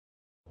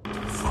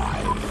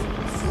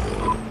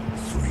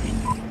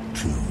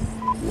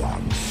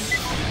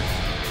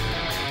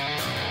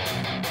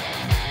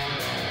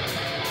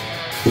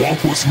Walk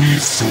with me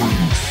through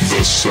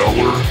the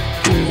cellar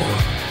door.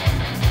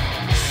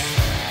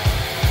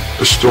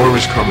 A storm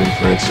is coming,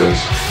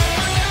 Francis.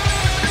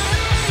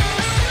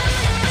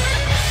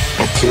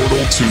 A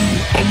portal to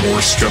a more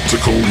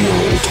skeptical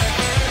world.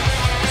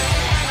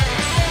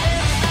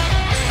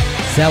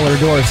 Cellar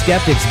Door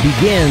Skeptics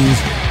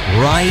begins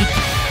right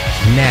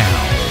now.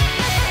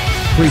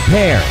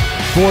 Prepare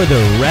for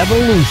the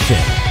revolution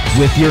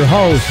with your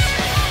hosts,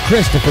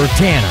 Christopher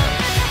Tanner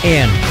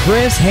and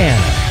Chris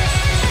Hanna.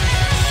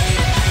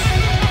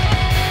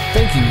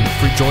 Thank you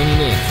for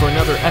joining in for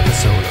another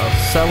episode of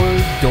Cellar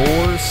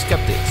Door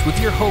Skeptics with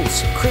your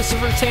hosts,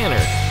 Christopher Tanner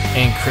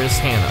and Chris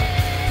Hanna.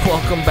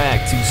 Welcome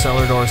back to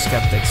Cellar Door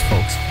Skeptics,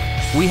 folks.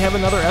 We have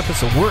another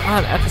episode. We're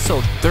on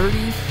episode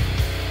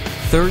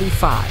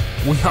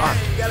 35. We are.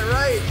 You got it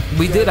right.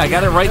 We did. I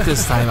got it right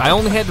this time. I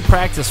only had to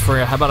practice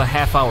for about a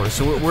half hour.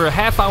 So we're a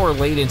half hour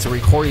late into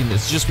recording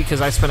this just because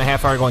I spent a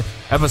half hour going,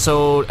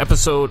 episode.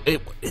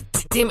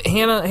 Damn it,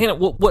 Hannah,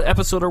 what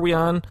episode are we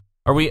on?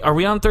 Are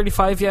we on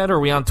 35 yet, or are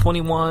we on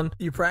 21?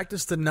 You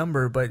practiced the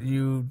number, but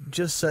you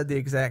just said the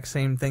exact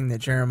same thing that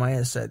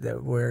Jeremiah said,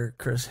 that we're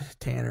Chris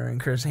Tanner and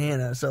Chris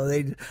Hanna. So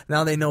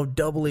now they know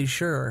doubly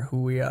sure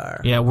who we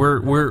are. Yeah, we're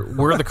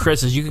the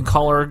Chris's. You can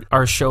call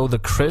our show the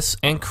Chris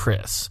and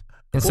Chris.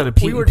 Instead of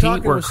Pete and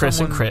Pete, we're Chris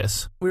and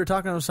Chris. We were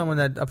talking with someone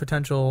that a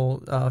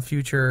potential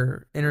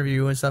future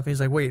interview and stuff. And he's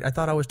like, "Wait, I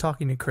thought I was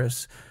talking to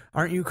Chris.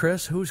 Aren't you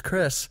Chris? Who's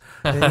Chris?"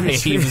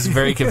 He was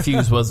very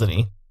confused, wasn't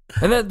he?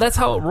 And that's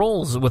how it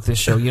rolls with this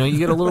show. You know, you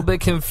get a little bit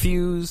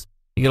confused,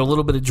 you get a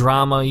little bit of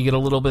drama, you get a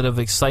little bit of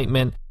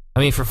excitement. I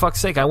mean, for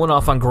fuck's sake, I went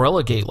off on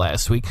Gorilla Gate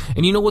last week.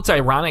 And you know what's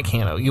ironic,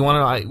 Hannah?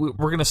 We're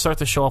going to start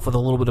the show off with a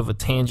little bit of a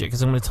tangent,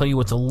 because I'm going to tell you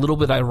what's a little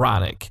bit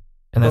ironic.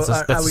 And that's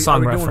a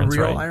song reference, right? Are we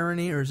doing real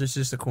irony, or is this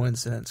just a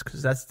coincidence?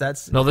 Because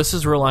that's No, this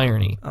is real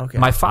irony. Okay.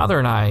 My father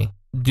and I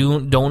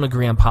don't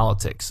agree on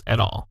politics at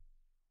all.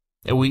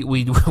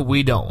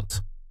 We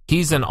don't.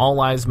 He's an all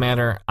lives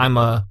matter. I'm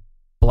a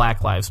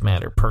Black Lives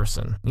Matter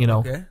person. You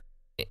know. Okay.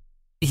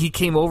 He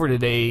came over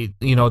today,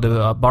 you know,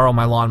 to borrow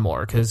my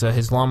lawnmower because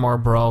his lawnmower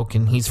broke,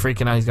 and he's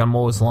freaking out. He's got to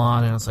mow his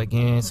lawn, and I was like,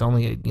 "Yeah, it's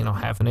only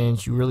half an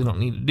inch. You really don't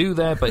need to do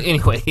that." But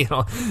anyway,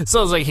 so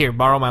I was like, "Here,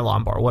 borrow my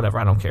lawnmower, whatever.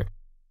 I don't care."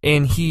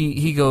 And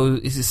he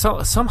goes,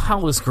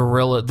 somehow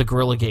the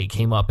Gorilla Gate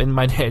came up, and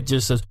my dad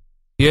just says,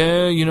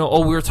 "Yeah, we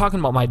were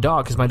talking about my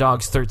dog, because my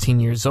dog's 13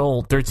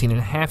 and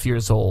a half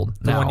years old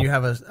now." The one you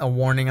have a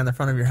warning on the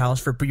front of your house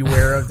for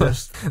beware of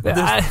this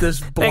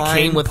this blind that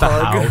came with pug.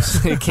 The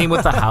house. It came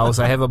with the house.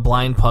 I have a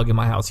blind pug in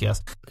my house,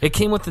 yes. It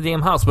came with the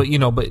damn house, but we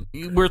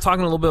were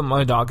talking a little bit about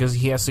my dog, because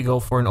he has to go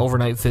for an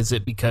overnight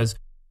visit because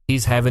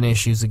he's having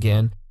issues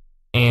again.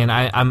 And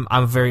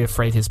I'm very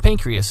afraid his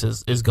pancreas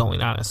is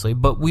going, honestly.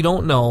 But we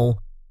don't know,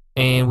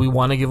 and we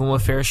want to give him a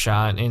fair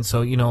shot. And so,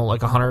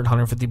 like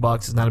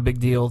 $150 is not a big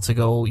deal to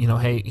go,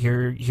 hey,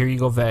 here you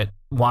go, vet.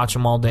 Watch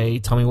him all day.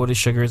 Tell me what his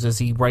sugar is. Is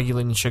he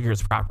regulating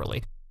sugars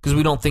properly? Because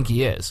we don't think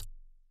he is.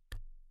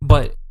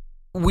 But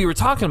we were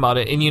talking about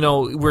it, and,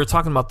 we were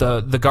talking about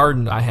the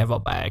garden I have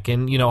out back,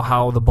 and,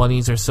 how the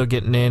bunnies are still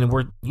getting in, and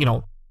we're,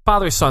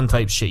 father-son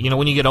type shit.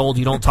 When you get old,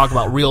 you don't talk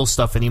about real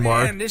stuff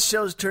anymore. Man, this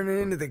show's turning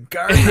into the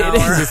garden hour.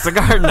 It is. It's the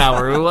garden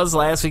hour. It was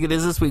last week. It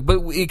is this week. But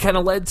it kind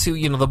of led to,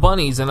 the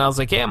bunnies. And I was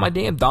like, yeah, my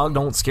damn dog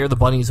don't scare the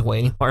bunnies away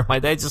anymore. My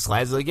dad just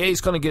laughs. He's like, yeah,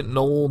 he's kind of getting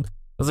old. I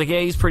was like,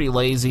 yeah, he's pretty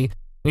lazy. And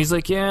he's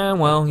like, yeah,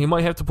 well, you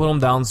might have to put him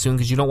down soon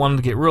because you don't want him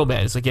to get real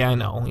bad. It's like, yeah, I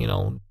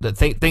know.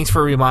 Thanks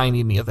for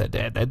reminding me of that,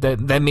 Dad.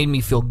 That made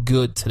me feel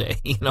good today.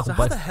 So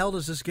how the hell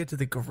does this get to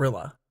the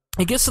gorilla?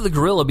 It gets to the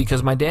gorilla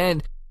because my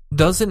dad...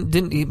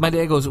 my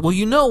dad goes, well,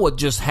 you know what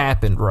just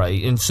happened,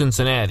 right, in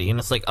Cincinnati? And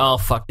it's like, oh,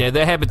 fuck, Dad,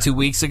 that happened 2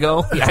 weeks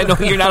ago. I know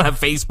you're not on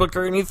Facebook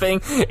or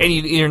anything, and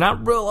you're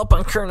not real up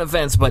on current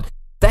events, but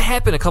that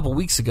happened a couple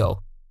weeks ago.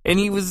 And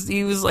he was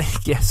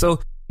like, yeah, so,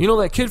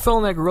 that kid fell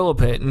in that gorilla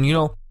pit, and,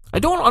 I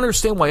don't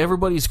understand why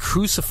everybody's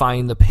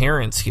crucifying the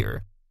parents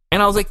here.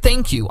 And I was like,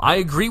 thank you. I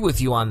agree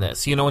with you on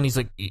this, And he's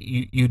like,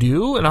 you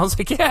do? And I was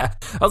like, yeah.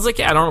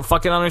 I don't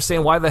fucking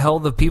understand why the hell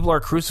the people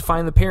are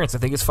crucifying the parents. I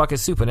think it's fucking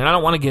stupid. And I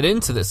don't want to get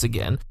into this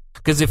again.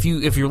 Because if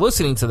you're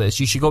listening to this,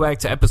 you should go back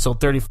to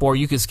episode 34.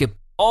 You can skip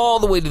all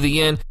the way to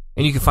the end,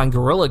 and you can find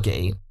Gorilla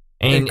Gate.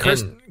 And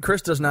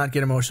Chris does not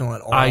get emotional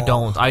at all. I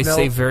don't. I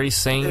stay very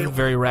sane,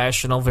 very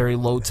rational, very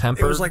low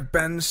tempered. It was like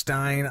Ben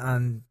Stein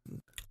on,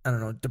 I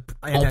don't know,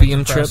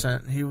 Opium Trip.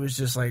 He was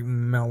just like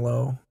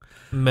mellow.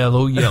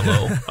 Mellow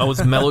yellow. I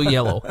was mellow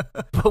yellow.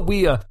 But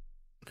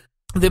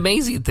the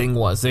amazing thing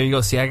was, there you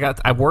go. See,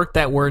 I worked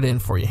that word in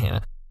for you,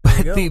 Hannah.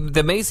 But the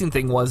amazing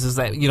thing is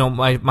that,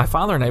 my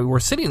father and I were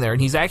sitting there, and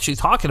he's actually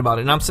talking about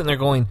it, and I'm sitting there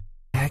going,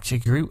 I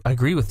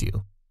agree with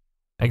you.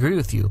 I agree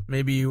with you.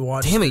 Maybe you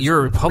watched... Damn it, you're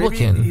a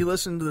Republican. Maybe he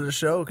listened to the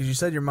show, because you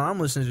said your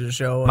mom listened to the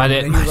show. My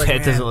dad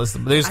doesn't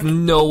listen. There's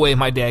no way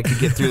my dad could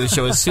get through the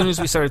show. As soon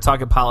as we started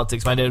talking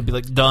politics, my dad would be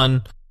like,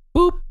 done.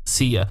 Boop,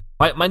 see ya.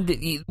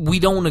 We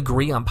don't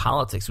agree on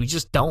politics. We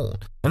just don't.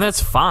 And that's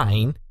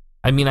fine.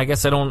 I mean, I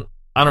guess I don't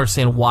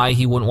understand why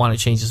he wouldn't want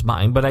to change his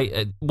mind, but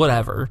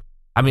whatever.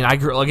 I mean, I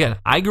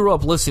grew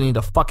up listening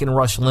to fucking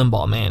Rush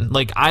Limbaugh, man.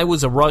 Like, I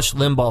was a Rush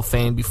Limbaugh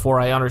fan before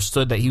I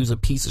understood that he was a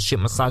piece of shit,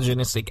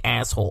 misogynistic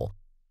asshole.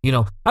 You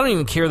know, I don't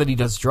even care that he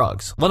does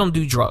drugs. Let him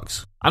do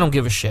drugs. I don't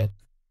give a shit.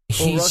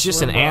 He's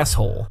just an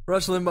asshole.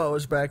 Rush Limbaugh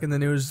was back in the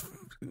news,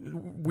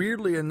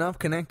 weirdly enough,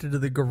 connected to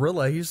the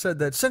gorilla. He said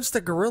that since the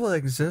gorilla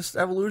exists,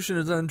 evolution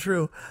is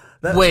untrue.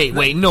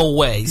 Wait, no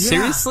way. Yeah.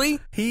 Seriously?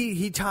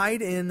 He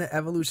tied in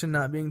evolution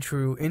not being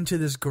true into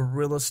this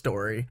gorilla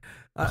story.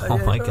 Oh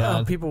my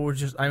God. People were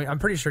just, I mean, I'm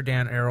pretty sure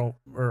Dan Arrow,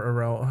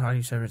 or how do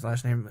you say his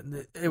last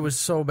name? It was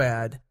so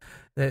bad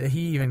that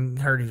he even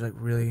heard, he's like,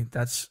 really?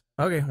 That's,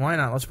 okay, why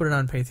not? Let's put it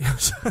on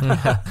Pathos.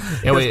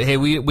 Yeah, wait, hey,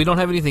 we don't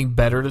have anything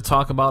better to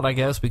talk about, I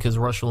guess, because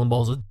Rush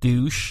Limbaugh's a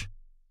douche.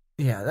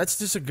 Yeah, that's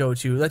just a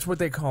go-to. That's what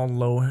they call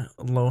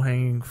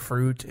low-hanging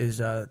fruit,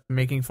 is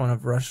making fun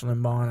of Rush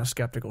Limbaugh on a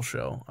skeptical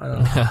show. I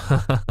don't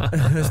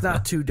know. It's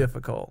not too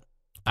difficult.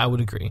 I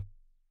would agree.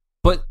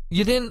 But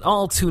you didn't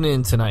all tune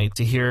in tonight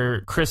to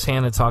hear Chris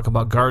Hanna talk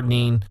about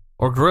gardening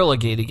or Gorilla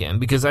Gate again,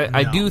 because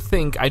I do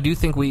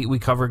think we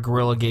covered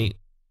Gorilla Gate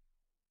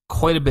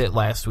quite a bit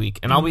last week,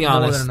 and I'll be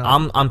honest,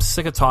 I'm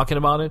sick of talking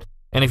about it.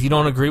 And if you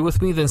don't agree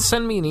with me, then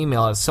send me an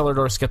email at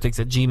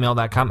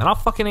cellardoorskeptics@gmail.com, and I'll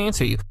fucking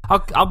answer you.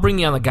 I'll bring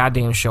you on the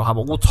goddamn show. How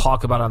about we'll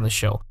talk about it on the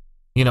show?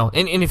 You know,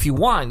 and if you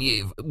want,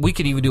 we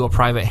could even do a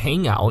private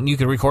hangout, and you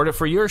can record it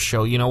for your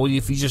show. You know,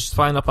 if you just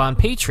sign up on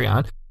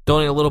Patreon,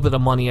 donate a little bit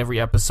of money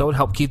every episode,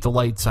 help keep the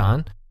lights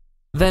on,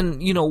 then,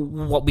 you know,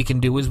 what we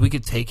can do is we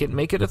could take it and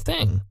make it a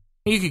thing.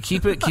 You could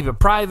keep it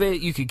private,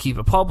 you could keep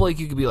it public,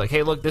 you could be like,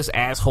 hey, look, this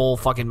asshole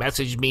fucking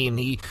messaged me and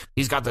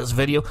he's got this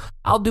video.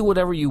 I'll do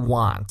whatever you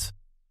want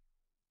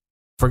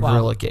for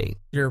Gorilla Gate.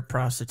 You're a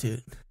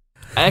prostitute.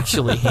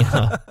 Actually,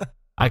 yeah.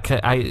 I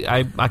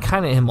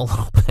kind of am a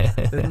little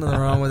bit. There's nothing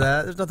wrong with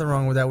that. There's nothing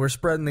wrong with that. We're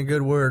spreading the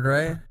good word,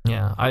 right?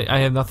 Yeah,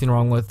 I have nothing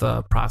wrong with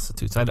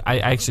prostitutes. I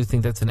actually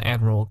think that's an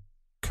admirable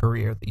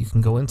career that you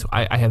can go into.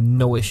 I have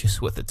no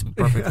issues with it, to be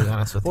perfectly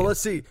honest with you. Well, let's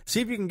see if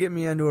you can get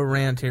me into a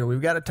rant here. We've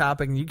got a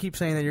topic, and you keep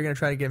saying that you're going to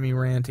try to get me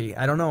ranty.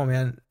 I don't know,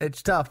 man.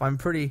 It's tough. I'm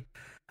pretty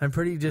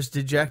just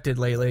dejected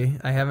lately.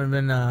 I haven't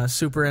been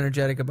super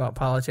energetic about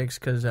politics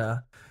because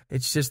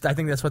it's just, I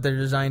think that's what they're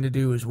designed to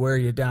do, is wear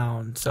you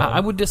down. So I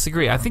would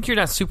disagree. I think you're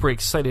not super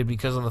excited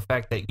because of the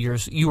fact that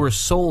you were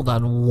sold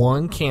on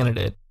one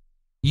candidate.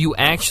 You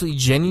actually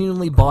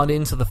genuinely bought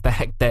into the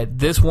fact that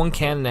this one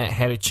candidate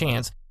had a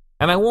chance.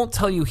 And I won't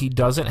tell you he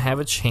doesn't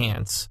have a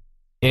chance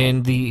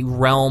in the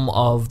realm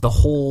of the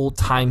whole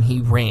time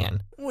he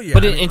ran. Well, yeah,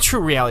 but in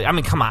true reality, I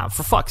mean, come on,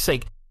 for fuck's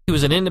sake. He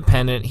was an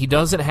independent. He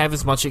doesn't have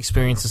as much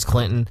experience as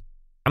Clinton.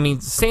 I mean,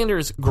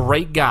 Sanders,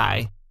 great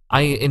guy.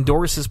 I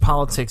endorse his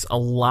politics a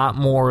lot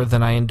more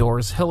than I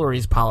endorse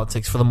Hillary's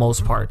politics for the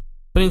most part.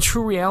 But in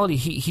true reality,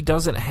 he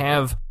doesn't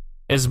have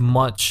as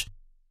much.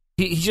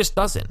 He just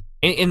doesn't.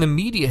 And the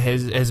media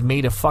has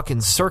made a fucking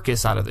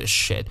circus out of this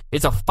shit.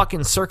 It's a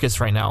fucking circus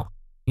right now.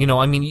 You know,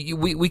 I mean,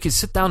 we could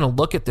sit down and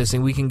look at this,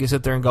 and we can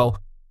sit there and go,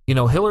 you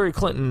know, Hillary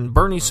Clinton,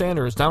 Bernie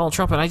Sanders, Donald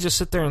Trump, and I just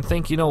sit there and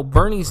think, you know,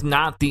 Bernie's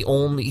not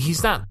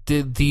he's not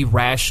the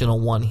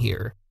rational one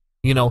here.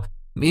 You know,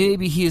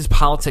 maybe his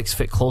politics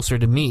fit closer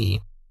to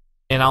me,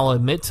 and I'll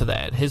admit to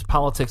that. His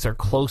politics are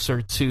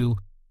closer to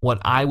what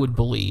I would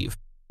believe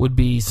would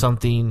be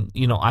something,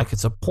 you know, I could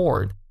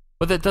support.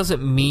 But that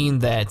doesn't mean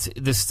that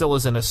this still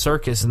isn't a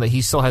circus and that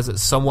he still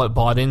hasn't somewhat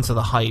bought into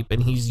the hype,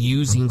 and he's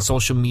using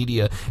social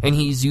media and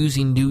he's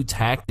using new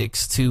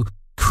tactics to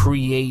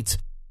create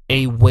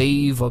a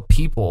wave of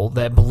people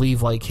that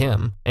believe like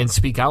him and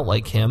speak out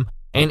like him.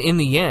 And in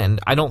the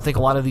end, I don't think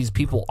a lot of these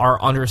people are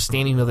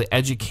understanding of the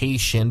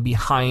education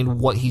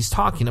behind what he's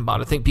talking about.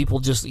 I think people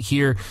just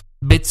hear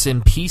bits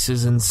and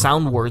pieces and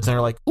sound words and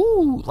are like,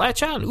 ooh,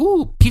 latch on,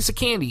 ooh, piece of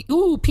candy,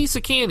 ooh, piece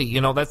of candy.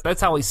 You know,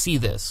 that's how I see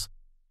this.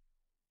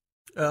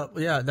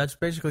 Yeah, that's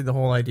basically the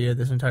whole idea of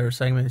this entire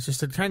segment. It's just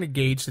to kind of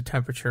gauge the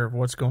temperature of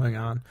what's going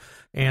on.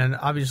 And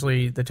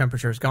obviously the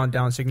temperature has gone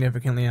down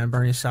significantly on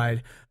Bernie's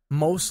side,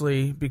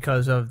 mostly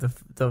because of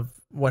the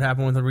what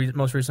happened with the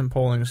most recent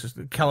polling.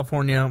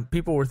 California,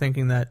 people were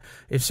thinking that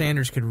if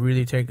Sanders could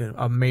really take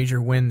a major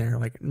win there,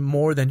 like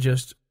more than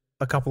just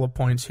a couple of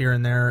points here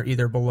and there,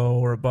 either below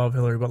or above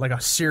Hillary, but like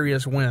a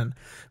serious win,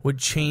 would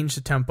change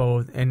the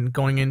tempo, and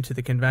going into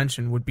the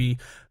convention would be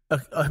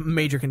a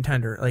major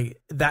contender.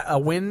 Like that,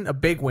 a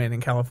big win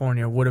in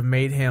California would have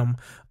made him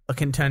a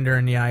contender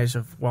in the eyes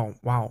of, well,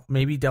 wow,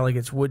 maybe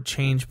delegates would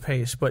change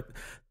pace. But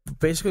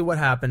basically what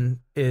happened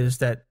is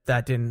that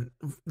didn't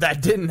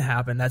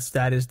happen.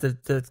 That is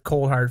the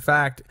cold hard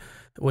fact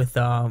with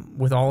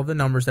all of the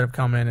numbers that have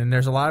come in. And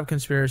there's a lot of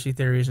conspiracy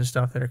theories and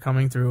stuff that are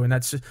coming through, and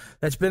that's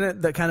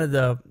been the kind of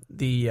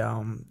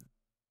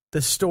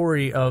the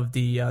story of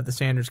the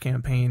Sanders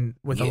campaign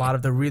with a lot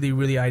of the really,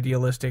 really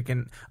idealistic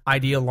and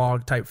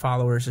ideologue type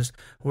followers. Is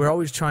we're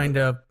always trying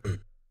to,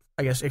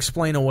 I guess,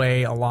 explain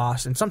away a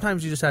loss, and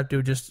sometimes you just have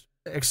to just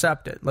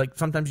accept it. Like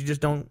sometimes you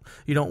just don't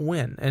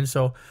win. And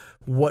so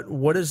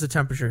what is the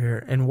temperature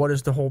here, and what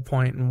is the whole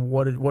point, and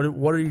what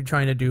are you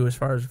trying to do as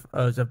far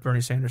as a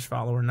Bernie Sanders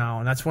follower now?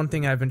 And that's one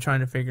thing I've been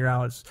trying to figure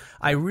out. Is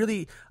I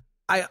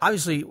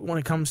obviously, when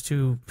it comes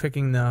to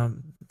picking the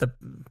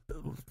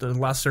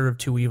lesser of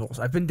two evils,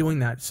 I've been doing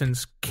that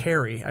since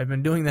Kerry. I've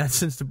been doing that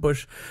since the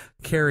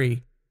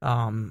Bush-Kerry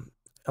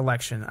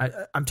election.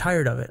 I'm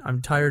tired of it.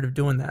 I'm tired of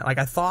doing that. Like,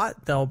 I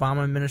thought the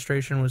Obama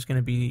administration was going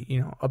to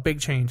be, a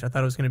big change. I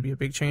thought it was going to be a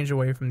big change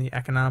away from the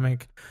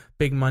economic,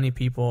 big money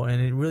people,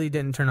 and it really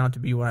didn't turn out to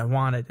be what I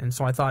wanted. And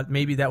so I thought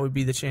maybe that would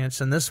be the chance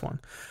in this one.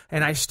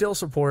 And I still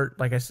support,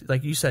 like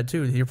you said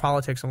too, your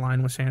politics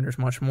align with Sanders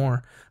much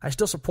more. I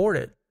still support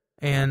it.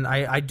 And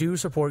I do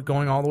support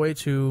going all the way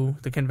to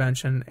the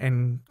convention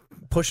and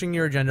pushing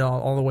your agenda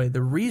all the way.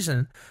 The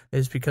reason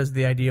is because of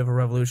the idea of a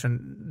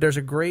revolution. There's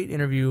a great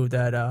interview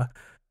that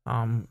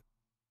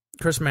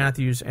Chris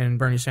Matthews and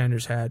Bernie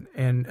Sanders had,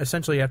 and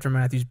essentially after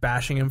Matthews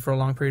bashing him for a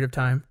long period of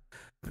time,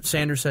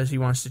 Sanders says he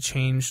wants to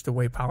change the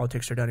way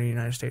politics are done in the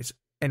United States.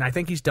 And I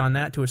think he's done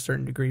that to a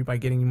certain degree by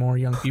getting more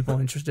young people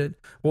interested.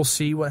 We'll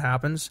see what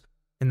happens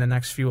in the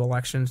next few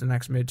elections, the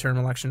next midterm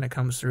election that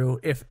comes through,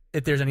 if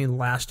there's any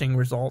lasting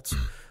results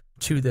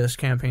to this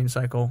campaign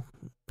cycle,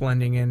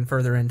 blending in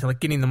further into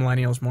like getting the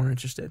millennials more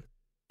interested.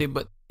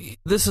 But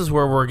this is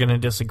where we're going to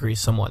disagree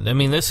somewhat. I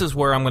mean, this is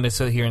where I'm going to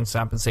sit here and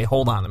stop and say,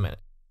 hold on a minute,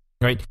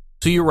 right?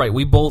 So you're right.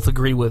 We both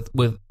agree with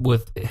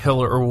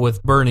Hillary, or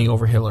with Bernie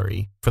over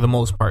Hillary for the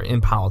most part in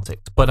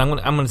politics. But I'm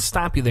going to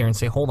stop you there and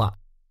say, hold on.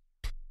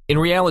 In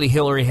reality,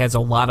 Hillary has a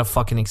lot of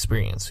fucking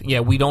experience. Yeah,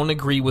 we don't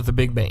agree with the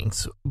big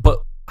banks,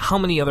 but how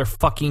many other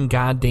fucking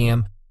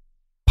goddamn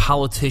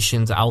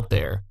politicians out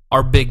there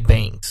are big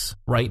banks,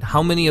 right?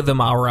 How many of them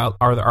are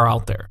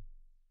out there?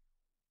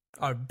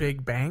 Are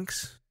big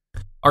banks?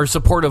 Are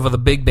supportive of the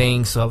big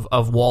banks,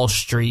 of Wall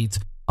Street,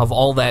 of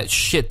all that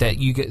shit that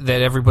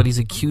everybody's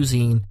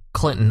accusing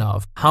Clinton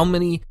of. How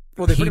many?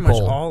 Well, they people,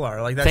 pretty much all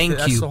are. Like,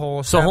 that's the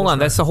whole. So hold on,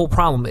 that's the whole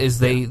problem. Is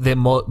the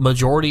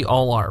majority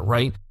all are,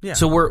 right? Yeah.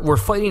 So we're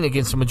fighting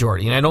against the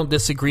majority, and I don't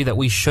disagree that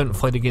we shouldn't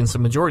fight against the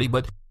majority,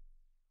 but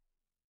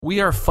we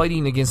are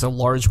fighting against a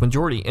large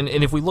majority. And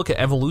if we look at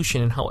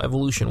evolution and how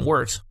evolution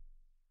works,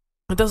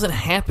 it doesn't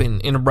happen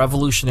in a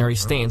revolutionary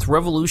stance.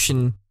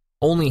 Revolution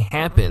only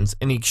happens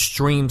in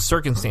extreme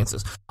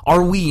circumstances.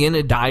 Are we in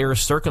a dire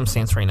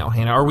circumstance right now,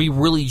 Hannah? Are we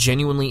really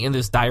genuinely in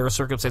this dire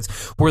circumstance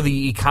where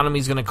the economy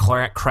is going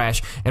to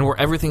crash and where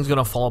everything's going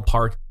to fall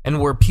apart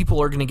and where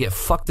people are going to get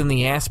fucked in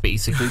the ass,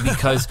 basically,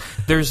 because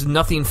there's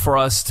nothing for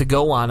us to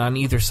go on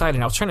either side?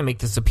 And I was trying to make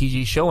this a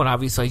PG show, and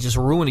obviously I just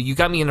ruined it. You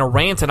got me in a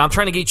rant, and I'm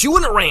trying to get you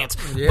in a rant.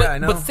 Yeah, I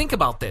know. But think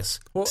about this.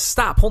 Well,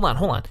 stop. Hold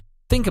on.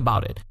 Think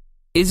about it.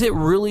 Is it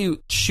really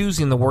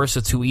choosing the worst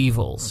of two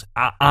evils?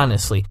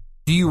 Honestly.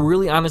 Do you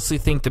really honestly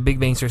think the big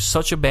banks are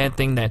such a bad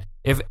thing that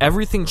if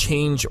everything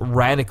changed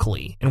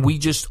radically and we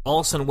just all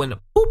of a sudden went,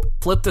 boop,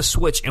 flipped the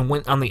switch and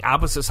went on the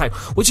opposite side,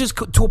 which is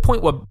to a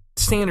point what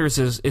Sanders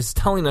is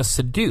telling us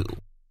to do,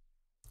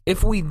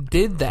 if we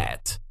did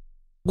that,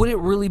 would it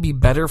really be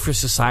better for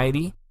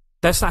society?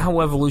 That's not how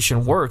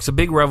evolution works. A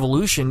big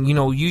revolution,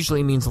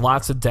 usually means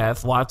lots of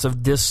death, lots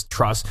of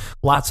distrust,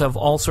 lots of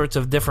all sorts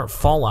of different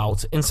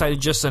fallouts inside of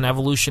just an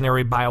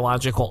evolutionary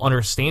biological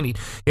understanding.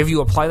 If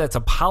you apply that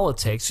to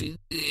politics,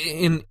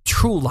 in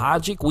true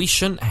logic, we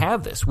shouldn't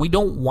have this. We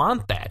don't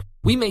want that.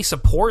 We may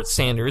support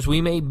Sanders.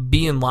 We may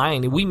be in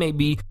line. We may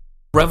be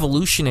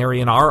revolutionary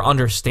in our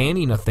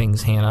understanding of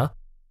things, Hannah.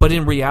 But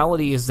in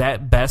reality, is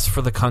that best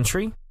for the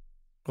country?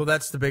 Well,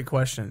 that's the big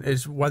question,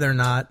 is whether or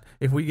not,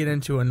 if we get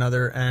into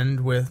another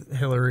end with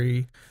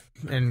Hillary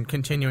and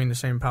continuing the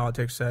same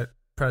politics that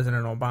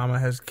President Obama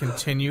has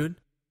continued,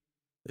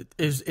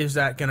 is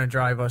that going to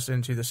drive us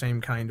into the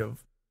same kind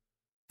of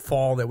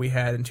fall that we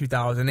had in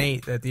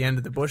 2008 that the end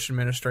of the Bush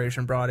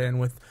administration brought in,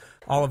 with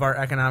all of our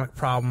economic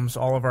problems,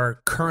 all of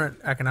our current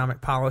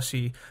economic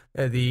policy,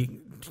 the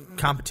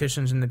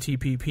competitions in the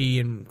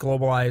TPP and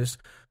globalized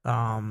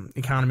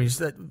economies,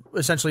 that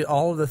essentially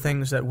all of the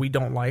things that we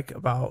don't like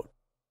about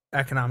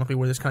economically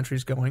where this country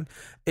is going.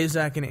 Is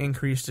that going to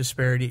increase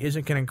disparity? Is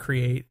it going to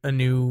create a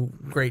new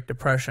Great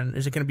Depression?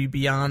 Is it going to be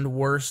beyond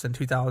worse than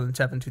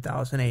 2007,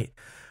 2008?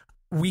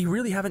 We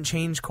really haven't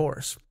changed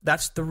course.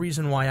 That's the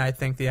reason why I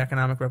think the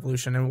economic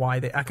revolution and why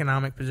the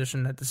economic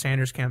position that the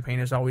Sanders campaign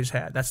has always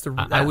had.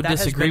 I would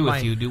disagree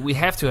with you, dude. We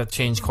have to have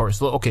changed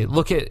course. Okay,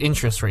 look at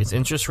interest rates.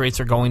 Interest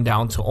rates are going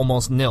down to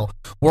almost nil.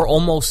 We're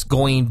almost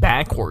going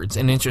backwards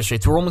in interest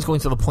rates. We're almost going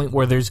to the point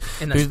where there's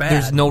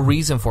no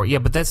reason for it. Yeah,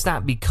 but that's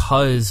not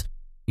because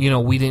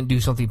we didn't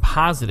do something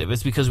positive.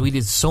 It's because we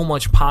did so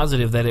much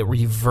positive that it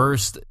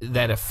reversed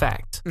that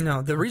effect.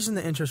 No, the reason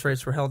the interest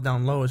rates were held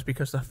down low is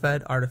because the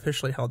Fed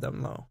artificially held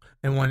them low.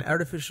 And when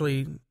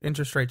artificially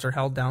interest rates are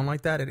held down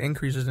like that, it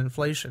increases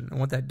inflation. And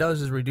what that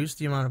does is reduce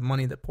the amount of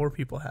money that poor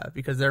people have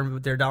because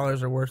their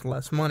dollars are worth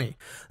less money.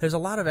 There's a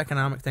lot of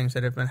economic things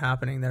that have been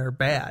happening that are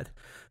bad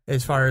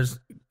as far as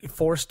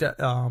forced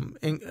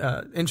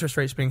interest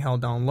rates being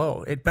held down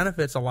low. It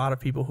benefits a lot of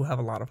people who have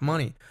a lot of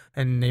money,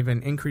 and they've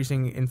been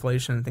increasing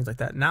inflation and things like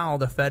that. Now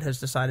the Fed has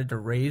decided to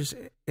raise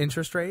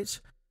interest rates.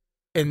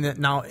 and that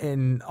now,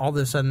 and all of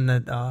a sudden,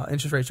 that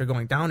interest rates are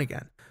going down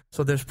again.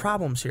 So there's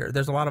problems here.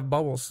 There's a lot of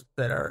bubbles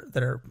that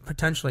are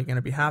potentially going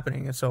to be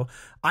happening. And so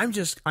I'm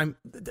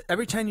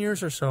every 10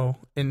 years or so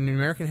in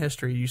American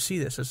history, you see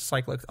this as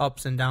cyclic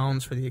ups and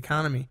downs for the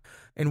economy.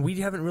 And we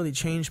haven't really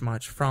changed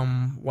much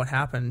from what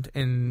happened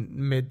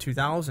in mid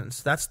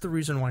 2000s. That's the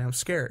reason why I'm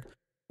scared.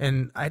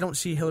 And I don't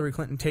see Hillary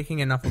Clinton taking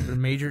enough of a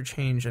major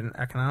change in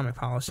economic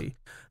policy.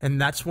 And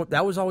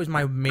that was always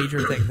my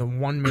major thing, the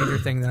one major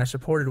thing that I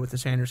supported with the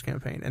Sanders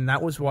campaign. And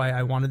that was why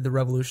I wanted the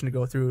revolution to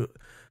go through.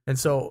 And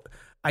so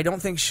I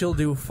don't think she'll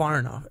do far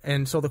enough.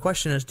 And so the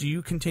question is, do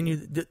you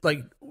continue,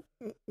 like,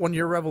 when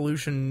your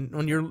revolution,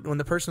 when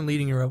the person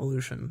leading your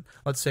revolution,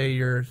 let's say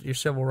your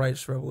civil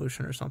rights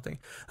revolution or something,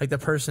 like the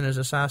person is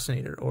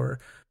assassinated,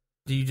 or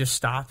do you just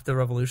stop the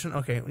revolution?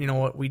 Okay, you know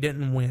what? We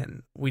didn't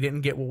win. We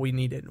didn't get what we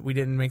needed. We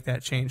didn't make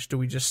that change. Do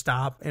we just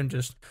stop and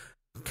just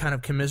kind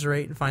of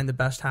commiserate and find the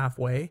best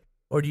halfway?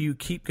 Or do you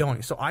keep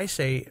going? So I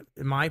say,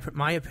 my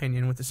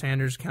opinion with the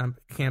Sanders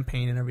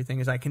campaign and everything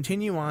is I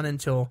continue on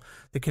until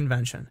the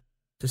convention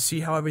to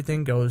see how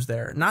everything goes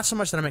there. Not so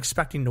much that I'm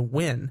expecting to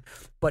win,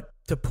 but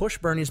to push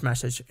Bernie's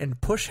message and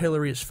push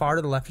Hillary as far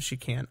to the left as she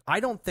can. I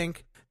don't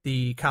think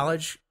the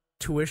college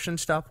tuition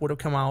stuff would have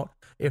come out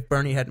if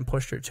Bernie hadn't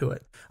pushed her to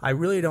it. I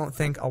really don't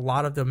think a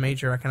lot of the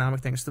major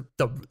economic things,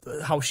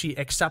 how she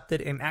accepted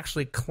and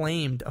actually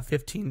claimed a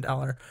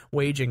 $15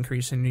 wage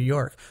increase in New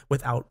York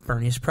without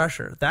Bernie's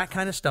pressure. That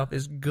kind of stuff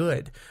is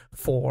good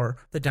for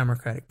the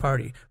Democratic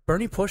Party.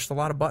 Bernie pushed a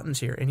lot of buttons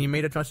here, and he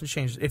made a bunch of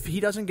changes. If he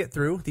doesn't get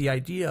through, the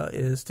idea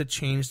is to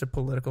change the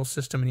political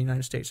system in the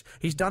United States.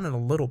 He's done it a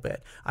little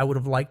bit. I would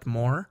have liked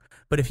more.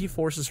 But if he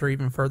forces her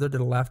even further to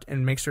the left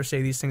and makes her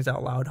say these things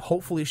out loud,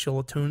 hopefully she'll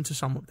attune to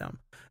some of them.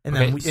 And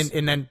then,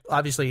 and then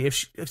obviously,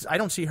 if I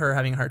don't see her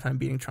having a hard time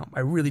beating Trump, I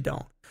really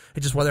don't.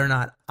 It's just whether or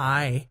not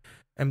I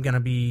am going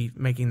to be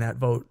making that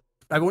vote.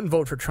 I wouldn't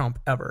vote for Trump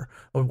ever,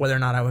 or whether or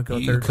not I would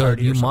go third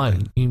party. You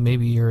might.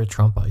 Maybe you're a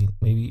Trumpite.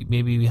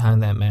 Maybe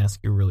behind that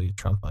mask, you're really a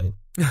Trumpite.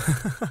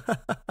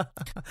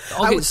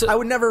 I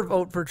would never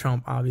vote for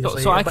Trump,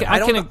 obviously. So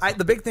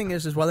the big thing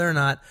is whether or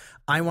not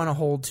I want to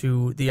hold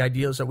to the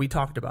ideals that we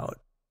talked about.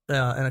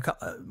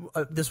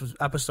 This was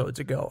episodes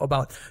ago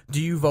about, do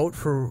you vote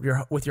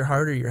with your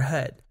heart or your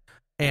head?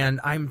 And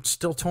I'm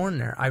still torn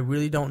there. I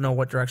really don't know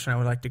what direction I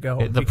would like to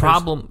go. The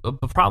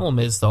problem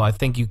is, though, I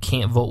think you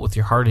can't vote with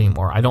your heart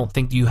anymore. I don't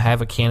think you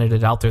have a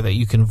candidate out there that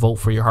you can vote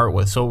for your heart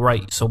with.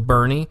 So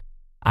Bernie,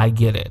 I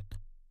get it.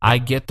 I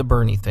get the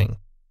Bernie thing.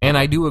 And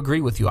I do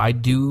agree with you. I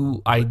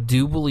do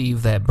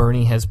believe that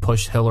Bernie has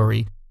pushed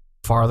Hillary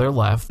farther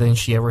left than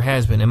she ever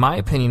has been. In my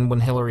opinion, when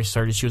Hillary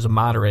started, she was a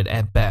moderate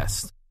at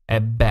best.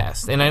 At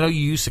best. And I know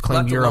you used to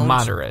claim you're a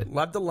moderate.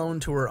 Left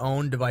alone to her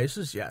own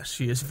devices, yes,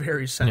 she is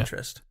very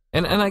centrist. Yeah.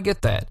 And I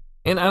get that.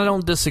 And I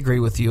don't disagree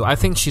with you. I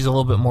think she's a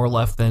little bit more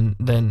left than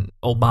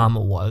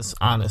Obama was,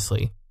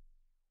 honestly.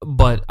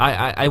 But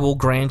I will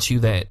grant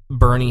you that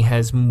Bernie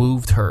has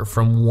moved her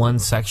from one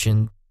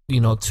section,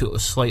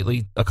 to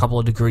a couple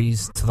of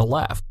degrees to the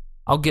left.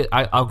 I'll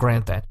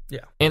grant that.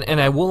 Yeah.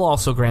 And I will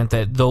also grant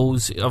that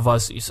those of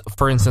us,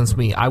 for instance,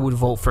 me, I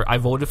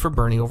voted for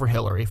Bernie over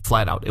Hillary,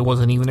 flat out. It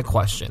wasn't even a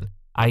question.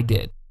 I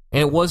did.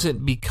 And it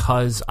wasn't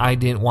because I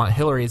didn't want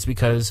Hillary, it's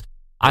because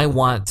I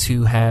want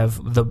to have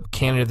the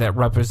candidate that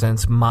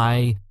represents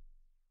my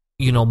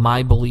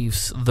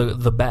beliefs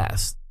the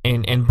best.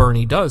 And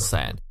Bernie does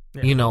that.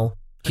 Yeah.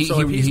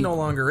 If he's no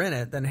longer in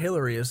it, then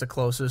Hillary is the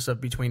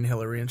closest between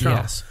Hillary and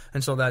Trump. Yes.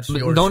 And so that's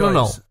your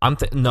choice.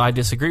 No, I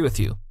disagree with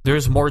you.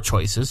 There's more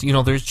choices.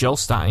 There's Jill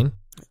Stein.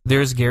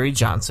 There's Gary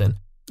Johnson.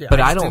 Yeah, but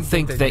I don't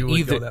think that you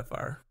either would go that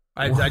far.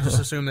 I just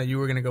assumed that you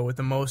were going to go with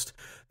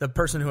the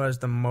person who has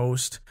the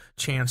most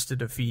chance to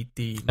defeat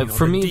the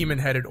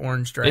demon-headed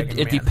orange dragon.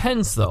 It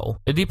depends, though.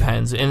 It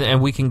depends,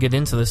 and we can get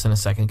into this in a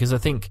second, because I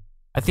think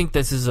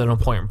this is an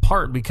important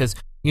part, because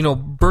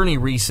Bernie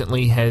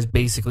recently has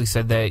basically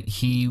said that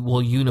he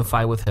will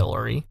unify with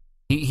Hillary.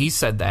 He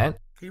said that.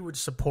 He would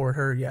support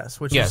her, yes.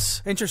 Which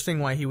is interesting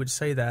why he would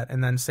say that,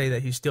 and then say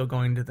that he's still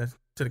going to the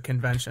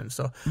convention.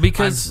 So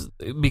because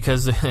he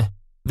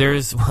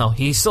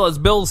still has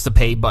bills to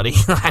pay, buddy.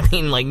 I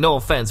mean, no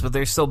offense, but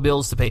there's still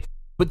bills to pay.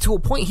 But to a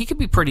point, he could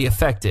be pretty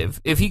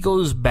effective. If he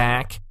goes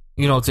back,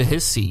 to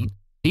his seat,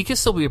 he could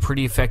still be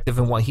pretty effective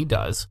in what he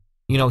does.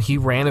 He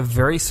ran a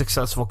very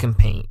successful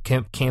campaign.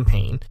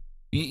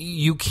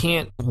 You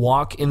can't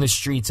walk in the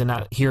streets and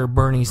not hear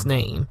Bernie's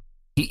name.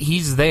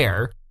 He's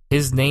there.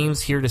 His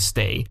name's here to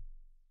stay.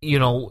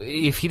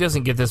 If he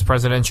doesn't get this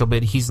presidential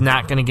bid, he's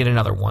not going to get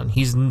another one.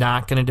 He's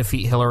not going to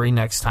defeat Hillary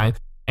next time.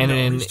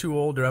 And he's too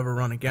old to ever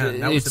run again.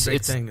 That was the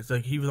big thing. It's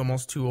like he was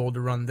almost too old to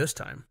run this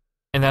time.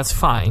 And that's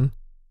fine.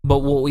 But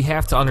what we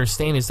have to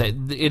understand is that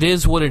it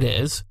is what it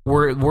is.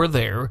 We're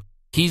there.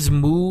 He's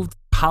moved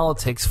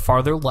politics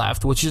farther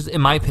left, which is,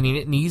 in my opinion,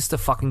 it needs to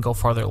fucking go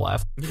farther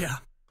left. Yeah.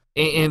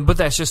 But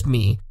that's just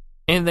me.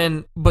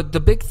 But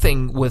the big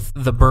thing with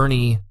the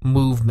Bernie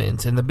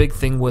movement, and the big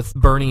thing with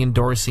Bernie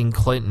endorsing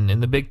Clinton,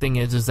 and the big thing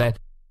is that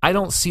I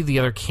don't see the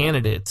other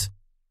candidates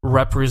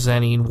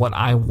representing what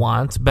I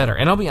want better.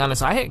 And I'll be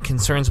honest, I had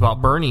concerns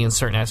about Bernie in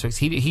certain aspects.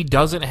 He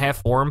doesn't have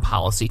foreign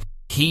policy.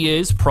 He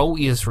is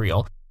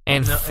pro-Israel.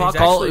 And fuck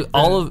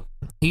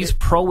he's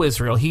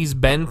pro-Israel. He's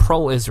been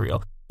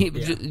pro-Israel.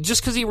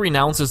 Just because he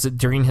renounces it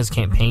during his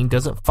campaign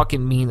doesn't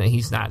fucking mean that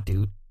he's not,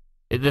 dude.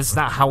 That's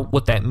not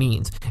what that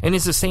means. And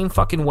it's the same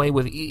fucking way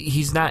with,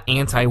 he's not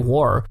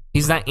anti-war.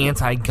 He's not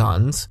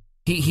anti-guns.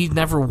 He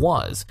never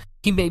was.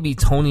 He may be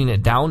toning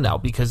it down now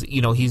because,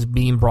 he's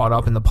being brought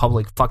up in the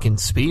public fucking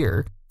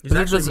sphere. He's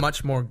actually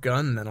much more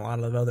gun than a lot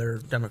of other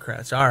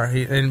Democrats are.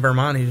 In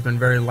Vermont, he's been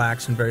very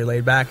lax and very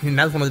laid back. And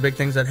that's one of the big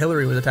things that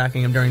Hillary was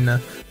attacking him during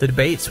the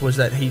debates, was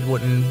that he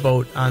wouldn't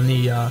vote on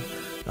the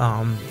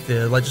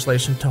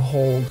legislation to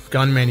hold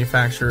gun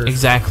manufacturers.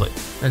 Exactly.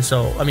 And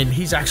so,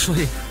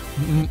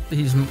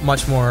 he's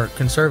much more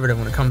conservative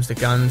when it comes to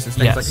guns and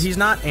things. Yes. Like, he's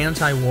not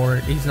anti-war.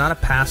 He's not a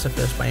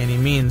pacifist by any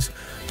means.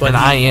 But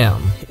I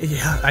am.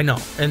 Yeah, I know.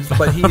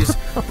 But he's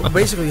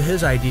basically,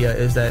 his idea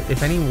is that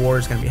if any war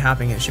is going to be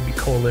happening, it should be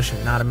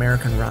coalition, not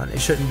American run. It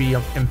shouldn't be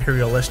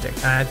imperialistic.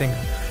 And I think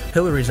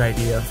Hillary's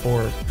idea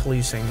for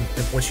policing,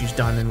 what she's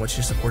done and what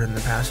she's supported in the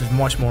past, is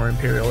much more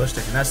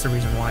imperialistic, and that's the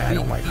reason why I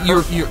don't like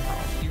her.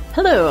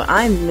 Hello,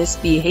 I'm Miss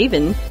B.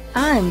 Haven.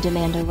 I'm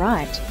Demanda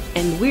Wright.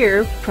 And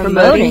we're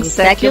promoting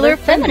secular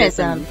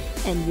feminism.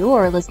 And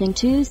you're listening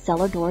to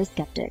Cellar Door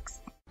Skeptics.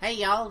 Hey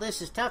y'all,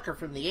 this is Tucker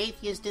from the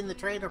Atheist in the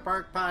Trailer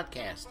Park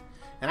podcast.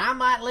 And I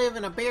might live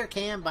in a beer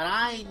can, but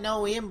I ain't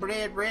no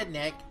inbred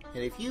redneck.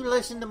 And if you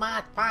listen to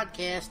my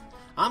podcast,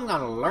 I'm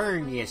gonna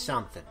learn you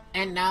something.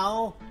 And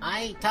no,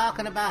 I ain't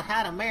talking about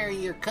how to marry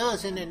your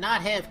cousin and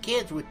not have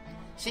kids with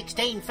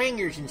 16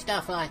 fingers and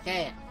stuff like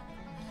that.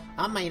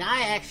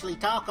 I actually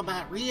talk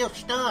about real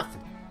stuff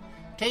and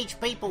teach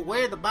people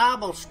where the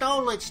Bible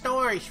stole its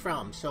stories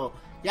from. So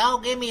y'all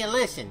give me a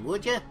listen,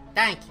 would you?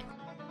 Thank you.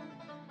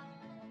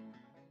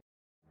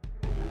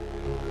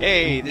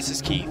 Hey, this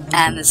is Keith.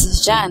 And this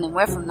is Jen, and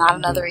we're from Not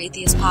Another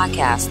Atheist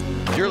Podcast.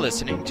 You're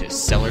listening to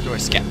Cellar Door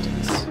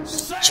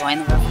Skeptics. Join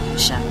the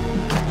revolution.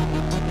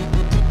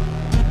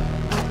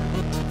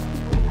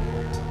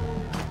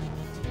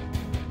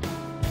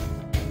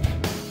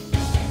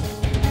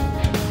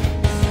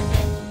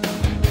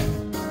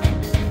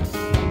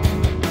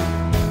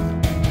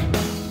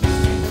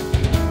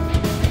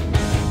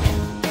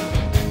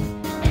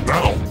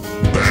 Now,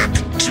 back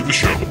to the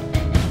show.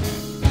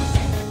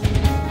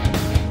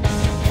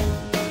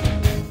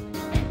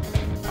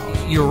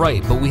 You're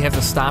right, but we have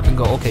to stop and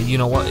go, okay, you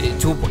know what?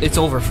 It's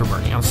over for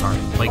Bernie. I'm sorry.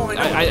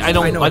 I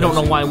don't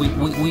know why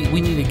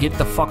we need to get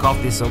the fuck off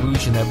this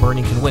illusion that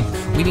Bernie can win.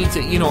 We need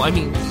to,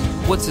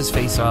 what's his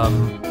face?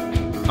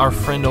 Our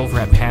friend over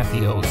at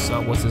Pathos,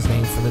 what's his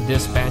name, for the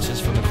dispatches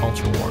from the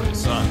Culture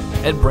Wars,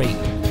 Ed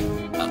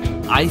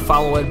Brayton. I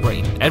follow Ed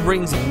Brayton. Ed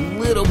Brayton's a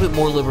little bit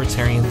more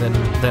libertarian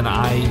than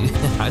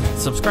I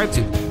subscribe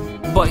to.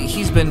 But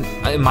he's been,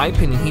 in my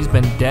opinion, he's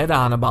been dead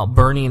on about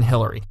Bernie and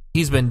Hillary.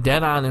 He's been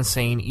dead on and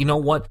saying, you know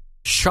what,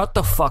 shut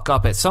the fuck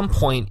up. At some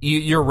point,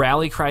 your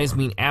rally cries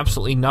mean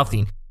absolutely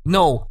nothing.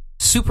 No,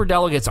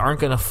 superdelegates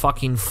aren't going to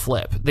fucking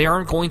flip. They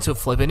aren't going to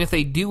flip. And if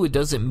they do, it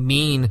doesn't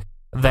mean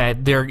that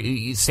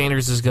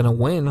Sanders is going to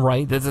win,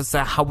 right? That's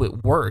not how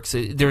it works.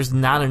 There's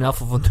not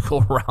enough of them to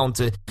go around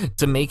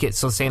to make it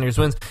so Sanders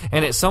wins.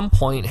 And at some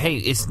point, hey,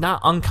 it's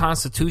not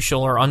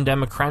unconstitutional or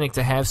undemocratic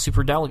to have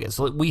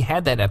superdelegates. We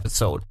had that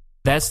episode.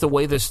 That's the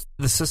way the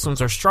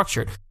systems are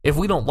structured. If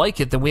we don't like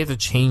it, then we have to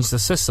change the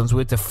systems. We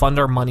have to fund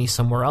our money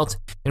somewhere else,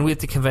 and we have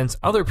to convince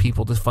other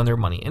people to fund their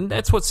money. And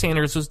that's what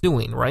Sanders was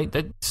doing, right?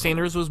 That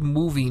Sanders was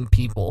moving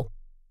people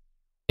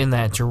in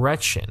that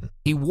direction.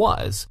 He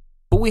was.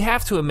 But we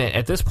have to admit,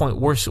 at this point,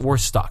 we're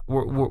stuck.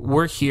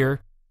 We're here.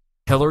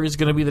 Hillary's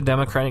going to be the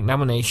Democratic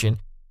nomination,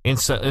 and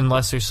so,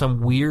 unless there's some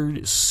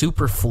weird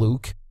super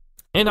fluke.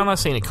 And I'm not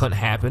saying it couldn't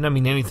happen.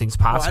 Anything's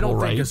possible,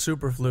 right? I don't think a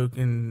super fluke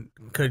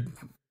could...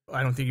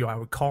 I don't think I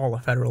would call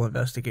a federal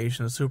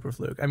investigation a super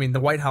fluke. The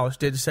White House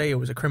did say it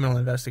was a criminal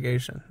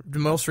investigation.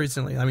 Most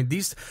recently,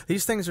 these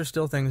things are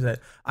still things that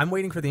I'm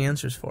waiting for the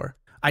answers for.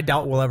 I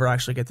doubt we'll ever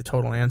actually get the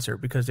total answer,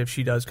 because if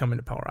she does come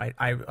into power,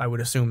 I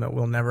would assume that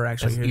we'll never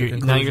actually hear the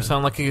conclusion. Now you're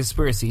sounding like a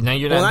conspiracy. Now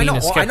you're not being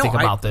a skeptic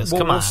about this.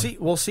 Come on.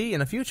 We'll see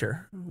in the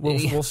future.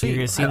 We'll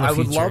see. I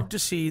would love to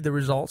see the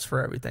results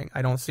for everything.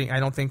 I don't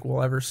think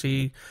we'll ever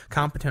see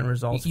competent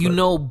results.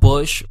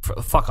 Bush,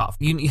 fuck off.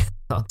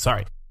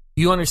 Sorry.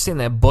 You understand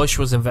that Bush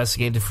was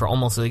investigated for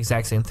almost the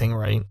exact same thing,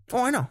 right? Oh,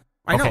 I know.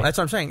 That's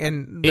what I'm saying.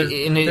 And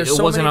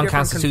it wasn't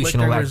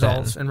unconstitutional back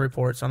results and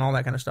reports and all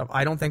that kind of stuff.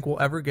 I don't think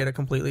we'll ever get a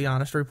completely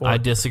honest report. I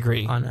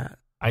disagree on that.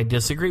 I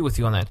disagree with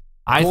you on that.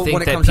 I think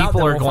when it that comes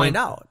people out, are going to find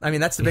out.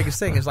 That's the biggest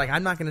thing. Is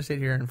I'm not going to sit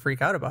here and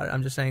freak out about it.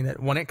 I'm just saying that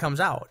when it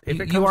comes out,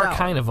 you are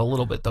kind of a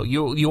little bit though.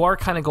 You are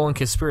kind of going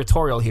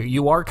conspiratorial here.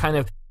 You are kind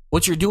of.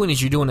 What you're doing is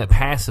you're doing it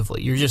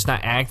passively. You're just not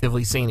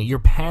actively saying it. You're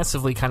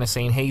passively kind of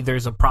saying, hey,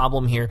 there's a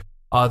problem here.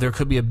 There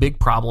could be a big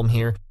problem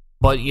here,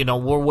 but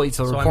we'll wait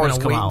till the reports come out. So I'm going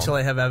to wait until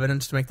I have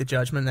evidence to make the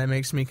judgment. That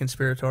makes me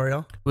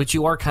conspiratorial. But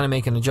you are kind of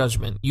making a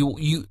judgment.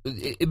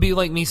 It'd be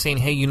like me saying,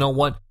 hey, you know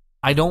what?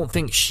 I don't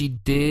think she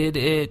did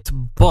it,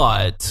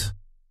 but,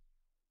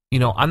 you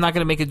know, I'm not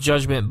going to make a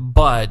judgment,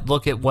 but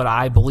look at what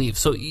I believe.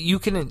 So you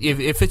can,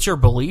 if it's your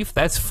belief,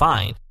 that's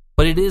fine.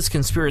 But it is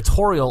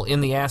conspiratorial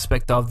in the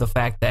aspect of the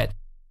fact that,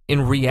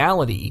 in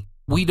reality,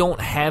 we don't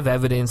have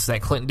evidence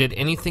that Clinton did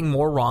anything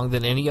more wrong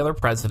than any other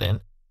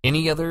president,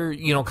 any other,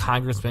 you know,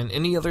 congressman,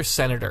 any other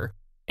senator.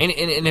 And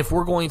if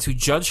we're going to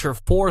judge her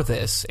for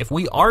this, if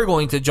we are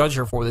going to judge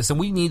her for this, then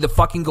we need to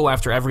fucking go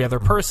after every other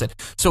person.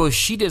 So if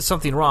she did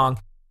something wrong,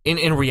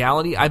 in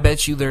reality, I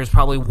bet you there's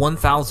probably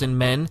 1,000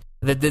 men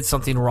that did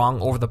something wrong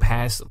over the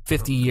past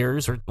 50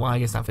 years, or, well, I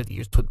guess not 50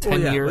 years,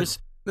 10 years.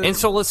 And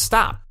so let's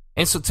stop.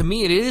 And so to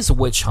me, it is a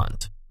witch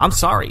hunt. I'm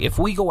sorry. If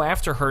we go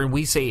after her and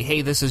we say,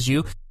 hey, this is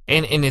you,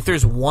 and if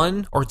there's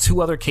 1 or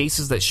 2 other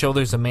cases that show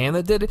there's a man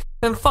that did it,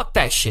 then fuck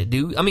that shit,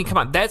 dude. I mean, come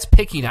on, that's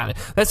picking on it.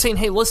 That's saying,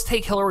 hey, let's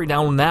take Hillary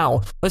down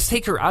now. Let's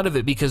take her out of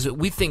it because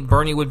we think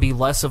Bernie would be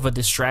less of a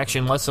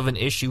distraction, less of an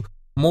issue,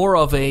 more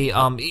of a,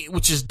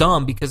 which is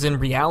dumb because in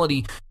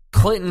reality,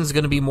 Clinton's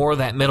going to be more of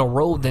that middle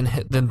road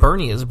than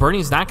Bernie is.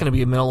 Bernie's not going to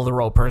be a middle of the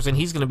road person.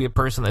 He's going to be a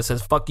person that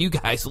says, "Fuck you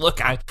guys! Look,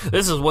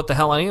 this is what the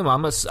hell I am.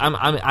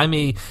 I'm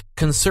a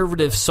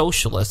conservative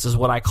socialist, is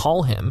what I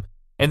call him,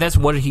 and that's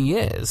what he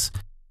is.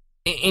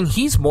 And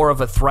he's more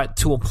of a threat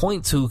to a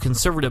point to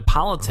conservative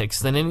politics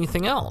than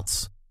anything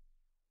else."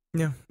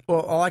 Yeah. Well,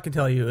 all I can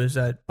tell you is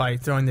that by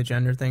throwing the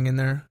gender thing in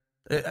there,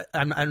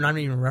 I'm not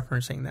even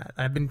referencing that.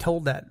 I've been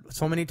told that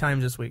so many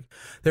times this week.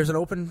 There's an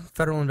open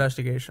federal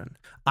investigation.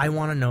 I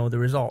want to know the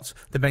results.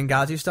 The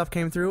Benghazi stuff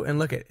came through, and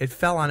look, it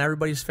fell on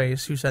everybody's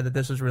face who said that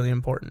this was really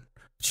important.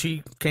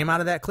 She came out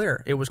of that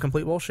clear. It was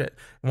complete bullshit.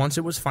 Once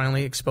it was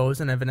finally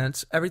exposed and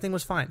evidence, everything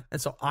was fine. And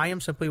so I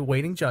am simply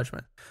awaiting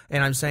judgment.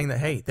 And I'm saying that,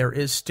 hey, there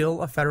is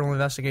still a federal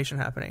investigation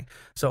happening.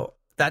 So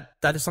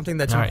that is something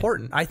that's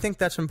important. I think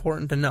that's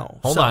important to know.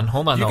 Hold on.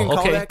 You can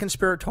call that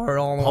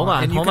conspiratorial,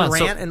 and you can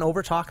rant and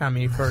overtalk on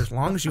me for as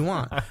long as you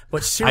want.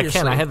 But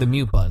seriously, I have the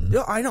mute button.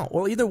 Yeah, I know.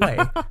 Well, either way,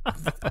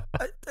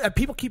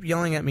 people keep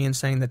yelling at me and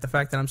saying that the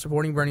fact that I'm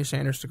supporting Bernie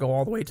Sanders to go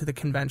all the way to the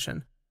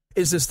convention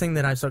is this thing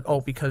that I was like,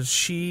 oh, because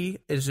she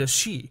is just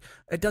she.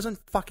 It doesn't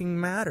fucking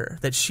matter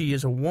that she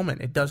is a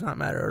woman. It does not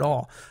matter at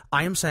all.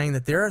 I am saying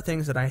that there are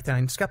things that I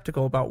find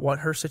skeptical about what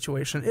her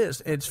situation is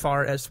as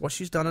far as what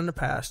she's done in the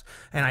past.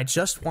 And I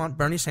just want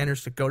Bernie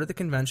Sanders to go to the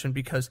convention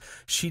because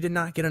she did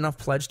not get enough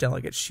pledged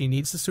delegates. She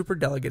needs the super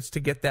delegates to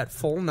get that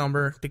full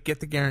number to get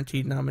the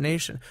guaranteed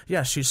nomination.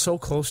 Yes, she's so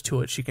close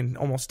to it. She can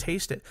almost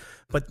taste it.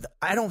 But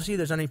I don't see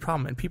there's any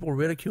problem. And people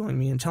ridiculing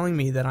me and telling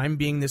me that I'm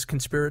being this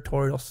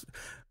conspiratorial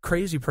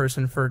crazy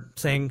person for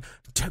saying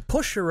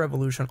push your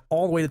revolution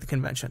all the way to the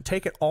convention,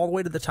 take it all the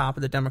way to the top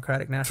of the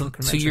Democratic National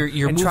Convention. So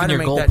you're moving your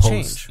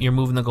goalposts. You're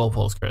moving the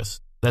goalposts, Chris.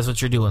 That's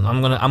what you're doing.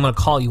 I'm gonna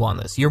call you on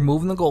this. You're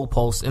moving the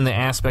goalposts in the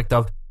aspect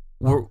of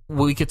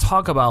we could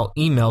talk about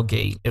email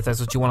gate if that's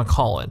what you want to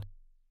call it,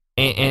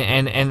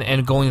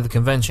 and going to the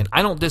convention.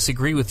 I don't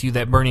disagree with you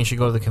that Bernie should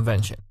go to the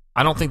convention.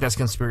 I don't think that's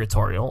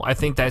conspiratorial. I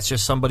think that's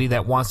just somebody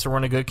that wants to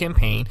run a good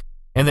campaign,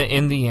 and that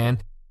in the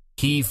end,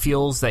 he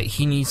feels that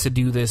he needs to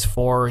do this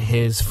for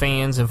his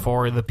fans and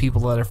for the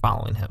people that are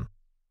following him.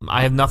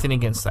 I have nothing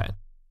against that.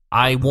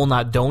 I will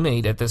not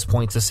donate at this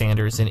point to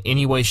Sanders in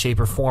any way, shape,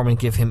 or form and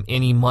give him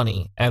any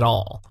money at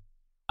all.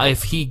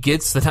 If he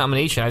gets the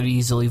nomination, I'd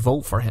easily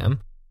vote for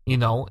him, you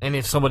know, and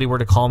if somebody were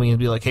to call me and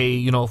be like, hey,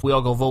 you know, if we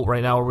all go vote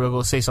right now or we'll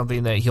go say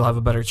something that he'll have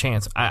a better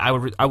chance, I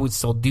would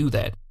still do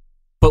that.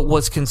 But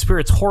what's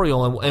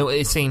conspiratorial and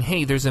is saying,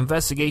 hey, there's an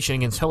investigation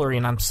against Hillary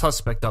and I'm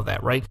suspect of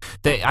that, right?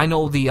 That I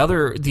know the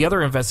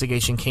other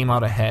investigation came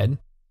out ahead,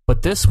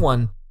 but this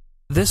one,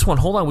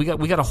 hold on, we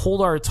got to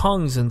hold our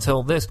tongues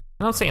until this.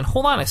 And I'm saying,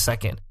 hold on a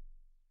second.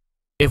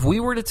 If we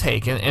were to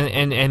take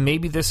and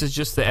maybe this is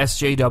just the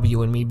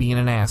SJW and me being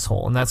an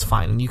asshole, and that's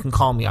fine, and you can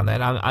call me on that.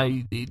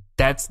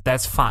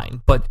 That's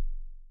fine. But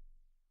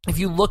if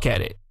you look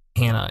at it,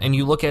 Hannah, and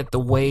you look at the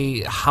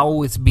way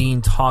how it's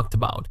being talked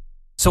about,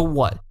 so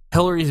what?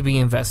 Hillary is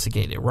being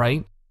investigated,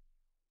 right?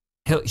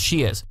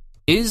 She is.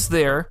 Is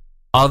there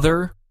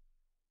other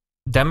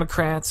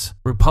Democrats,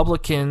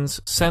 Republicans,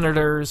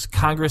 senators,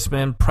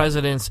 congressmen,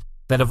 presidents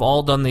that have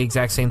all done the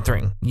exact same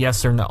thing?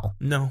 Yes or no?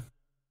 No.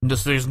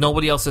 There's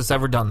nobody else that's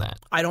ever done that.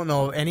 I don't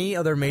know any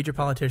other major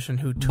politician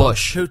who took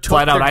Bush.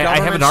 Flat out.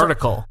 I have an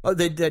article.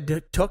 They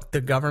took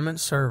the government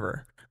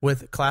server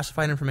with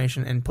classified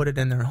information and put it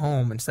in their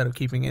home instead of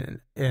keeping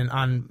it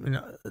on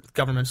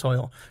government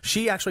soil.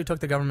 She actually took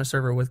the government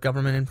server with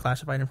government and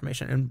classified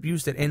information and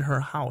used it in her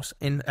house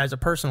as a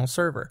personal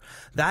server.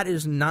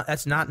 That's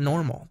not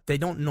normal. They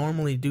don't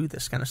normally do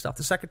this kind of stuff.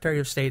 The Secretary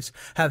of States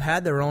have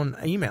had their own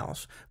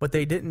emails, but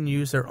they didn't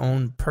use their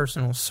own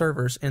personal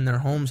servers in their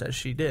homes as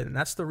she did. And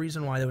that's the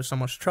reason why there was so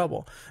much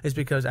trouble, is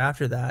because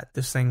after that,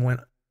 this thing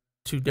went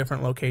to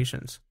different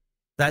locations.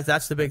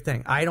 That's the big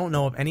thing. I don't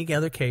know of any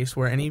other case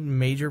where any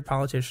major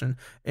politician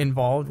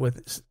involved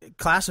with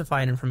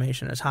classified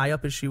information as high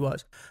up as she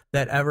was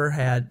that ever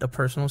had a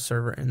personal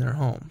server in their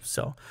home.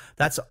 So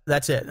that's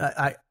it.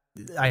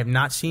 I have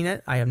not seen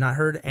it. I have not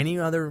heard any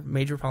other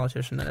major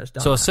politician that has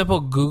done So that. a simple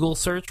Google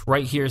search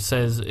right here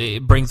says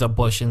it brings up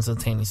Bush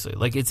instantaneously.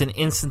 Like, it's an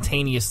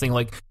instantaneous thing.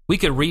 Like, we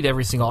could read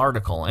every single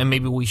article, and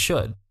maybe we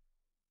should.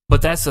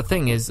 But that's the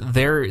thing is,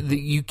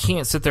 you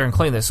can't sit there and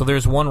claim this. So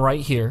there's one right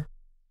here,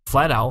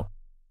 flat out,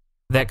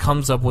 that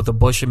comes up with the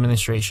Bush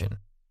administration.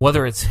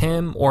 Whether it's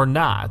him or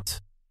not,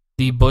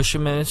 the Bush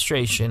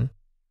administration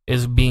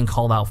is being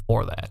called out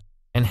for that,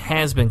 and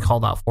has been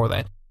called out for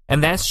that.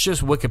 And that's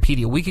just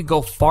Wikipedia. We could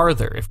go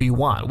farther if you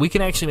want. We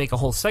can actually make a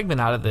whole segment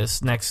out of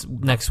this next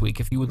week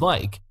if you would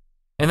like.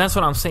 And that's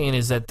what I'm saying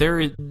is that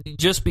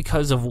just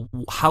because of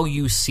how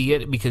you see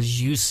it,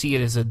 because you see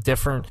it as a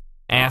different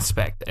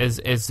aspect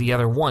as the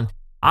other one,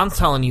 I'm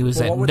telling you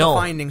is what were the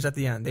findings at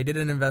the end? They did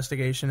an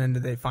investigation, and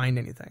did they find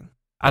anything?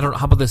 How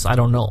about this? I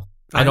don't know.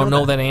 I don't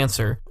know that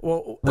answer.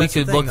 Well, we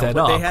could look that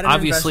up. They had an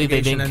Obviously, they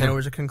didn't. And there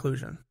was a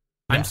conclusion.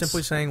 Yes. I'm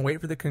simply saying, wait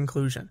for the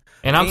conclusion.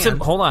 And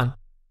hold on.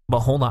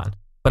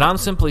 But I'm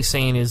simply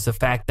saying is the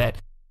fact that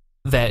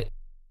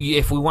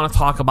if we want to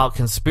talk about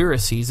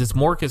conspiracies, it's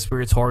more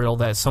conspiratorial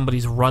that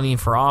somebody's running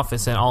for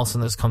office and all of a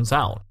sudden this comes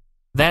out.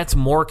 That's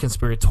more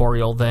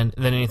conspiratorial than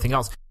anything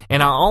else.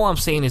 And all I'm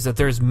saying is that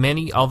there's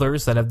many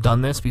others that have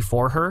done this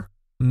before her.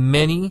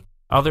 Many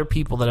other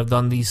people that have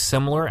done these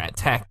similar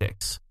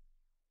tactics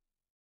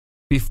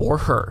before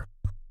her.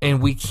 And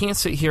we can't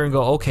sit here and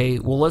go, okay,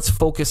 well, let's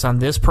focus on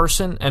this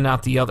person and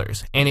not the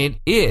others. And it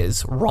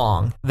is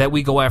wrong that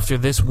we go after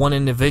this one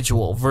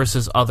individual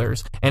versus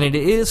others. And it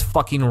is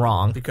fucking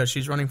wrong. Because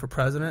she's running for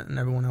president and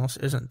everyone else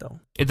isn't,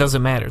 though. It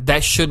doesn't matter.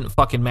 That shouldn't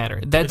fucking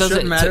matter. It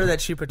shouldn't matter that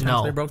she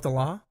potentially broke the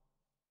law?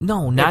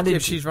 No, not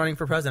if she's running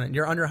for president.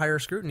 You're under higher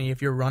scrutiny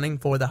if you're running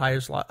for the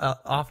highest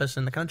office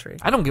in the country.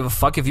 I don't give a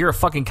fuck. If you're a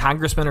fucking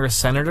congressman or a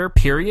senator,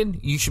 period,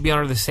 you should be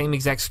under the same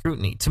exact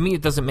scrutiny. To me,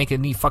 it doesn't make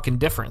any fucking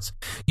difference.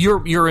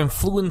 You're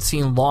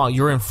influencing law.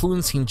 You're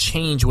influencing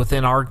change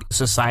within our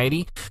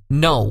society.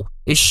 No,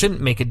 it shouldn't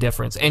make a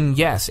difference. And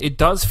yes, it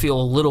does feel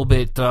a little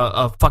bit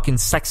fucking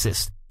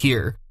sexist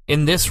here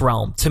in this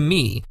realm, to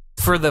me,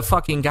 for the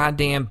fucking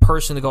goddamn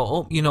person to go,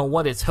 oh, you know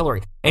what, it's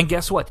Hillary. And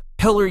guess what?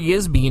 Hillary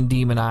is being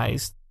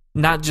demonized.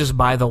 Not just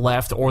by the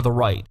left or the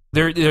right.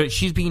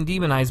 She's being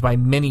demonized by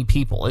many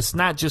people. It's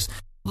not just...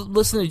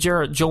 Listen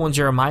to Joe and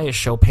Jeremiah's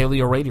show,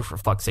 Paleo Radio, for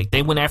fuck's sake.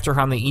 They went after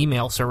her on the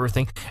email server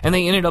thing, and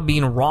they ended up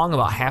being wrong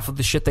about half of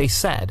the shit they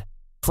said.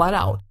 Flat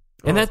out.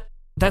 And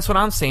that's what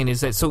I'm saying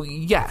is that... So,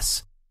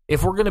 yes,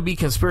 if we're going to be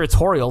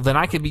conspiratorial, then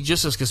I could be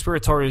just as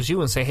conspiratorial as you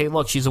and say, hey,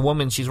 look, she's a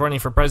woman, she's running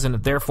for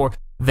president, therefore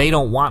they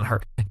don't want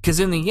her. Because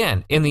in the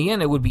end,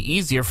 it would be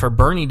easier for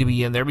Bernie to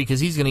be in there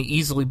because he's going to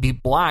easily be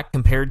black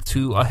compared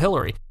to a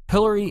Hillary.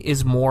 Hillary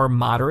is more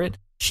moderate.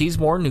 She's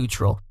more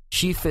neutral.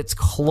 She fits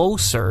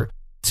closer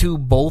to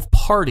both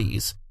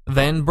parties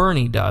than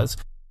Bernie does.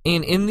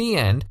 And in the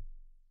end,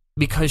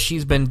 because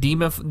she's been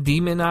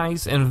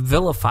demonized and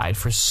vilified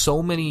for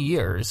so many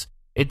years,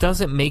 it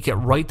doesn't make it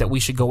right that we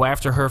should go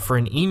after her for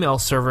an email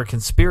server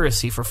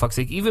conspiracy, for fuck's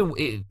sake.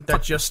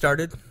 That just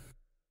started?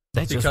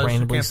 That just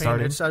randomly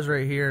started. It says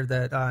right here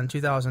that in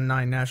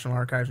 2009, National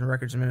Archives and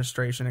Records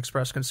Administration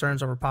expressed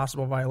concerns over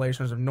possible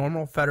violations of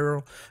normal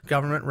federal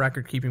government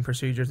record-keeping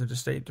procedures at the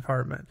State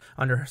Department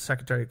under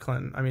Secretary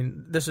Clinton. I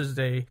mean, this is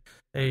a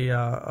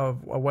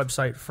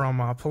website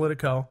from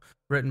Politico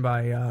written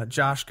by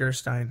Josh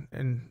Gerstein.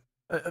 And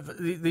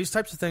these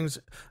types of things,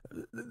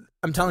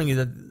 I'm telling you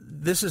that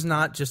this is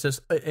not just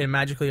this, it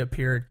magically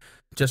appeared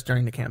just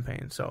during the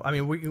campaign. So, I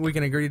mean, we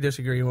can agree to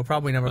disagree. We'll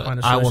probably never find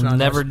a solution. I will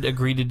never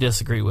agree to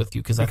disagree with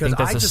you because I think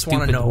that's a stupid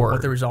word. I just want to know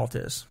what the result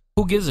is.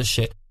 Who gives a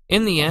shit?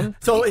 In the end...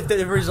 So, if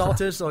the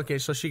result is, okay,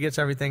 so she gets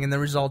everything, and the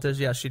result is,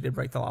 yes, she did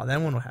break the law.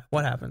 Then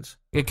what happens?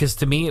 Because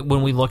to me,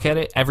 when we look at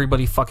it,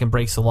 everybody fucking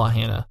breaks the law,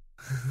 Hannah.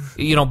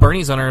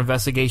 Bernie's under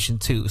investigation,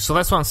 too. So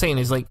that's what I'm saying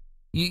is, like,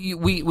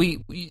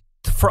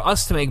 for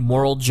us to make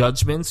moral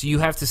judgments, you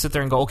have to sit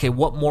there and go, okay,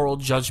 what moral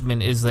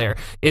judgment is there?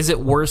 Is it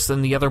worse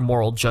than the other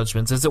moral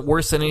judgments? Is it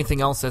worse than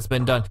anything else that's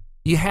been done?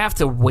 You have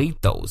to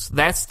weight those.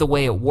 That's the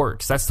way it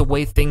works. That's the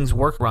way things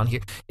work around here.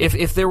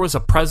 If there was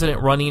a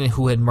president running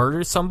who had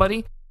murdered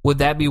somebody, would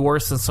that be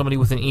worse than somebody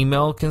with an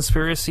email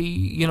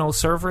conspiracy,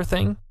 server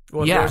thing?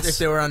 Well, yes. If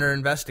they were under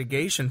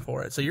investigation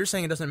for it. So you're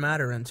saying it doesn't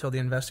matter until the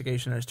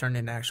investigation has turned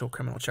into actual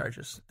criminal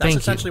charges. That's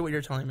essentially what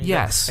you're telling me.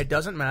 Yes. It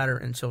doesn't matter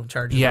until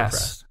charges are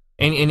pressed.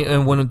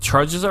 And when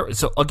charges are...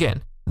 So,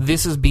 again,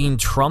 this is being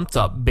trumped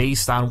up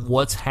based on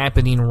what's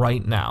happening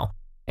right now.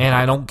 And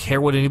I don't care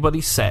what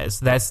anybody says.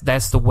 That's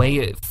the way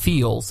it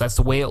feels. That's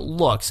the way it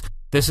looks.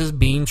 This is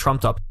being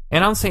trumped up.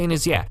 And I'm saying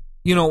is,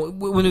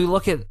 when we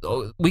look at...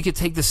 We could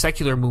take the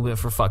secular movement,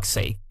 for fuck's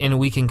sake, and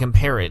we can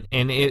compare it.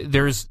 And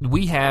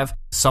we have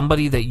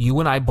somebody that you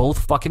and I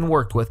both fucking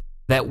worked with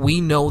that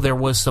we know there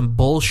was some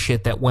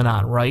bullshit that went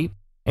on, right?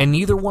 And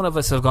neither one of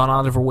us have gone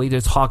out of our way to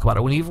talk about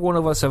it. Neither one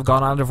of us have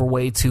gone out of our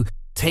way to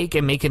take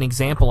and make an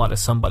example out of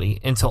somebody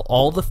until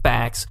all the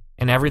facts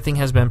and everything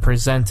has been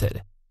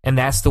presented. And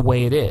that's the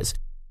way it is.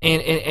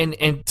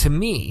 And to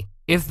me,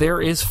 if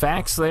there is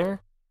facts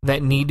there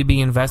that need to be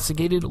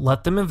investigated,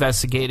 let them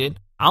investigate it.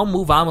 I'll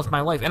move on with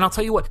my life. And I'll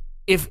tell you what,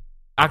 if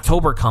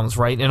October comes,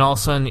 right, and all of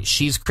a sudden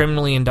she's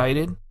criminally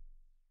indicted,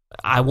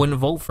 I wouldn't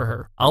vote for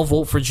her. I'll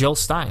vote for Jill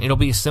Stein. It'll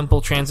be a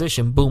simple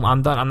transition. Boom,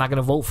 I'm done. I'm not going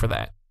to vote for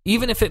that.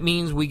 Even if it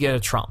means we get a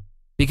Trump.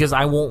 Because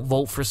I won't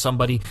vote for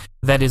somebody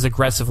that is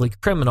aggressively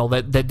criminal,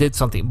 that did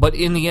something. But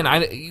in the end,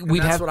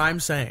 that's what I'm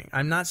saying.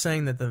 I'm not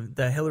saying that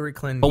the Hillary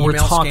Clinton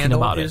email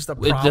scandal about is the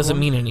problem. It doesn't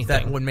mean anything.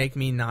 That would make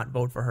me not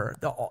vote for her.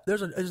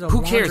 There's a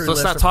Who cares?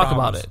 Let's not talk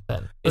about it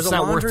then. It's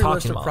not worth talking about. There's a laundry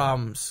list of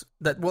problems.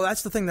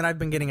 That's the thing that I've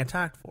been getting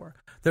attacked for.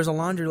 There's a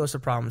laundry list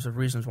of problems of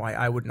reasons why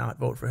I would not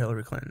vote for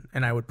Hillary Clinton,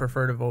 and I would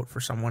prefer to vote for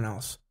someone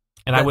else.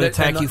 And I would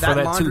attack you for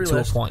that too,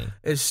 to a point.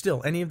 Is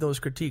still any of those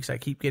critiques. I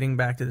keep getting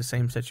back to the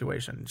same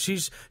situation.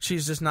 She's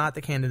just not the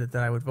candidate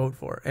that I would vote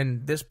for.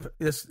 And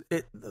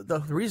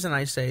the reason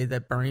I say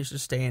that Bernie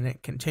should stay in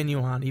it,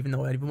 continue on, even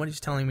though everybody's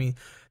telling me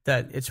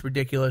that it's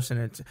ridiculous and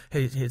it's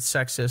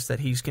sexist that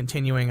he's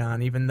continuing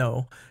on, even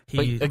though he.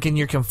 But again,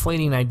 you're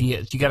conflating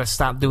ideas. You got to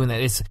stop doing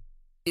that.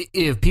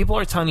 If people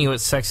are telling you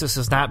it's sexist,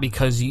 it's not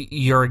because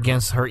you're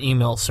against her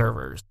email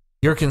servers.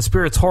 You're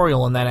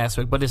conspiratorial in that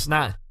aspect, but it's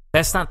not.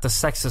 That's not the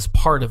sexist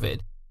part of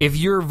it. If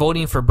you're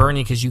voting for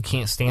Bernie because you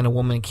can't stand a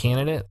woman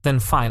candidate,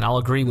 then fine, I'll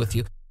agree with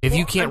you. If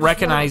you can't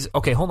recognize...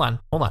 Okay, hold on.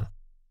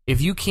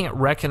 If you can't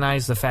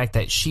recognize the fact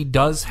that she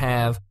does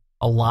have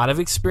a lot of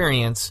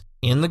experience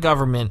in the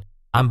government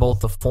on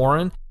both the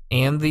foreign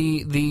and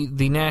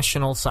the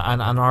national side,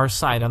 on our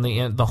side, on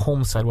the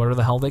home side, whatever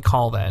the hell they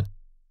call that,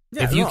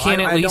 Yeah, if you can't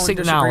at least I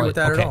don't disagree with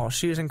that okay. at all.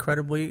 She is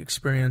incredibly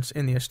experienced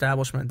in the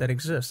establishment that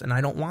exists, and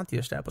I don't want the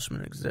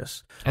establishment to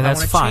exist. And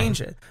that's fine. I want fine. to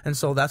change it, and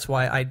so that's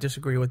why I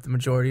disagree with the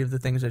majority of the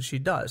things that she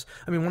does.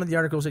 I mean, one of the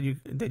articles that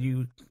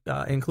you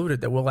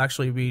included that we'll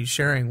actually be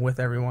sharing with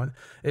everyone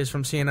is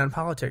from CNN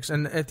Politics,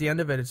 and at the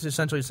end of it, it's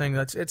essentially saying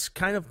that it's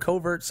kind of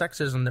covert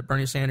sexism that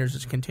Bernie Sanders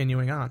is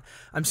continuing on.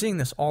 I'm seeing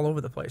this all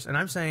over the place, and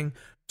I'm saying,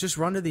 just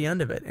run to the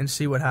end of it and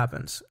see what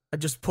happens.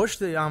 Just push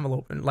the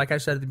envelope, and like I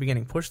said at the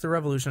beginning, push the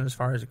revolution as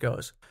far as it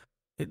goes.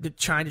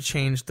 Trying to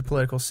change the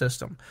political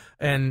system,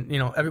 and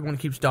everyone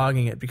keeps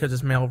dogging it because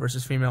it's male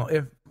versus female.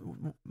 If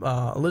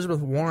Elizabeth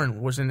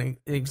Warren was in the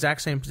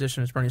exact same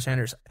position as Bernie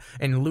Sanders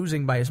and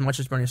losing by as much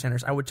as Bernie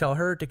Sanders, I would tell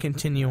her to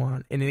continue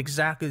on in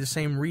exactly the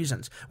same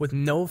reasons, with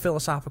no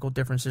philosophical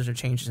differences or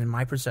changes in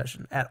my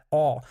perception at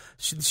all.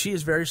 She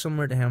is very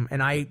similar to him,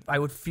 and I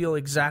would feel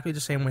exactly the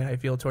same way I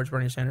feel towards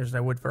Bernie Sanders as I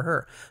would for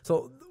her.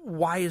 So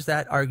why is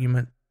that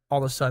argument all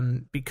of a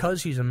sudden,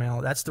 because he's a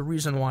male? That's the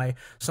reason why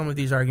some of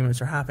these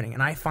arguments are happening,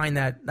 and I find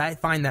that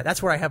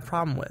that's where I have a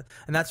problem with,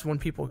 and that's when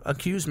people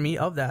accuse me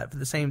of that for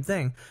the same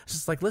thing. It's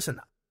just like, listen,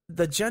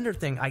 the gender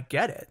thing, I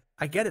get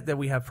it that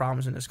we have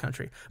problems in this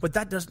country, but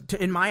that doesn't,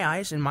 in my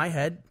eyes, in my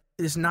head,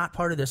 is not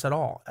part of this at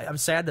all. I'm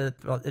sad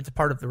that it's a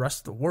part of the rest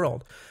of the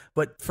world,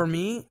 but for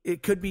me,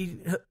 it could be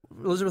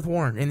Elizabeth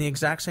Warren in the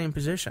exact same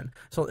position.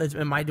 So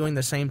am I doing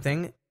the same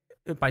thing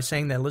by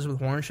saying that Elizabeth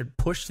Warren should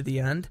push to the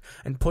end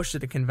and push to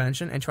the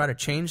convention and try to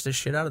change the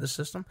shit out of the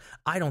system?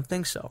 I don't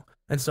think so.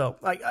 And so,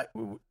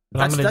 I'm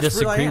going to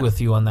disagree with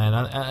you on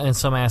that in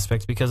some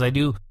aspects, because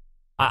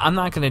I'm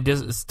not going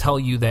to tell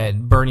you that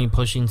Bernie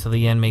pushing to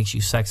the end makes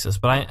you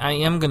sexist, but I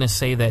am going to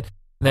say that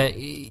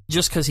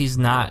just because she's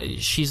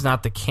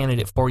not the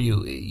candidate for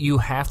you, you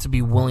have to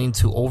be willing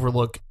to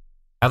overlook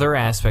other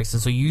aspects,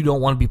 and so you don't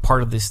want to be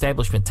part of the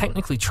establishment.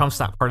 Technically, Trump's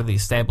not part of the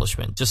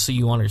establishment, just so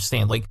you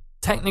understand.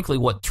 Technically,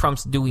 what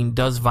Trump's doing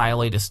does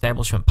violate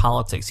establishment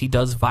politics. He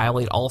does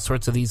violate all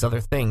sorts of these other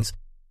things,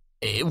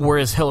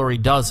 whereas Hillary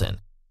doesn't.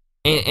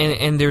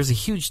 And there's a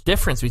huge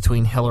difference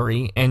between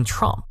Hillary and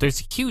Trump.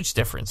 There's a huge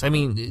difference. I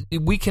mean,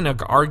 we can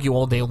argue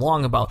all day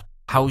long about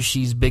how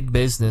she's big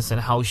business and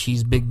how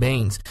she's big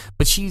bangs,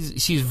 but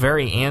she's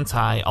very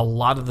anti a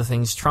lot of the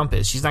things Trump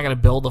is. She's not going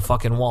to build a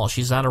fucking wall.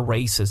 She's not a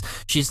racist.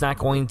 She's not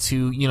going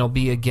to,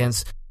 be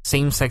against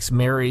same-sex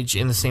marriage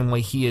in the same way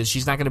he is.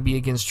 She's not going to be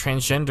against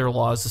transgender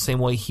laws the same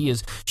way he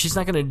is. She's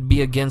not going to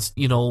be against,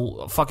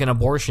 fucking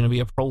abortion and be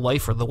a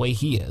pro-lifer the way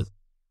he is.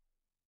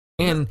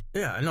 And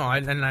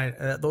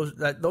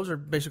those are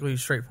basically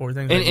straightforward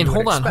things. And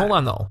hold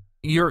on though.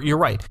 You're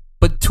right.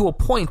 But to a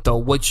point though,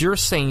 what you're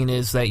saying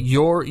is that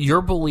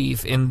your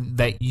belief in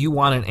that you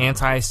want an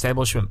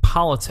anti-establishment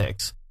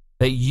politics,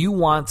 that you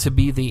want to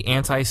be the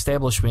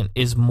anti-establishment,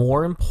 is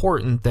more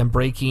important than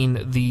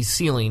breaking the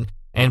ceiling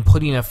and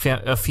putting a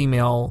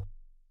female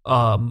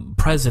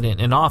president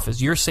in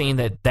office. You're saying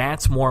that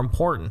that's more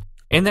important.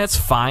 And that's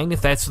fine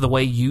if that's the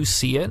way you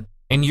see it,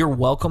 and you're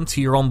welcome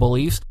to your own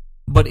beliefs.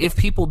 But if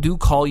people do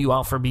call you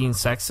out for being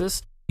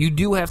sexist, you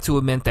do have to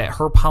admit that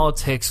her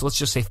politics, let's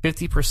just say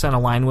 50%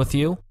 align with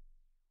you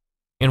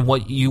in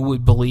what you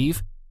would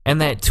believe,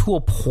 and that to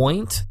a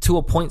point,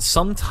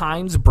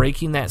 sometimes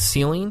breaking that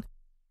ceiling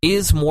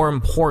is more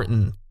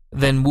important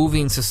than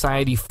moving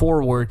society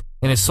forward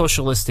in a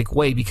socialistic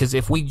way, because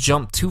if we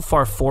jump too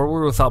far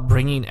forward without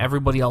bringing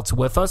everybody else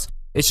with us,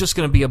 it's just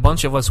going to be a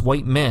bunch of us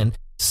white men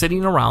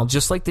sitting around,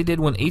 just like they did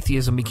when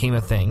atheism became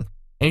a thing.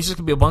 And it's just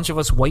going to be a bunch of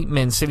us white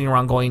men sitting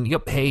around going,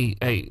 yep, hey,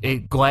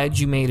 glad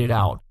you made it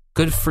out.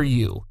 good for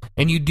you.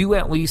 And you do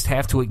at least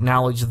have to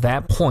acknowledge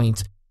that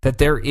point, that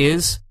there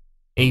is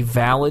a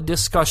valid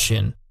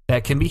discussion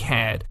that can be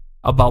had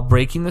about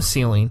breaking the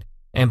ceiling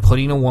and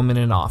putting a woman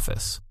in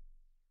office.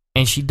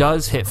 And she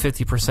does hit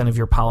 50% of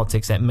your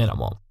politics at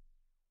minimum.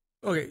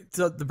 Okay,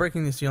 so the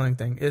breaking the ceiling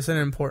thing is an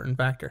important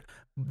factor.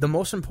 The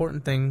most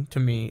important thing to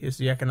me is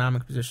the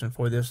economic position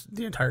for the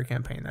entire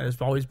campaign. That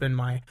has always been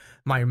my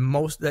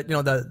most, that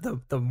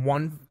the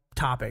one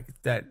topic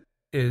that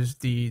is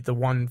the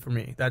one for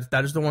me.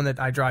 That is the one that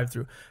I drive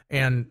through.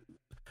 And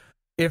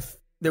if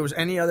there was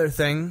any other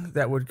thing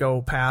that would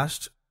go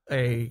past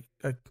a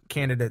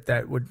candidate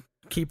that would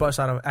keep us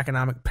out of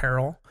economic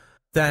peril,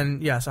 then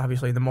yes,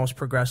 obviously the most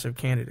progressive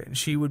candidate. And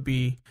she would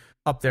be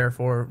up there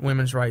for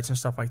women's rights and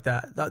stuff like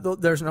that.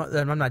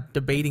 I'm not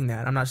debating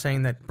that. I'm not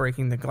saying that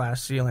breaking the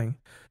glass ceiling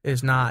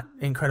is not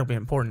incredibly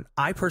important.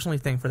 I personally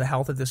think for the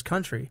health of this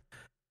country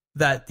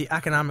that the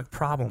economic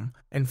problem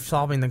and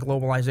solving the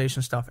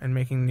globalization stuff and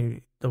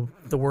making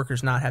the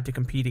workers not have to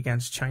compete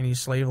against Chinese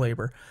slave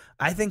labor,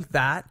 I think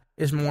that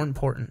is more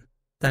important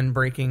than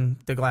breaking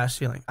the glass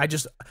ceiling.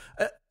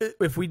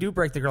 If we do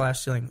break the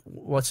glass ceiling,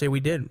 let's say we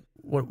did,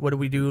 what did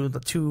we do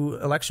 2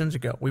 elections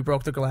ago? We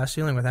broke the glass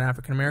ceiling with an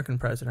African-American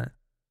president.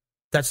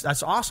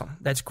 That's awesome.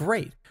 That's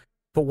great.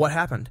 But what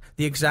happened?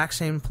 The exact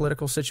same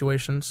political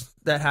situations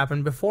that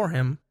happened before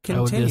him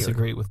continued. I would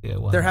disagree with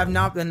you. There have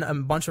not been a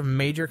bunch of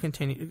major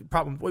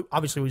problems.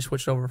 Obviously, we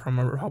switched over from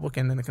a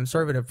Republican and a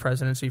conservative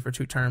presidency for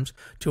 2 terms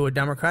to a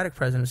Democratic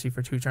presidency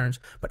for 2 terms.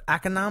 But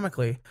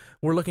economically,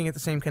 we're looking at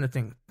the same kind of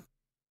thing.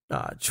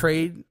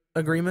 Trade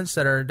agreements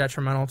that are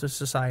detrimental to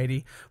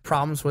society,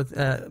 problems with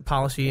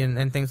policy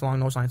and things along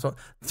those lines. So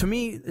to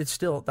me, it's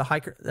still the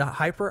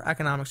hyper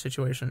economic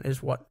situation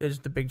is what is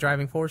the big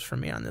driving force for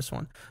me on this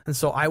one. And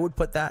so I would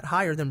put that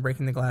higher than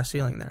breaking the glass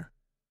ceiling there.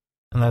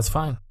 And that's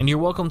fine. And you're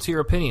welcome to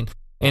your opinion.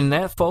 And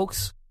that,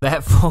 folks,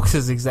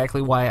 is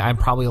exactly why I'm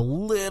probably a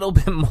little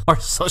bit more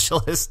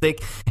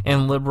socialistic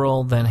and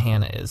liberal than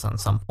Hannah is on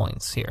some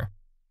points here.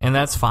 And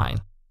that's fine.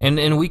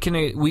 And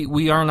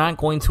we are not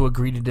going to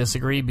agree to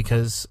disagree,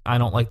 because I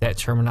don't like that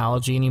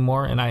terminology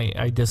anymore, and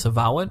I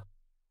disavow it.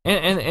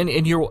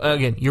 And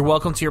you're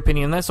welcome to your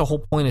opinion. And that's the whole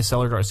point of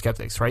Cellar Door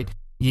Skeptics, right?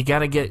 You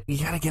gotta get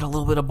a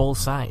little bit of both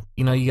sides.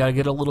 You gotta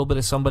get a little bit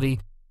of somebody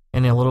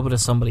and a little bit of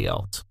somebody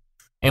else.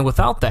 And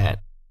without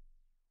that,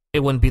 it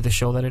wouldn't be the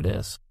show that it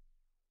is.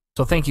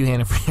 So thank you,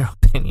 Hannah, for your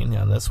opinion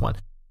on this one.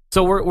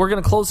 So we're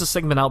gonna close this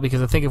segment out,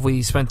 because I think if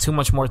we spend too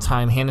much more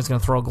time, Hannah's gonna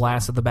throw a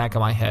glass at the back of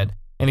my head.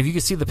 And if you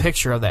could see the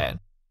picture of that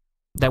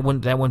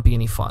wouldn't be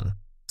any fun.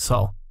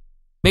 So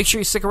make sure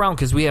you stick around,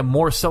 because we have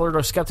more Cellar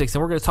Door Skeptics,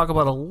 and we're going to talk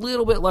about a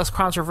little bit less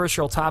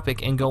controversial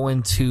topic and go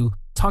into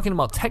talking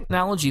about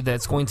technology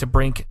that's going to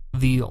break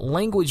the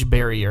language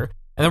barrier.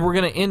 And then we're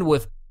going to end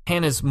with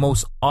Hannah's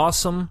most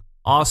awesome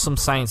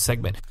science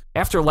segment.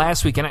 After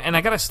last week, and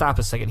I got to stop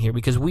a second here,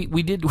 because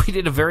we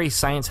did a very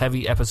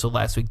science-heavy episode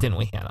last week, didn't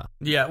we, Hannah?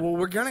 Yeah, well,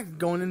 we're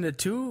going into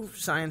 2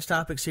 science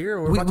topics here.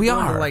 We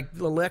are. Like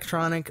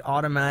electronic,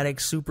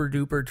 automatic,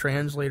 super-duper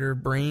translator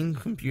brain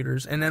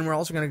computers, and then we're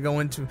also going to go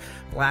into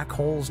black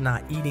holes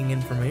not eating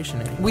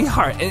information anymore. We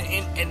are,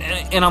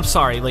 and I'm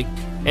sorry,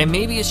 and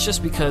maybe it's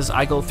just because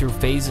I go through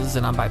phases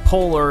and I'm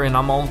bipolar and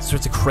I'm all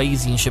sorts of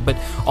crazy and shit, but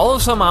all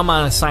of a sudden I'm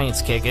on a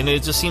science kick, and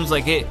it just seems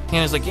like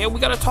Hannah's like, yeah, we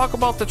got to talk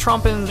about the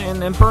Trump and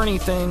Bernie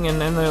thing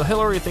and the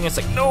Hillary thing. It's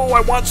like, no,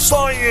 I want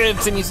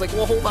science. And he's like,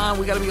 well, hold on,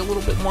 we got to be a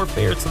little bit more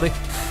fair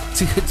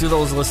to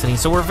those listening.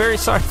 So we're very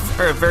sorry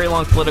for a very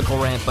long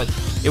political rant, but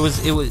it was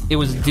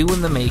due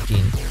in the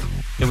making.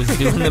 It was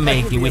due in the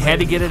making. We had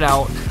to get it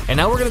out. And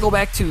now we're going to go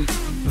back to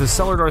the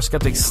Cellar Door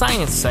Skeptic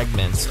science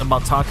segments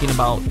about talking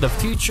about the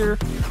future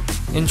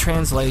in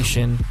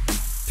translation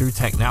through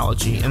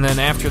technology. And then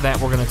after that,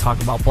 we're going to talk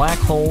about black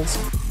holes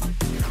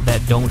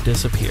that don't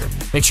disappear.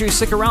 Make sure you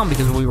stick around,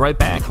 because we'll be right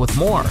back with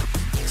more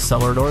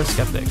Cellar Door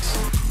Skeptics.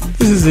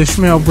 This is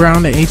Ishmael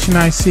Brown, the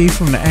HNIC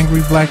from the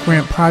Angry Black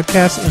Rant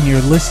podcast, and you're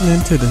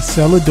listening to the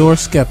Cellar Door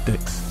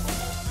Skeptics.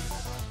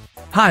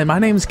 Hi, my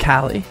name's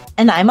Callie.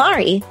 And I'm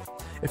Ari.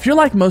 If you're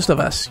like most of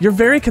us, you're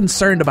very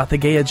concerned about the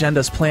gay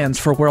agenda's plans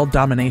for world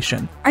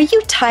domination. Are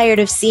you tired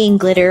of seeing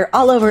glitter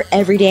all over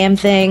every damn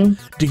thing?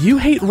 Do you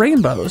hate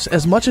rainbows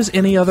as much as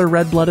any other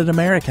red-blooded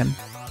American?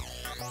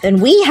 Then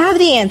we have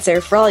the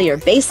answer for all your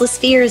baseless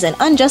fears and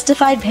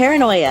unjustified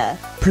paranoia.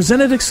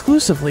 Presented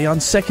exclusively on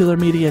Secular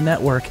Media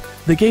Network,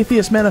 the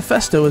Gaytheist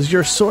Manifesto is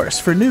your source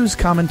for news,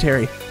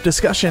 commentary,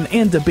 discussion,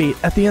 and debate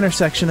at the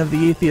intersection of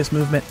the atheist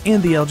movement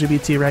and the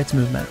LGBT rights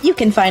movement. You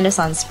can find us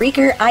on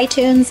Spreaker,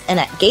 iTunes, and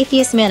at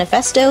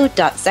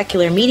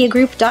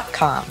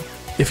gaytheistmanifesto.secularmediagroup.com.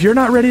 If you're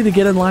not ready to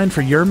get in line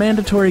for your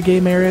mandatory gay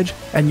marriage,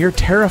 and you're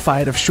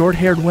terrified of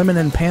short-haired women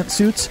in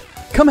pantsuits,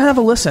 come have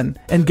a listen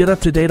and get up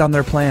to date on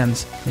their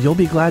plans. You'll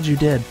be glad you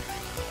did.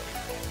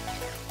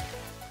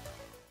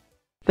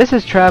 This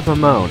is Trav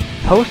Mamone,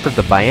 host of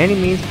the By Any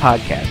Means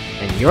podcast,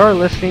 and you're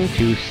listening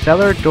to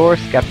Cellar Door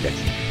Skeptics.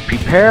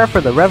 Prepare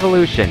for the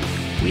revolution.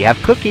 We have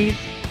cookies.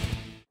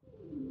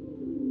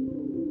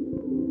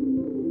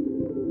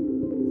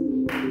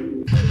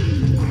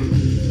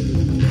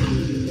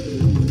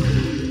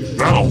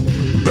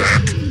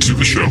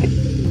 the show.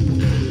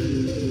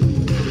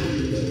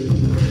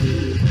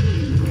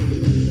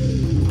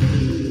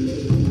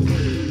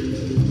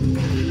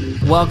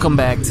 Welcome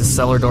back to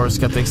Cellar Door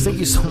Skeptics. Thank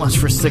you so much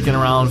for sticking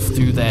around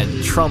through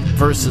that Trump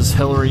versus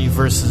Hillary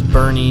versus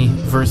Bernie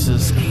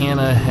versus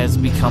Hannah has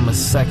become a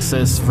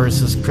sexist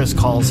versus Chris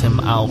calls him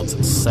out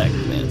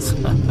segment.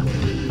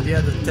 Yeah,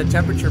 the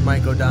temperature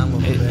might go down a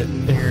little bit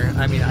here.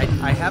 I mean,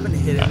 I haven't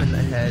hit him in the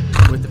head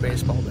with the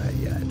baseball bat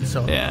yet.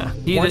 So yeah,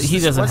 he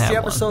doesn't have once the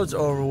one. episode's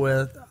over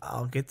with,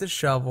 I'll get the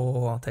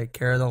shovel, I'll take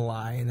care of the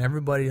lie, and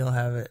everybody will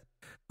have it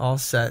all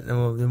set,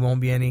 and there won't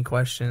be any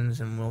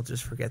questions, and we'll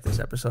just forget this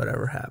episode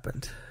ever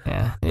happened.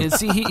 Yeah,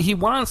 see, he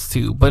wants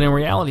to, but in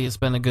reality, it's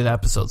been a good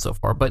episode so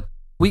far. But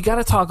we got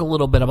to talk a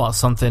little bit about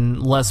something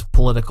less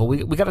political.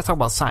 We got to talk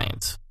about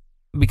science,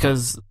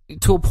 because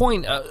to a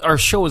point, our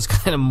show is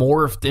kind of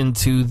morphed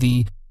into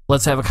the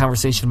let's have a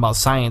conversation about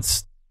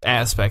science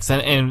aspects,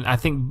 and I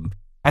think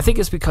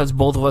it's because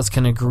both of us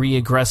can agree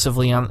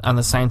aggressively on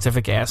the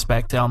scientific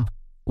aspect.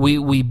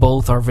 We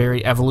both are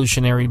very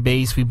evolutionary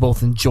based. We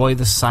both enjoy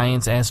the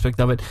science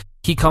aspect of it.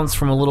 He comes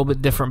from a little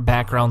bit different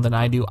background than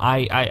I do.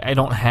 I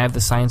don't have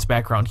the science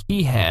background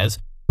he has,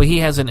 but he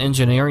has an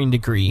engineering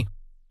degree,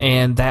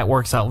 and that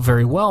works out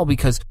very well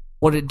because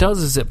what it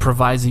does is it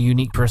provides a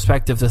unique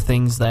perspective to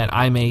things that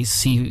I may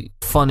see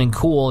fun and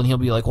cool, and he'll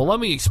be like, well, let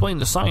me explain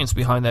the science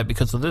behind that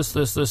because of this,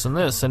 and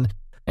this. And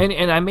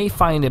I may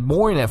find it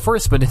boring at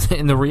first, but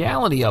in the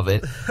reality of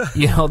it,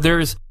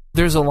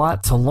 there's a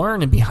lot to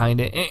learn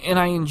behind it, and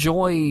I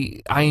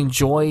enjoy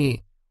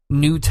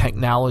new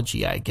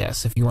technology, I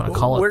guess, if you want to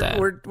call it that.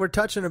 We're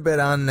touching a bit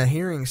on the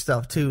hearing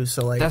stuff too,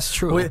 so like that's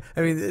true.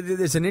 I mean,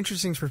 it's an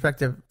interesting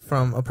perspective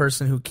from a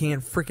person who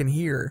can't freaking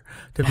hear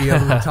to be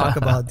able to talk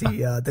about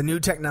the new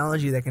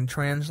technology that can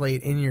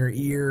translate in your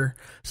ear.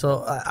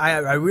 So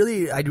I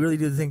really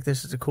do think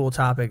this is a cool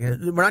topic.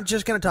 We're not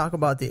just going to talk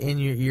about the in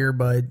your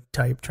earbud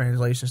type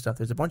translation stuff.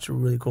 There's a bunch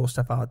of really cool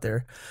stuff out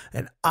there,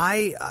 and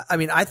I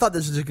mean, I thought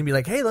this was going to be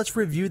like, hey, let's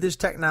review this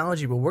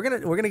technology, but we're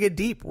gonna get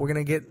deep. We're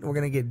gonna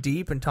get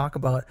deep and talk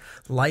about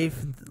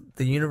life,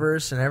 the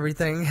universe, and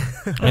everything,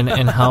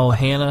 and how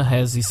Hannah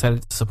has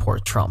decided to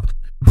support Trump.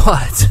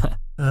 But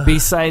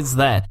besides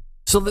that,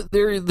 so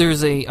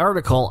there's a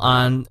article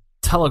on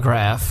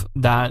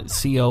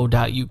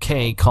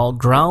telegraph.co.uk called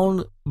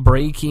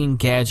 "Groundbreaking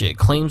Gadget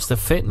Claims to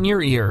Fit in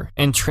Your Ear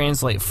and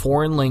Translate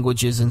Foreign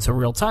Languages into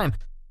Real Time."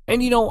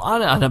 And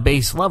on a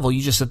base level,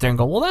 you just sit there and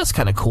go, well, that's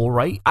kind of cool,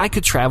 right? I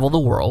could travel the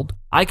world.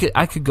 I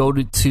could go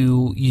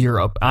to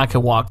Europe. I could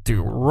walk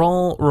through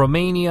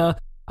Romania.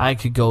 I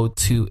could go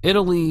to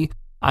Italy.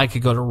 I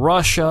could go to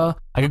Russia.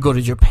 I could go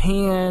to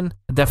Japan.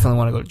 I definitely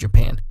want to go to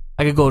Japan.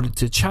 I could go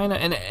to China,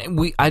 and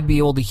I'd be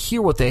able to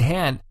hear what they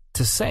had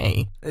to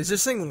say. Is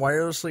this thing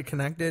wirelessly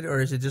connected, or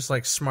is it just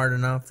like smart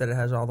enough that it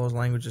has all those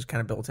languages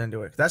kind of built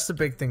into it? That's the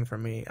big thing for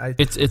me.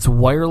 It's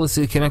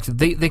wirelessly connected.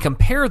 They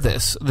compare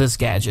this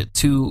gadget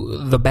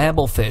to the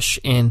Babelfish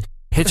in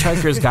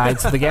Hitchhiker's Guide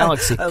to the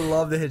Galaxy. I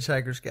love the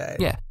Hitchhiker's Guide.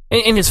 Yeah,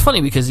 and it's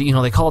funny because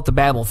they call it the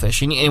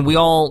Babelfish, and we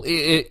all,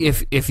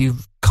 if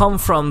you've come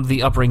from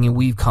the upbringing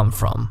we've come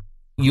from,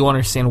 you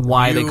understand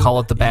why they call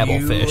it the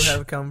Babelfish. You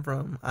have come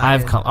from.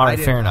 I've come. All right,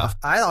 fair enough.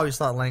 I always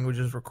thought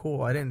languages were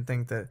cool. I didn't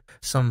think that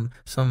some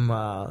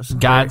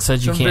God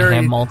said you can't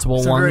have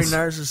multiple ones. Some very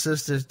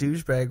narcissistic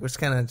douchebag was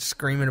kind of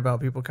screaming about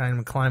people kind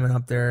of climbing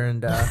up there,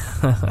 and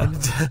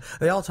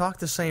they all talk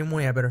the same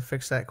way. I better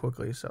fix that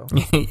quickly. So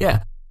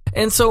yeah.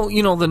 And so,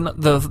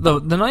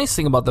 the nice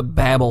thing about the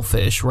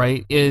Babelfish,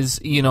 right, is,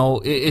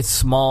 it's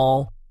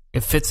small,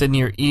 it fits in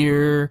your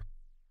ear,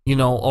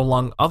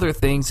 along other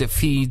things, it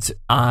feeds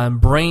on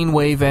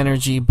brainwave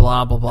energy,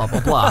 blah, blah, blah,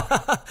 blah, blah.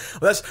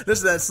 That's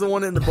the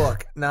one in the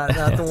book, not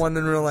the one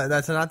in real life.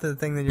 That's not the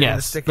thing that you're going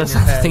to stick in your head.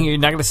 That's not the thing, you're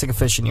not going to stick a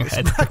fish in your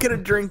head. It's not going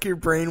to drink your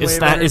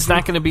brainwave energy. It's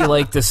not going to be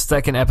like the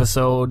second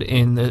episode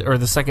or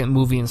the second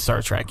movie in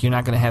Star Trek. You're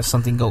not going to have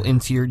something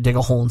dig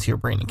a hole into your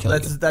brain and kill you.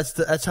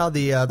 That's how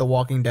the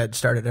Walking Dead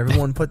started.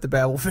 Everyone put the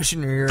Babelfish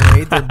in their ear and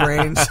ate their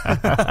brains.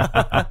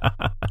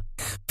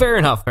 Fair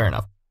enough.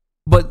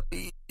 But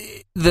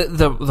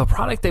the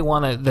product they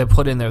want to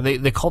put in there,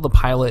 they call the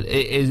Pilot,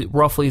 it's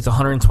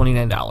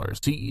 $129.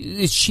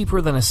 It's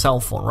cheaper than a cell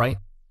phone, right?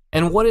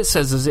 And what it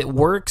says is it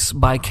works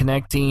by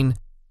connecting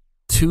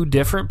two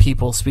different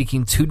people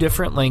speaking two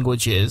different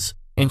languages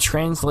and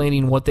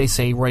translating what they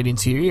say right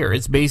into your ear.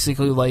 It's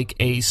basically like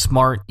a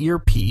smart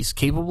earpiece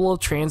capable of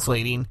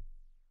translating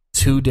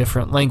two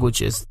different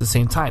languages at the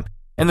same time.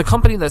 And the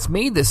company that's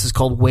made this is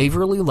called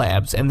Waverly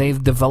Labs, and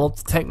they've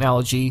developed the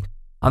technology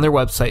on their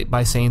website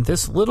by saying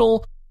this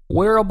little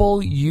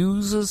wearable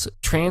uses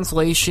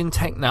translation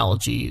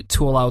technology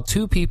to allow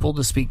two people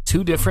to speak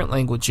two different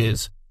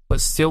languages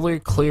but still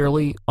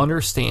clearly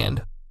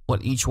understand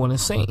what each one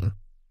is saying.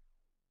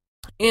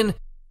 And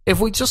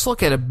if we just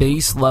look at a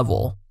base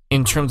level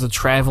in terms of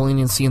traveling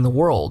and seeing the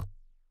world,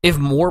 if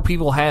more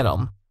people had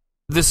them,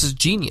 this is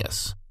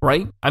genius,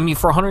 right? I mean,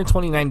 for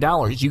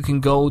 $129, you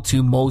can go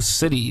to most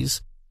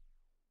cities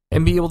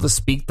and be able to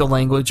speak the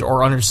language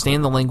or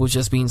understand the language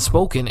that's being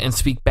spoken and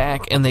speak back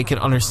back and they can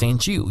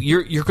understand you.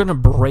 You're going to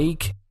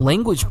break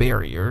language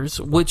barriers,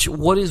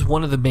 what is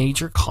one of the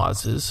major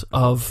causes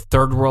of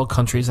third world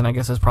countries, and I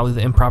guess that's probably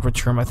the improper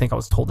term. I think I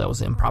was told that was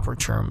the improper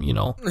term,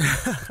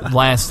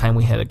 last time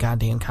we had a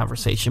goddamn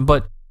conversation.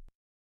 But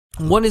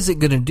what is it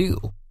going to do?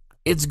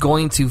 It's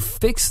going to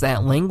fix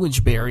that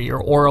language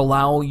barrier or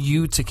allow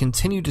you to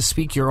continue to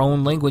speak your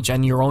own language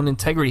and your own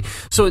integrity.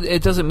 So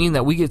it doesn't mean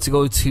that we get to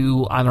go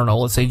to, I don't know,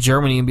 let's say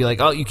Germany and be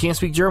like, oh, you can't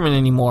speak German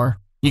anymore.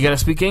 You got to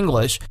speak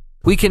English.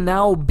 We can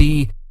now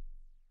be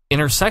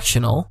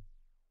intersectional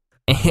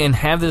and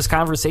have this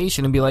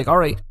conversation and be like, all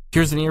right,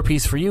 here's an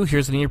earpiece for you,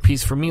 here's an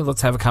earpiece for me,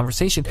 let's have a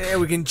conversation. Yeah,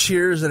 we can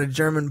cheers at a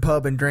German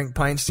pub and drink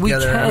pints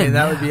together.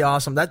 That would be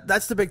awesome.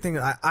 That's the big thing.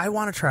 I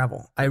want to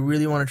travel. I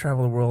really want to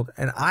travel the world.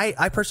 And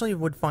I personally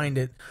would find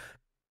it,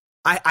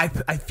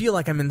 I feel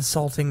like I'm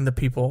insulting the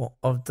people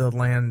of the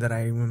land that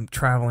I'm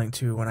traveling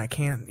to when I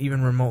can't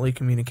even remotely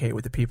communicate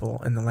with the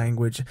people in the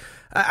language.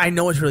 I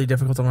know it's really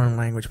difficult to learn a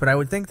language, but I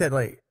would think that,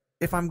 like,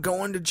 if I'm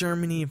going to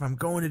Germany, if I'm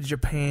going to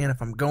Japan,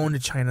 if I'm going to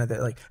China,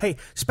 that, like, hey,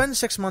 spend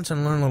 6 months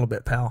and learn a little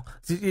bit, pal.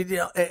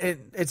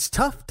 It's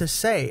tough to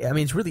say. I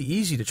mean, it's really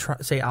easy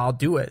to say I'll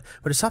do it,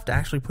 but it's tough to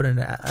actually put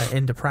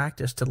into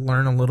practice to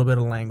learn a little bit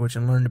of language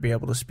and learn to be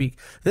able to speak.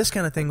 This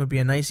kind of thing would be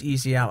a nice,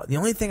 easy out. The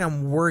only thing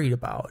I'm worried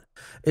about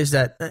is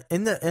that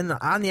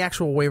on the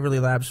actual Waverly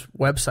Labs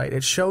website,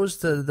 it shows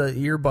the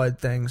earbud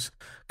things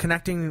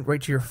connecting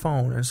right to your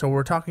phone. And so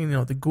we're talking,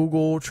 the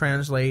Google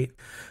Translate.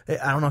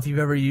 I don't know if you've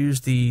ever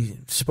used the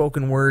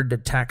spoken word to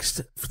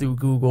text through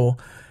Google.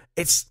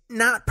 It's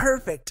not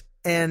perfect.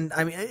 And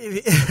I mean,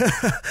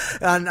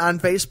 on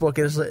Facebook,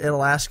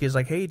 it'll ask you, it's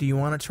like, hey, do you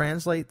want to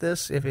translate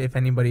this? If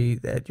anybody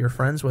that you're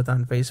friends with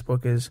on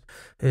Facebook is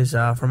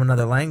from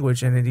another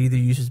language, and it either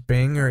uses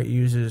Bing or it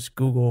uses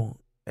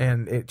Google,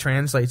 and it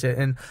translates it,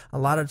 and a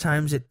lot of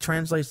times it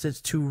translates it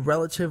to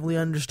relatively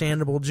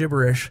understandable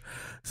gibberish.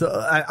 So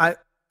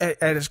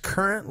at its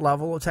current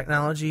level of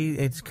technology,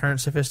 its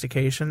current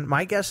sophistication,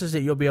 my guess is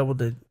that you'll be able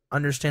to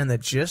understand the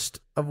gist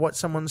of what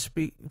someone's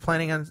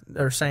planning on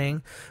or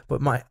saying,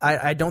 but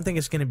I don't think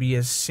it's going to be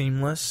as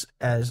seamless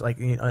as, like,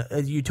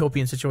 a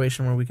utopian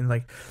situation where we can,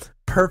 like,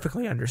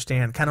 perfectly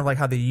understand, kind of like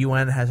how the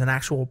UN has an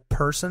actual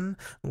person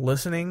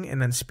listening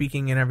and then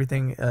speaking and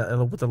everything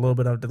with a little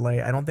bit of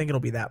delay. I don't think it'll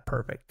be that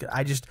perfect.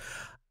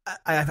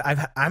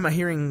 I'm a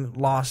hearing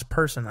loss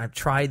person. I've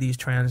tried these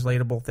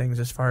translatable things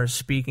as far as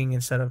speaking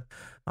instead of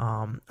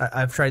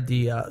I've tried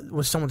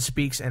when someone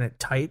speaks and it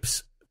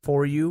types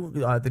for you.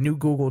 The new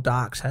Google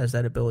Docs has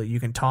that ability. You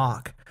can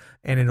talk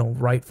and it'll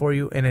write for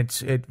you, and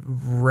it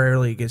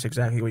rarely gets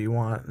exactly what you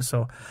want.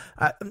 So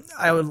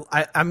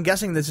I'm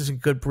guessing this is a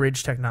good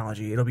bridge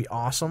technology. It'll be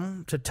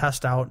awesome to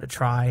test out, to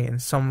try,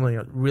 and some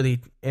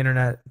really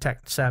internet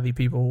tech savvy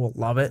people will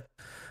love it.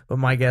 But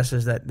my guess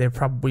is that there'll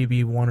probably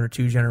be 1 or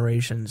 2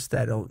 generations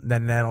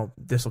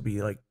this will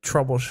be like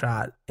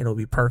troubleshot. It'll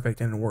be perfect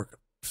and work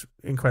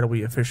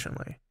incredibly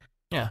efficiently.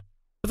 Yeah,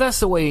 but that's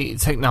the way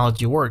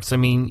technology works. I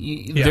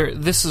mean,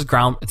 this is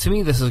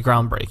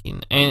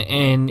groundbreaking,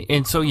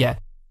 and so yeah,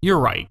 you're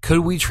right. Could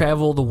we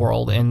travel the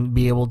world and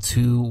be able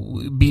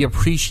to be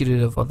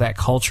appreciative of that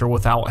culture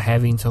without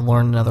having to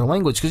learn another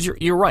language? Because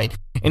you're right,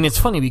 and it's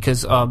funny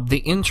because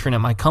the intern at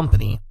my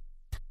company,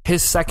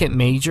 his second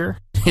major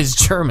is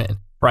German.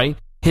 Right?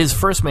 His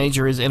first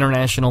major is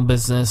international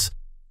business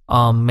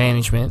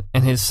management,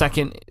 and his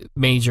second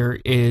major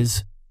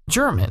is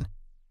German.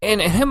 And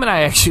him and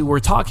I actually were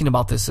talking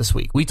about this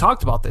week. We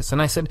talked about this,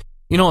 and I said,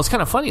 it's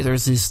kind of funny.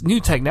 There's this new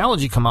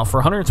technology come out for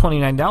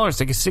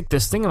 $129. I can stick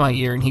this thing in my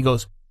ear, and he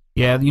goes,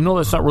 yeah,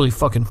 that's not really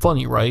fucking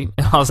funny, right?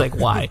 And I was like,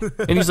 why?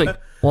 And he's like,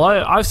 well,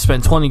 I've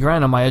spent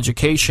 $20,000 on my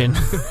education,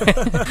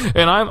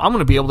 and I'm going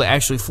to be able to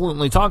actually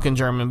fluently talk in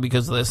German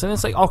because of this. And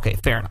it's like, okay,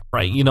 fair enough,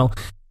 right?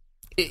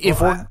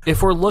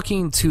 If we're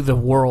looking to the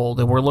world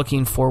and we're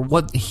looking for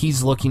what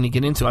he's looking to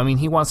get into, I mean,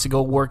 he wants to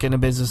go work in a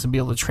business and be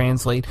able to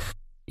translate,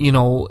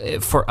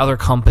 for other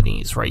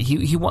companies, right?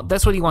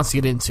 That's what he wants to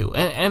get into,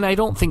 and I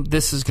don't think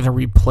this is going to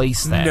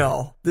replace that.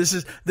 No, this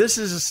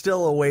is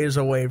still a ways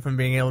away from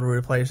being able to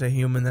replace a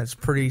human that's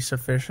pretty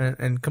sufficient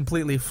and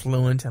completely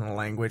fluent in a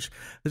language.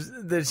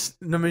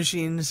 The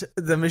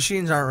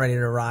machines aren't ready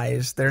to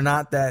rise. They're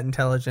not that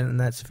intelligent and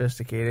that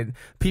sophisticated.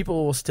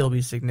 People will still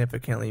be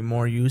significantly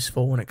more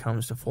useful when it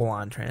comes to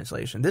full-on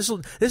translation. This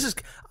is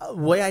the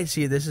way I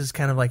see it. This is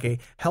kind of like a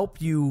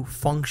help you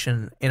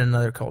function in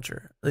another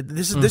culture.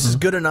 This is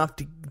good enough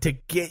to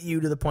get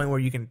you to the point where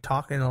you can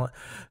talk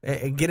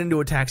and get into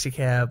a taxi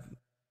cab,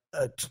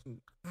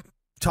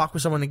 talk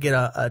with someone to get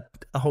a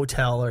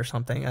hotel or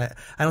something. I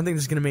don't think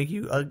this is going to make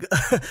you an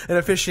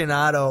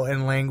aficionado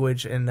in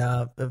language and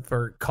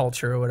for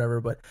culture or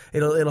whatever, but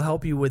it'll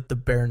help you with the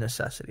bare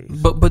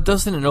necessities. But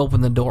doesn't it open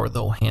the door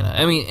though, Hannah?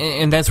 I mean,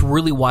 and that's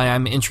really why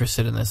I'm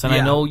interested in this. And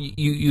I know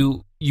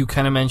you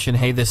kind of mentioned,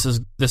 hey, this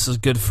is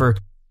good for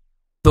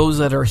those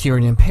that are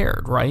hearing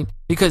impaired, right?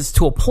 Because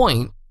to a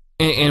point,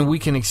 and we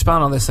can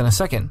expound on this in a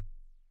second,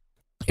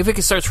 if it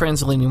can start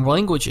translating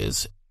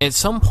languages, at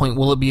some point,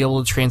 will it be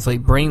able to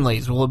translate brain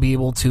waves? Will it be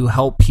able to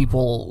help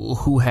people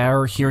who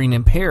are hearing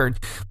impaired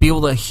be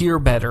able to hear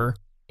better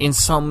in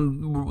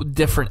some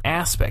different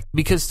aspect?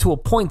 Because to a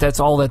point, that's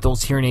all that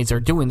those hearing aids are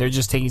doing. They're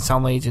just taking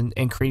sound waves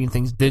and creating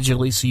things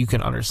digitally so you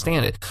can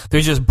understand it.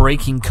 They're just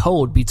breaking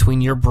code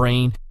between your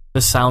brain,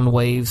 the sound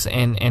waves,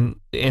 and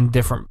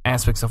different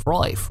aspects of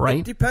life, right?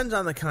 It depends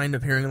on the kind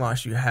of hearing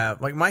loss you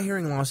have. Like, my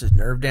hearing loss is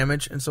nerve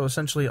damage, and so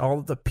essentially all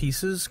of the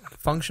pieces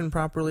function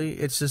properly.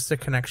 It's just the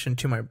connection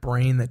to my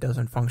brain that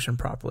doesn't function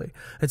properly.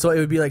 And so it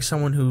would be like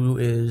someone who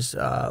is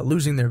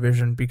losing their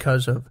vision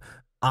because of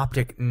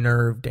optic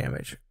nerve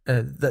damage.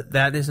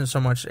 That isn't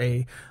so much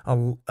a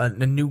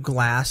new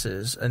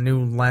glasses, a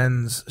new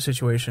lens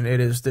situation. It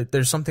is that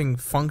there's something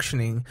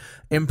functioning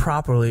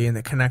improperly in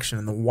the connection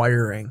and the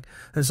wiring.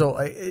 And so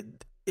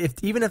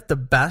even if the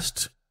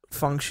best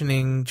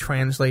functioning,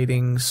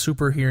 translating,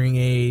 super hearing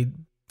aid,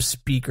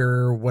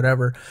 speaker,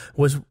 whatever,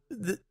 was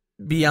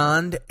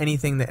beyond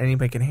anything that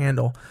anybody can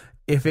handle,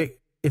 if it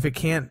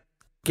can't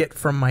get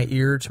from my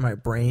ear to my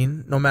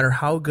brain, no matter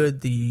how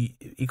good the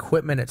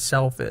equipment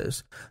itself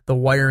is, the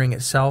wiring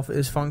itself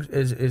is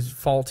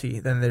faulty,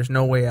 then there's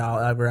no way I'll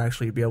ever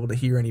actually be able to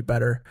hear any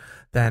better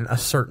than a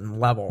certain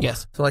level.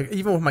 Yes. So, like,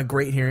 even with my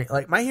great hearing,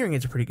 like, my hearing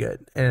aids are pretty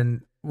good,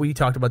 and we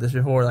talked about this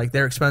before. Like,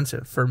 they're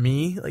expensive for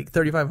me, like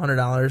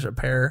 $3,500 a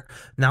pair.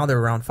 Now they're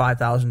around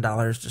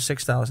 $5,000 to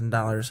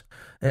 $6,000.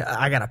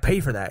 I gotta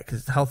pay for that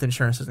because health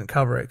insurance doesn't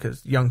cover it.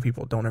 Because young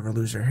people don't ever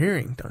lose their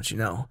hearing, don't you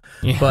know?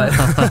 Yeah.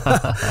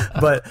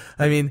 But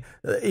I mean,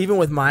 even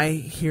with my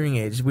hearing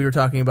aids, we were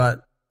talking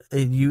about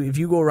if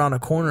you go around a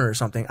corner or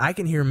something, I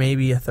can hear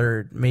maybe a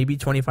third, maybe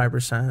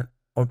 25%,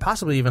 or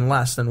possibly even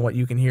less than what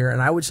you can hear.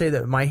 And I would say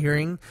that my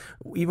hearing,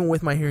 even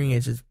with my hearing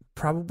aids, is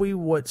probably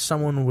what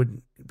someone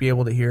would be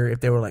able to hear if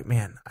they were like,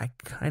 man, I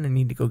kind of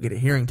need to go get a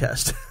hearing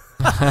test.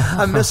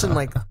 I'm missing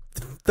like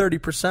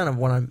 30% of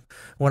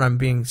what I'm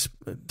being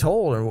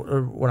told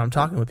or what I'm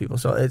talking with people.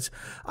 So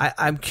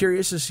I'm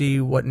curious to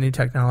see what new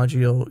technology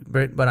will,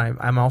 but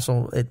I'm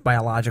also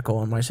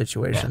biological in my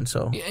situation. Yeah.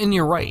 So, and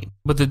you're right,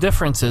 but the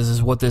difference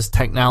is what this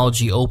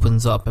technology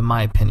opens up, in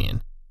my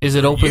opinion, is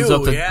it opens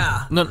up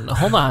the no,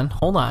 hold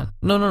on,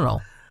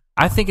 no.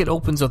 I think it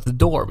opens up the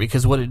door,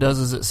 because what it does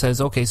is it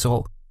says, okay,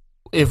 so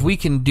if we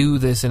can do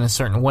this in a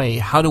certain way,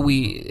 how do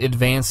we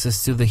advance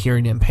this to the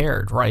hearing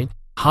impaired, right?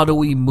 How do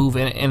we move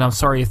in? And I'm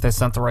sorry if that's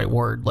not the right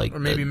word. Like, or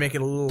maybe make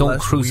it a little don't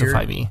less crucify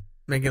weird. me.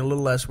 Make it a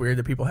little less weird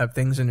that people have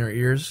things in their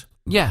ears.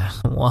 Yeah,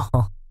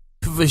 well,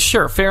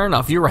 sure, fair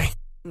enough. You're right.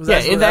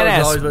 That's yeah, that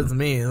was always with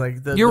me.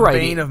 Like the right.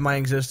 bane of my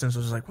existence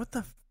was like, what the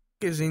f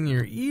is in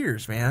your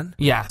ears, man?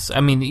 Yes,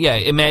 I mean, yeah.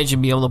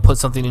 Imagine being able to put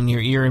something in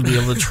your ear and be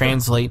able to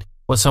translate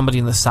what somebody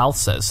in the South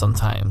says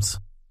sometimes.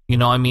 You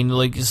know, I mean,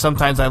 like,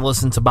 sometimes I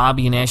listen to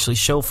Bobby and Ashley's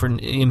show for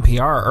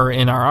NPR or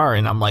NRR,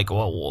 and I'm like,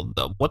 well,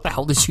 what the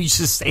hell did you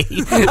just say?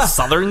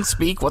 Southern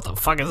speak? What the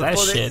fuck is that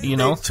shit, you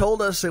know? They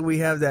told us that we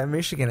have that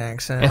Michigan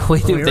accent. We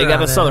do. They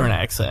got a Southern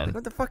accent.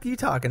 What the fuck are you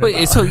talking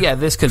about? So, yeah,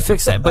 this could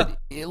fix that. But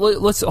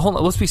let's hold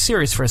on. Let's be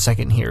serious for a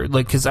second here,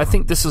 like, because I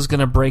think this is going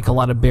to break a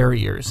lot of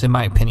barriers, in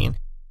my opinion.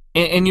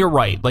 And you're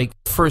right. Like,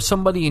 for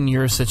somebody in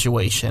your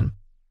situation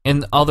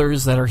and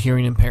others that are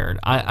hearing impaired,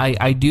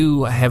 I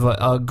do have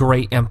a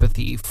great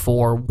empathy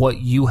for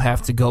what you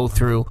have to go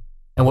through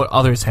and what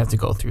others have to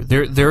go through.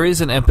 There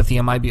is an empathy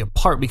on my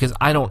part, because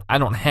I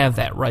don't have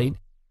that, right?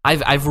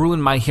 I've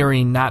ruined my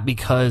hearing not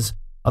because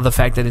of the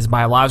fact that it's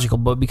biological,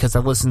 but because I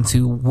listen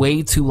to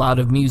way too loud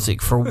of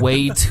music for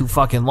way too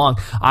fucking long.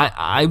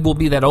 I will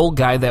be that old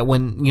guy that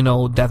when, you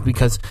know, death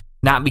because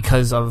not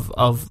because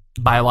of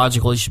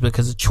biological issues,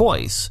 because of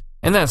choice,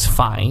 and that's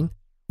fine.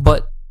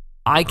 But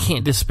I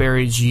can't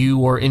disparage you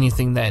or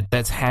anything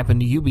that's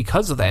happened to you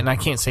because of that. And I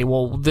can't say,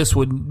 well, this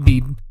would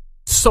be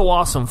so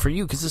awesome for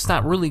you, because it's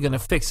not really going to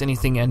fix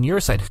anything on your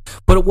side.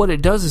 But what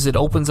it does is it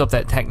opens up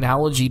that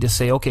technology to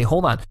say, okay,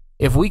 hold on.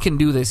 If we can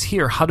do this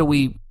here, how do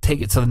we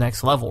take it to the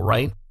next level,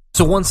 right?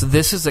 So once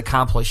this is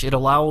accomplished, it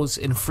allows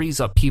and frees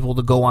up people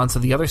to go on to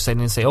the other side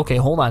and say, okay,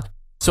 hold on.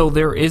 So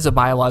there is a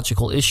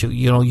biological issue.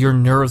 You know, your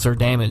nerves are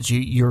damaged.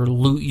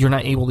 You're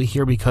not able to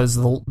hear because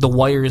the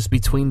wires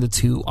between the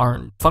two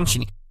aren't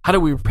functioning. How do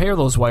we repair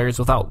those wires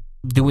without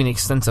doing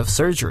extensive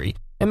surgery?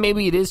 And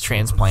maybe it is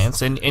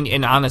transplants.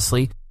 And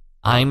honestly,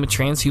 I'm a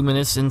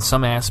transhumanist in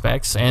some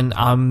aspects, and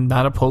I'm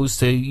not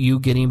opposed to you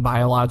getting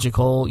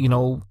biological, you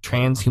know,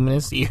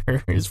 transhumanist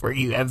ears where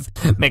you have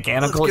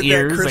mechanical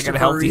ears that can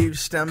help you.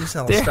 Stem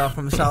cell stuff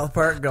from South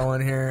Park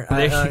going here.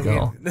 There you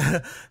go.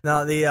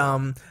 Now,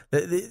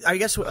 I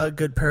guess a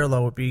good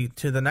parallel would be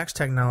to the next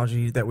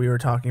technology that we were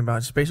talking about.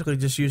 It's basically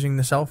just using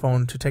the cell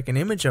phone to take an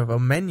image of a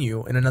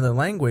menu in another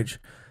language,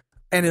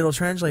 and it'll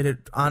translate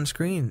it on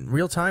screen,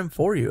 real time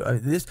for you.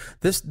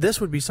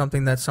 This would be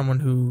something that someone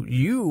who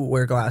you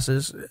wear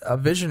glasses, a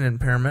vision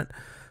impairment.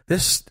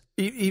 This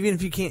Even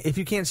if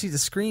you can't see the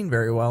screen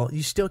very well,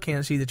 you still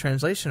can't see the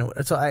translation of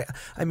it. So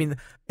I mean,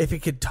 if it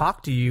could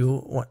talk to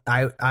you,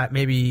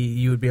 maybe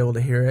you would be able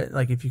to hear it.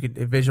 Like if you could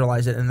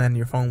visualize it, and then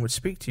your phone would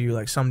speak to you,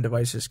 like some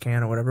devices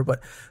can or whatever.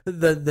 But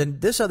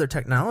this other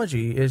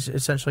technology is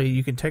essentially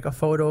you can take a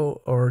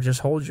photo or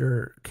just hold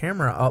your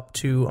camera up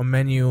to a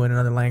menu in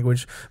another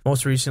language.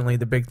 Most recently,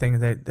 the big thing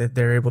that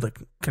they're able to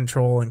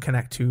control and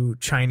connect to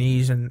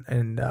Chinese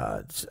and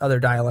other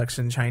dialects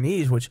in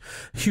Chinese, which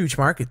huge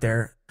market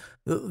there.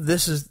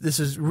 This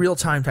is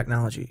real-time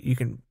technology. You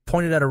can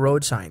point it at a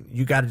road sign.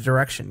 You got a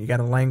direction. You got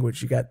a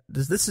language. You got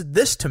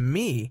this to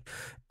me,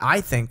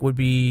 I think would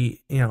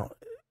be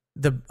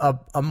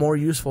a more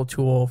useful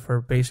tool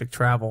for basic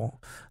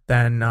travel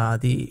than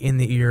the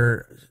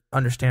in-the-ear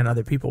understand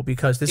other people,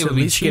 because this would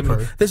be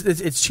cheaper.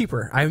 It's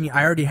cheaper. I mean,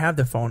 I already have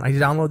the phone. I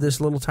download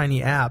this little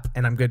tiny app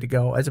and I'm good to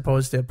go, as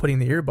opposed to putting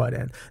the earbud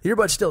in. The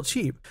earbud's still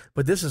cheap,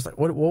 but this is like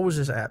what was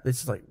this app?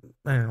 It's like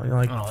I don't know,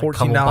 like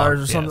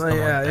 $14 or something.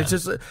 Yeah, it's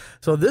just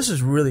so this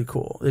is really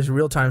cool. This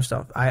real-time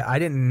stuff. I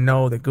didn't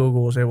know that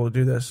Google was able to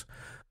do this.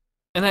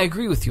 And I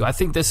agree with you. I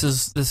think this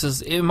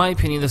is in my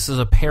opinion, this is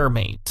a pair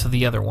mate to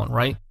the other one,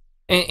 right?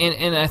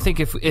 And I think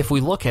if we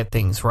look at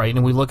things, right,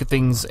 and we look at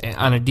things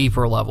on a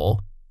deeper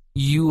level,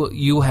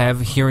 you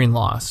have hearing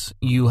loss,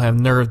 you have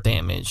nerve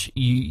damage,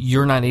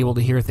 you're not able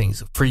to hear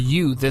things. For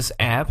you, this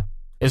app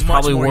is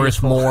probably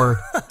worth more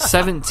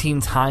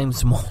 17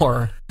 times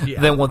more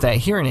than what that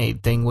hearing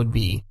aid thing would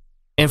be.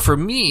 And for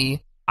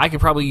me, I could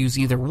probably use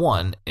either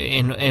one,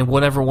 and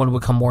whatever one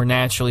would come more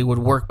naturally, would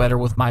work better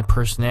with my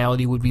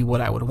personality, would be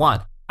what I would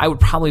want. I would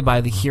probably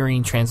buy the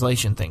hearing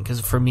translation thing, because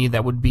for me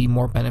that would be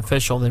more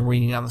beneficial than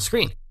reading on the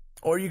screen.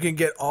 Or you can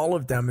get all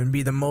of them and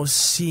be the most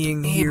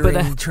seeing,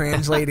 hearing,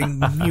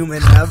 translating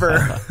human ever.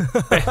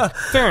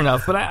 Fair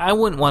enough, but I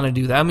wouldn't want to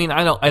do that. I mean,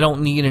 I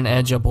don't need an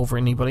edge up over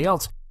anybody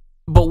else.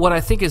 But what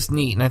I think is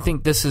neat, and I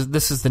think this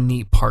is the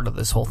neat part of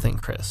this whole thing,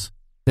 Chris.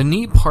 The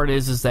neat part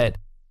is that,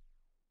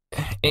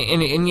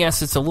 and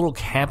yes, it's a little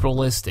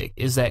capitalistic,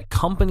 is that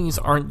companies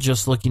aren't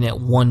just looking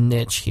at one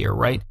niche here,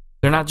 right?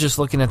 They're not just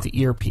looking at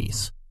the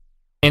earpiece.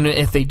 And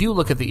if they do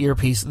look at the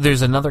earpiece,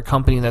 there's another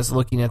company that's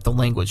looking at the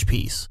language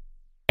piece.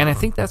 And I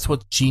think that's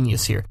what's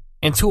genius here.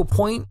 And to a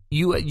point,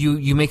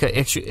 you make an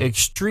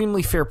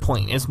extremely fair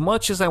point. As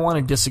much as I want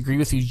to disagree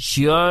with you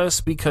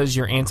just because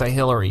you're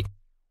anti-Hillary,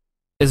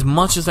 as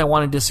much as I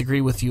want to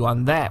disagree with you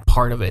on that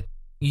part of it,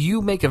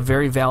 you make a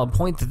very valid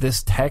point that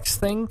this text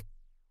thing,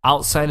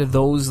 outside of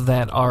those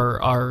that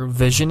are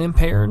vision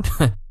impaired,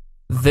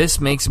 this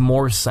makes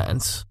more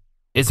sense.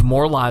 It's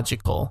more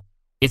logical.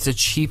 It's a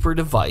cheaper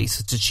device.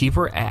 It's a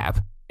cheaper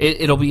app.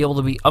 It'll be able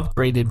to be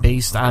upgraded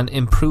based on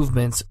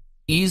improvements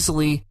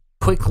easily,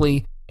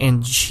 quickly,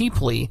 and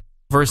cheaply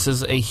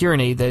versus a hearing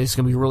aid that is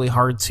going to be really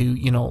hard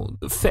to,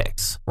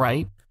 fix,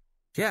 right?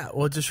 Yeah,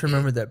 well, just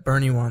remember that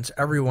Bernie wants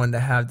everyone to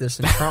have this,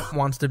 and Trump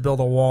wants to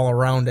build a wall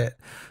around it.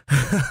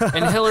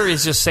 And Hillary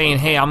is just saying,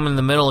 hey, I'm in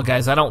the middle,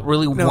 guys. I don't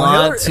really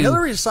want to...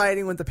 Hillary's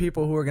siding with the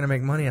people who are going to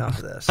make money off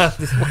of this.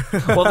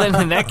 Well, then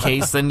in that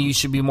case, then you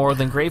should be more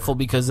than grateful,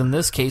 because in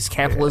this case,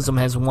 capitalism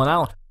has won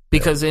out.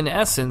 Because in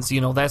essence,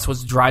 that's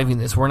what's driving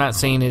this. We're not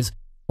saying is,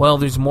 well,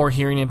 there's more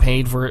hearing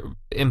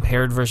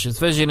impaired versus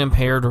vision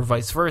impaired or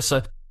vice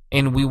versa.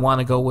 And we want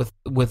to go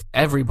with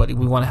everybody.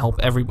 We want to help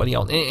everybody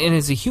out. And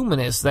as a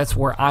humanist, that's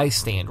where I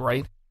stand,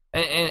 right?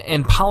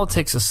 And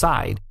politics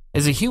aside,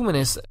 as a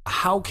humanist,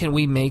 how can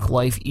we make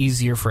life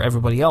easier for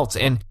everybody else?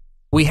 And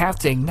we have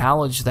to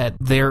acknowledge that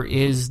there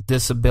is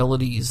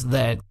disabilities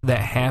that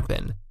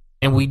happen.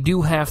 And we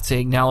do have to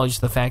acknowledge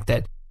the fact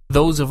that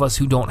those of us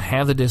who don't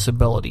have the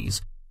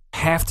disabilities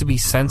have to be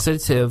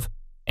sensitive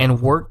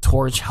and work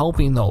towards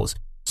helping those.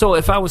 So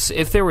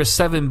if there were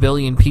 7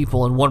 billion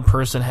people and one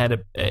person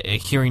had a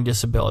hearing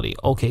disability,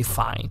 okay,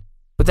 fine.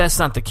 But that's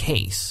not the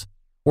case.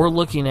 We're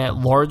looking at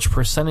large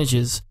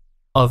percentages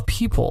of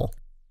people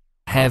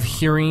have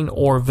hearing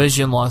or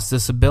vision loss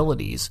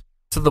disabilities,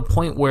 to the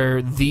point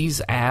where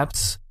these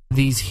apps,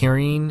 these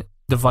hearing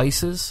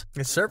devices,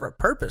 they serve a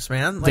purpose,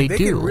 man. They do.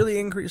 Can really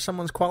increase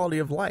someone's quality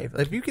of life.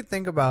 If you could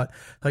think about,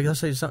 like, let's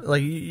say,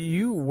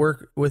 you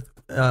work with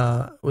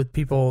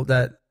people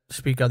that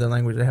speak other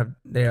languages.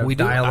 They have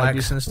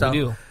dialects and stuff.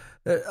 We do.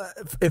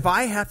 If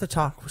I have to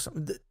talk with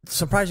someone,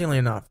 surprisingly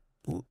enough,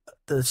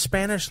 the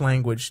Spanish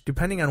language,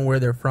 depending on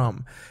where they're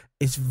from,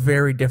 it's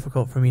very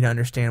difficult for me to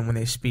understand when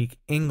they speak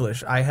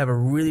English. I have a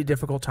really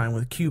difficult time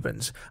with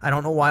Cubans. I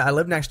don't know why. I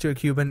live next to a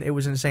Cuban. It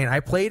was insane. I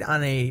played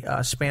on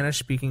a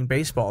Spanish-speaking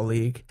baseball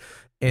league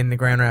in the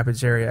Grand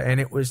Rapids area, and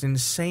it was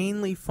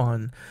insanely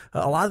fun.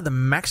 A lot of the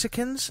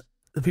Mexicans,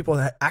 the people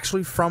that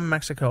actually from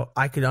Mexico,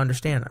 I could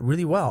understand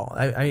really well.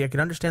 I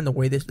could understand the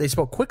way they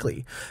spoke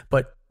quickly,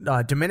 but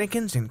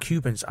Dominicans and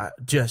Cubans,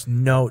 just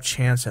no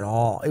chance at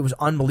all. It was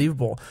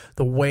unbelievable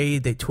the way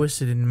they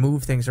twisted and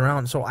moved things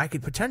around. So I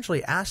could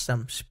potentially ask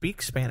them,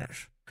 speak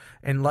Spanish,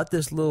 and let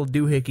this little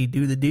doohickey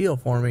do the deal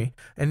for me,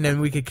 and then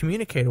we could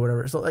communicate or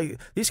whatever. So like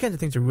these kinds of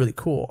things are really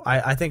cool.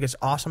 I think it's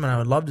awesome, and I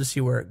would love to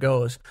see where it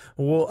goes.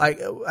 Well,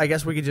 I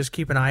guess we could just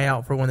keep an eye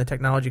out for when the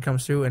technology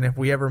comes through, and if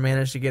we ever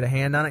manage to get a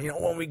hand on it,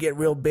 when we get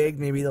real big,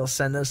 maybe they'll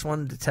send us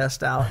one to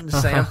test out and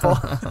sample.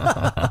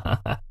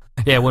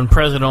 Yeah, when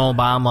President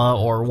Obama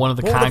or one of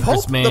the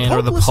congressmen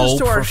or the Pope,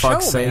 for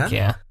fuck's sake,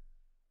 yeah.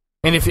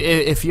 And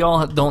if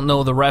y'all don't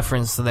know the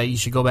reference to that, you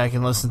should go back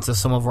and listen to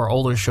some of our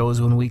older shows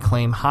when we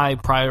claim high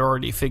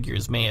priority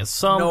figures may at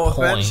some point.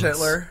 No offense,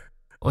 Hitler.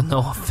 Well, no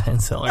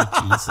offense, Hitler.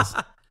 Jesus.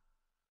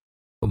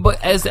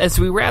 But as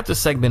we wrap this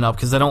segment up,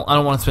 because I don't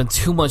want to spend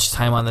too much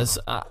time on this,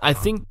 I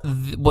think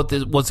what's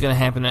going to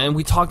happen, and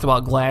we talked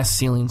about glass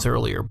ceilings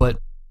earlier, but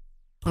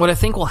what I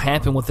think will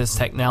happen with this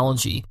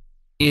technology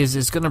is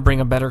it's going to bring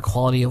a better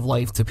quality of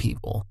life to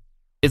people.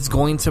 It's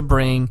going to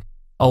bring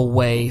a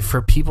way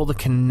for people to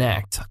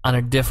connect on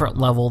a different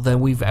level than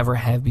we've ever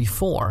had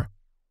before.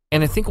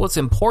 And I think what's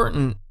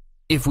important,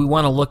 if we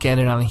want to look at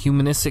it on a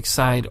humanistic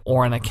side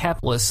or on a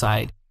capitalist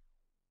side,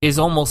 is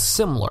almost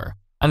similar.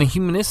 On a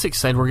humanistic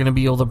side, we're going to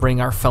be able to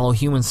bring our fellow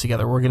humans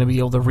together. We're going to be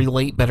able to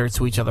relate better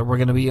to each other. We're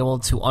going to be able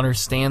to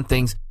understand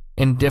things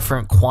in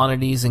different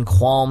quantities and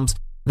qualms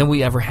than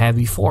we ever had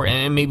before.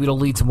 And maybe it'll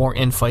lead to more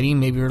infighting.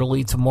 Maybe it'll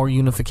lead to more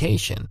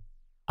unification.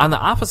 On the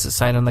opposite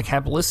side, on the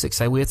capitalistic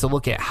side, we have to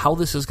look at how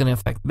this is going to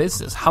affect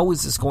business. How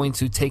is this going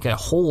to take a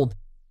hold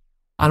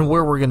on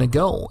where we're going to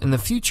go in the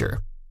future?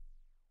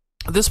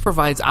 This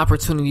provides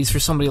opportunities for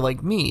somebody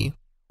like me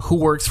who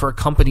works for a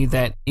company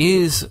that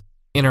is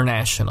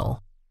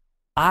international.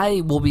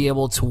 I will be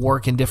able to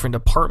work in different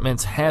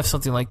departments, have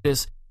something like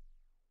this,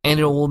 and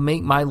it will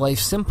make my life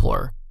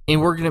simpler.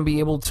 And we're going to be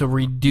able to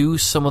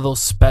reduce some of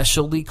those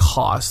specialty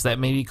costs that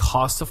maybe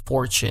cost a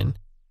fortune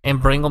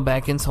and bring them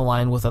back into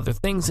line with other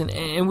things.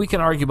 And we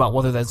can argue about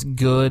whether that's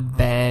good,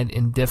 bad,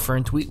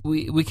 indifferent.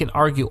 We can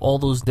argue all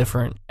those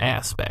different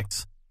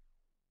aspects.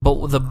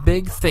 But the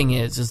big thing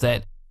is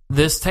that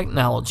this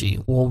technology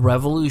will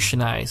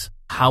revolutionize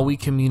how we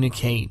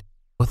communicate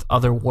with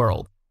other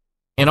worlds.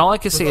 And all I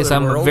can say is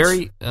I'm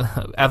very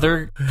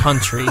other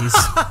countries,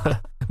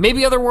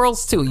 maybe other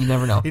worlds too. You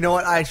never know. You know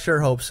what? I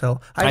sure hope so.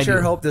 I sure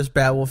hope this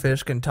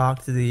babblefish can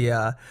talk to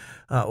the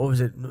what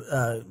was it?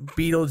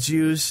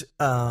 Beetlejuice.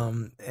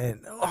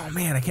 And oh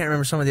man, I can't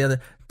remember some of the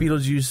other.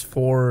 Beetlejuice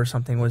 4 or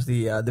something was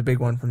the big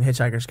one from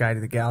Hitchhiker's Guide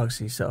to the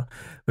Galaxy. So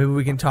maybe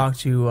we can talk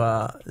to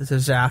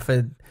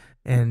Zaphod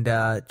and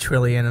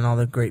Trillian and all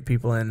the great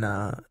people in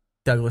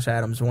Douglas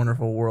Adams'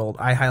 wonderful world.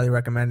 I highly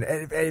recommend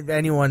it. If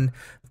anyone.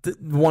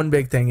 One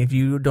big thing, if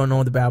you don't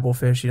know the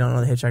Babblefish, you don't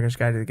know the Hitchhiker's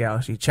Guide to the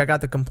Galaxy, check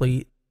out the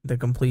complete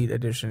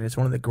edition. It's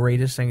one of the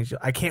greatest things.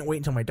 I can't wait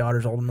until my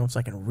daughter's old enough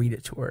so I can read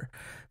it to her.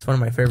 It's one of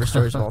my favorite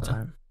stories of all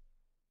time.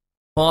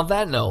 Well, on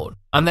that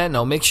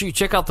note, make sure you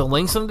check out the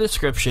links in the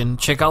description,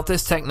 check out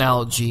this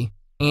technology,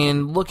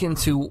 and look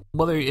into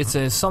whether it's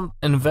some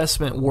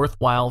investment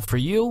worthwhile for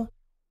you,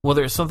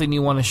 whether it's something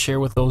you want to share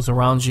with those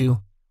around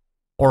you,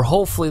 or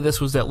hopefully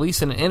this was at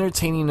least an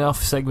entertaining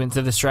enough segment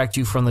to distract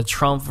you from the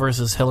Trump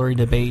versus Hillary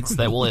debates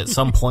that will at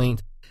some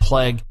point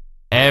plague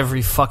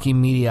every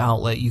fucking media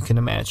outlet you can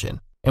imagine.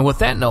 And with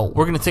that note,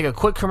 we're going to take a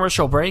quick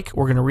commercial break.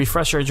 We're going to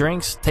refresh our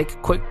drinks, take a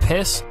quick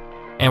piss,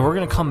 and we're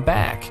going to come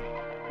back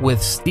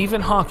with Stephen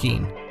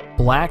Hawking,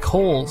 black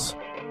holes,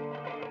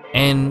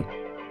 and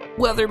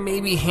whether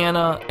maybe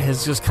Hannah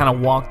has just kind of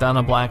walked down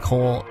a black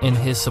hole in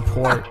his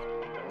support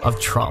of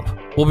Trump.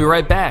 We'll be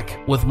right back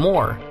with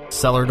more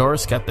Cellar Door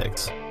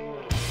Skeptics.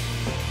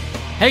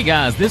 Hey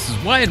guys, this is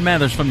Wyatt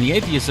Mathers from the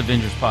Atheist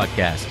Avengers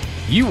podcast.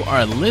 You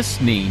are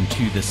listening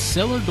to the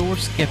Cellar Door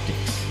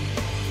Skeptics.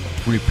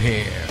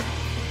 Prepare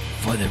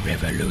for the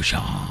revolution.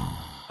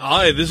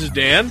 Hi, this is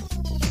Dan,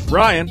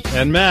 Brian,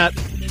 and Matt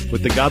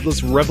with the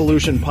Godless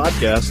Revolution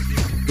podcast.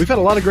 We've had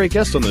a lot of great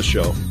guests on this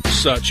show,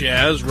 such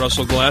as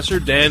Russell Glasser,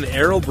 Dan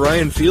Arrow,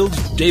 Brian Fields,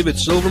 David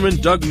Silverman,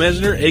 Doug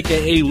Mesner,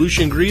 a.k.a.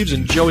 Lucian Greaves,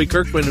 and Joey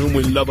Kirkman, whom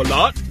we love a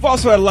lot. We've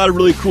also had a lot of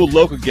really cool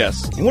local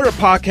guests. And we're a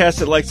podcast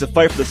that likes to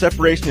fight for the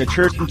separation of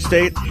church and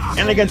state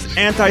and against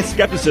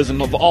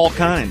anti-skepticism of all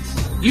kinds.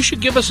 You should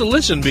give us a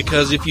listen,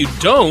 because if you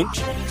don't,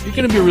 you're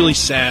going to be really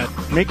sad.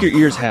 Make your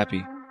ears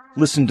happy.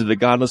 Listen to the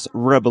Godless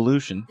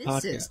Revolution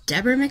podcast. This is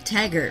Deborah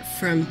McTaggart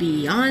from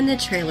Beyond the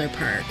Trailer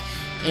Park,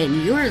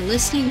 and you're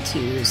listening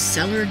to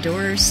Cellar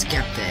Door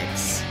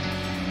Skeptics.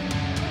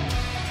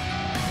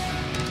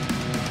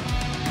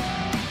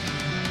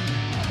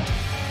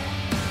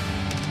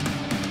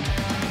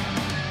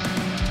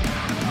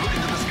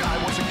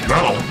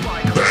 Now,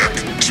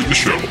 back to the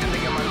show.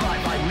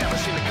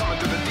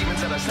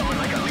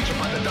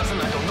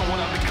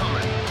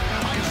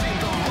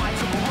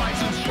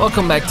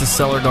 Welcome back to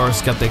Cellar Door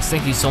Skeptics.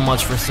 Thank you so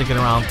much for sticking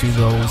around through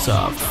those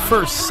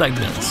first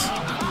segments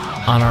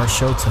on our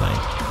show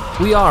tonight.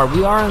 We are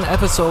on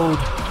episode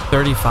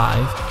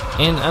 35,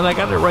 and I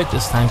got it right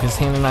this time because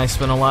Hannah and I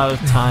spent a lot of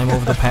time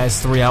over the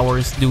past 3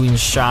 hours doing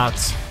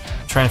shots,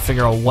 trying to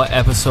figure out what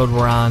episode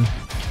we're on,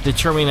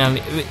 determining on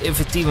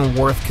if it's even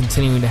worth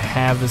continuing to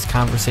have this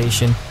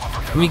conversation.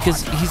 I mean,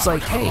 because he's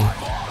like, hey,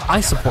 I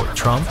support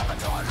Trump.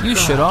 You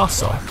should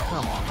also.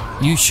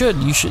 You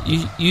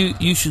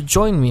should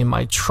join me in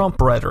my Trump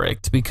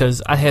rhetoric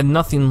because I had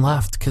nothing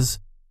left because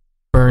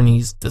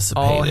Bernie's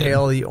dissipated. All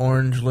hail the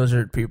orange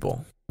lizard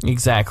people.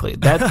 Exactly.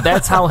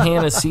 That's how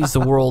Hannah sees the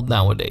world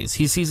nowadays.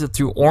 He sees it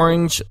through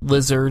orange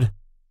lizard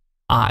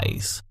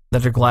eyes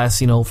that are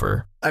glassing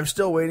over. I'm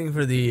still waiting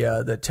for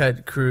the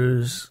Ted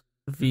Cruz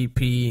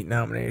VP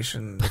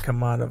nomination to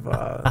come out of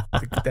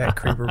that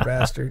creeper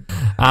bastard.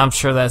 I'm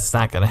sure that's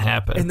not going to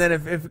happen. And then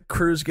if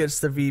Cruz gets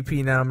the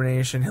VP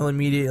nomination, he'll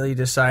immediately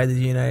decide that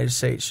the United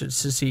States should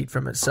secede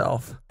from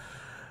itself.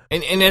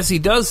 And as he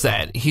does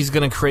that, he's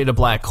going to create a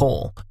black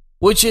hole,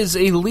 which is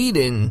a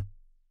lead-in,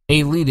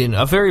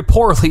 a very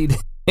poor lead-in.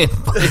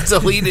 It's a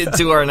lead-in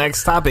to our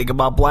next topic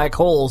about black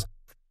holes.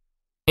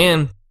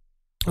 And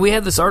we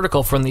had this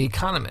article from The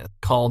Economist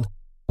called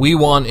 "We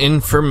Want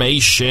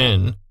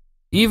Information."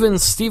 Even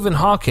Stephen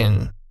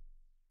Hawking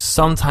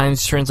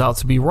sometimes turns out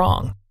to be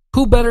wrong.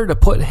 Who better to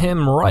put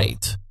him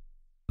right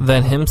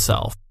than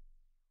himself?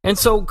 And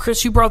so,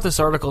 Chris, you brought this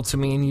article to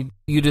me, and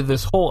you did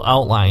this whole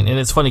outline. And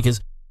it's funny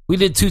because we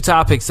did 2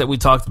 topics that we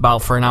talked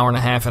about for an hour and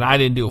a half, and I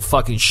didn't do a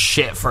fucking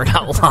shit for an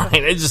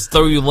outline. I just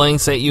threw you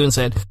links at you and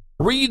said,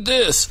 read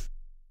this.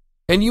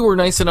 And you were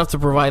nice enough to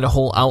provide a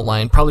whole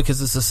outline, probably because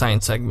it's a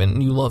science segment,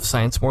 and you love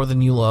science more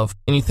than you love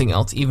anything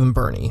else, even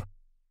Bernie.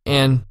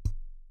 And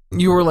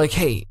you were like,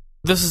 hey,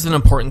 this is an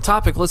important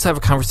topic. Let's have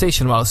a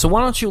conversation about it. So why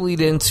don't you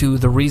lead into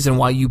the reason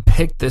why you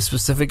picked this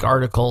specific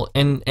article,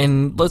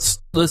 and let's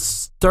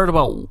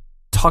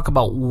talk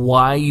about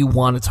why you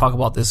want to talk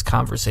about this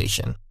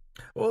conversation.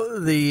 Well,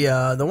 the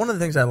one of the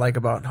things I like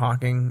about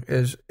Hawking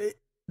is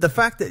the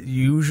fact that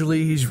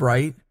usually he's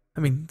right. I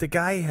mean, the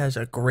guy has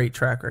a great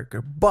track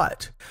record,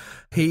 but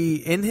he,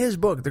 in his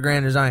book, The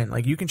Grand Design,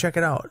 like, you can check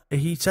it out.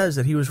 He says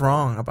that he was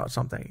wrong about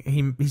something.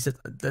 He said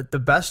that the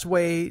best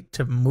way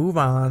to move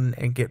on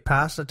and get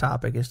past the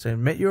topic is to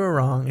admit you were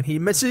wrong, and he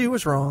admits that he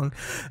was wrong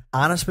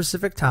on a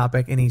specific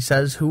topic, and he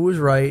says who was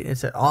right.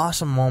 It's an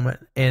awesome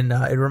moment, and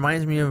it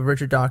reminds me of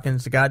Richard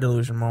Dawkins' The God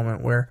Delusion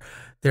moment, where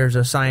there's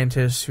a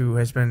scientist who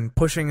has been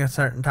pushing a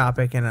certain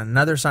topic, and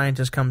another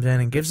scientist comes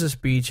in and gives a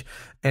speech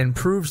and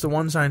proves the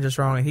one scientist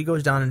wrong, and he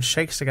goes down and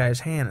shakes the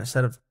guy's hand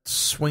instead of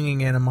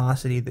swinging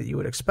animosity that you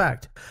would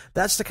expect.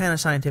 That's the kind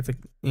of scientific,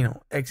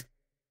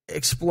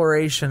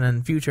 exploration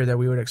and future that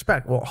we would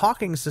expect. Well,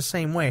 Hawking's the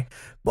same way,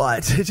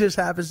 but it just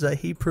happens that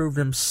he proved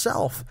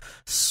himself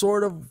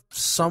sort of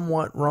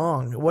somewhat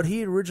wrong. What he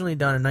had originally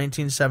done in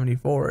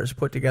 1974 is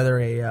put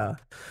together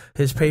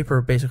his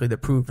paper basically that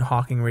proved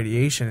Hawking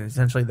radiation,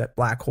 essentially that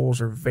black holes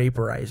are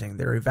vaporizing,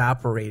 they're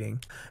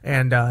evaporating,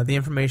 and the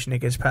information that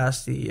gets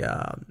past the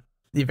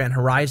event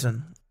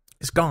horizon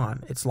is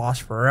gone. It's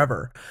lost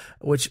forever,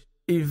 which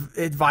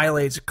it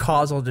violates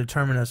causal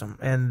determinism,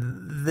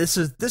 and this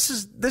is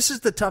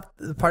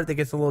the part that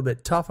gets a little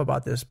bit tough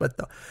about this. But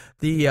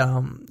the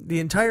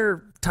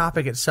entire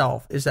topic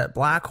itself is that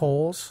black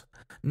holes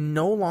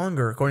no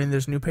longer, according to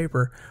this new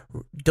paper,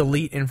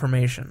 delete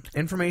information.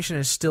 Information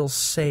is still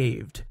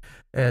saved.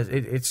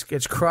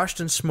 It's crushed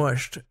and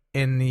smushed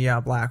in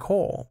the black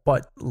hole,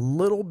 but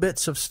little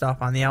bits of stuff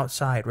on the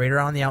outside, right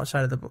around the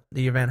outside of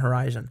the event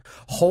horizon,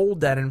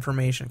 hold that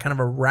information, kind of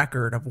a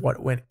record of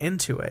what went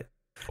into it.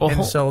 Well,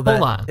 and so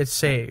that it's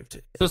saved.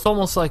 So it's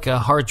almost like a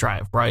hard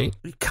drive, right?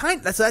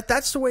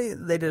 That's the way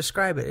they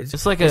describe it.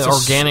 It's like an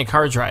organic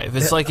hard drive.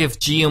 It's like if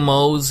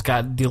GMOs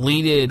got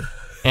deleted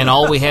and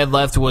all we had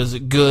left was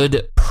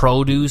good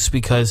produce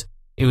because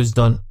it was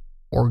done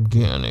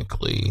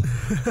organically.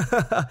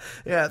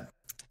 Yeah.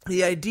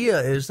 The idea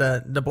is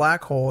that the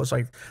black hole is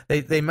like,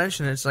 they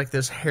mention it's like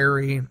this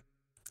hairy,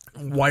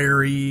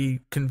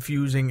 wiry,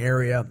 confusing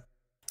area.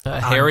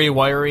 Hairy,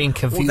 wiry, and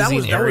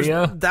confusing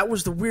area. That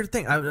was the weird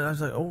thing. I was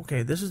like,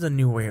 okay, this is the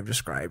new way of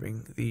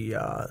describing the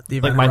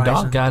event like my horizon.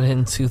 dog got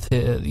into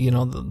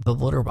the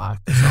litter box.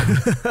 Or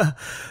something.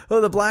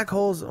 Well, the black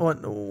holes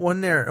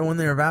when they're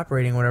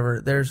evaporating,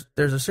 whatever. There's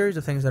a series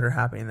of things that are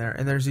happening there,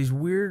 and there's these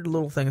weird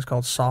little things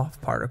called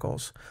soft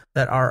particles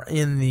that are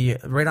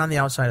right on the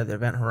outside of the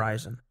event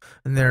horizon,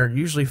 and they're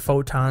usually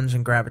photons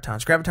and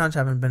gravitons. Gravitons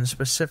haven't been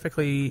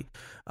specifically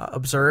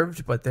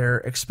observed, but they're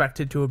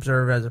expected to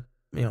observe as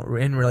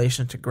in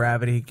relation to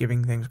gravity,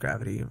 giving things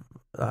gravity,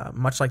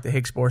 much like the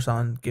Higgs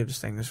boson gives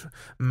things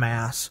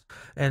mass.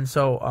 And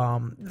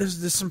so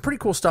there's some pretty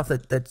cool stuff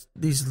that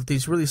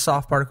these really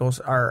soft particles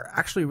are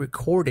actually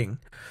recording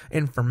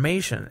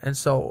information. And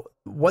so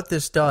what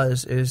this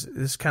does is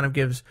this kind of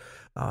gives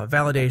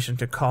validation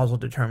to causal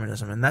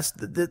determinism, and that's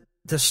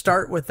to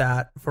start with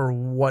that for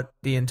what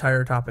the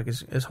entire topic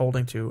is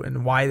holding to,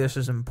 and why this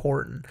is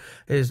important,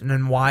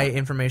 and why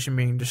information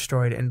being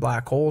destroyed in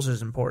black holes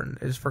is important,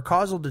 is for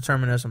causal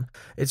determinism.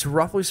 It's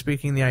roughly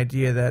speaking the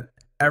idea that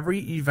every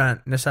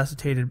event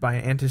necessitated by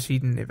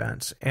antecedent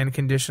events and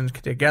conditions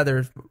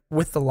together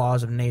with the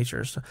laws of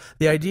nature. So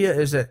the idea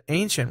is that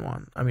ancient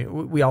one, I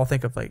mean, we all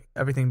think of like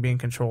everything being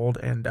controlled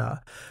and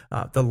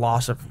the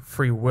loss of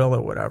free will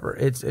or whatever.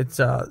 It's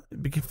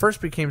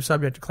first became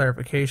subject to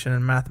clarification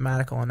and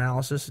mathematical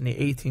analysis in the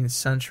 18th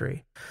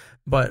century.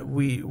 but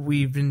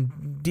we've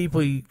been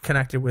deeply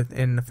connected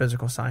within the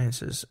physical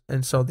sciences,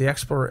 and so the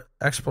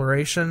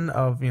exploration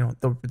of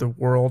the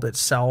world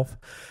itself,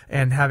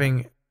 and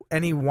having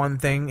any one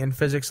thing in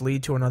physics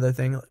lead to another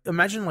thing.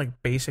 Imagine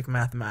like basic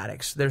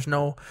mathematics. There's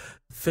no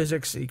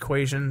physics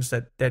equations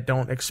that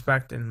don't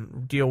expect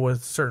and deal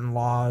with certain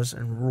laws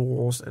and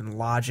rules and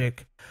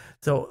logic.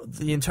 So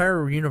the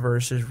entire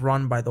universe is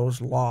run by those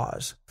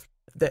laws.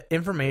 The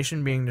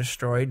information being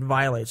destroyed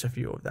violates a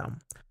few of them.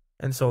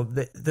 And so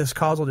this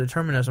causal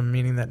determinism,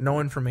 meaning that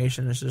no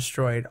information is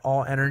destroyed,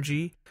 all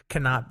energy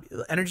cannot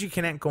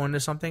go into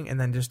something and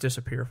then just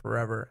disappear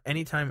forever.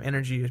 Anytime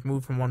energy is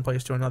moved from one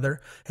place to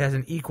another, it has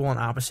an equal and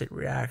opposite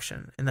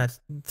reaction, and that's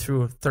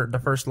through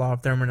the first law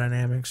of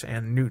thermodynamics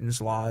and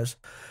Newton's laws.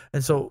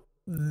 And so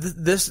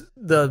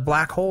the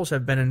black holes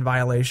have been in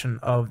violation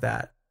of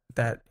that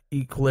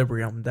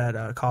equilibrium,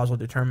 that causal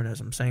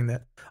determinism, saying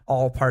that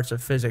all parts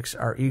of physics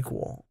are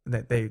equal,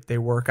 that they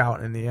work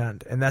out in the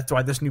end. And that's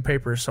why this new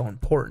paper is so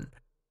important.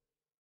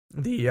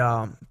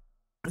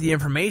 The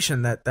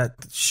information that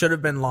should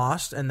have been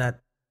lost and that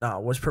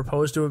was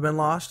proposed to have been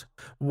lost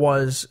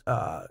was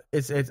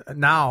it's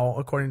now,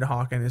 according to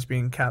Hawking, is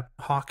being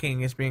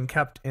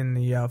kept in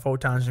the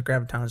photons and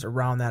gravitons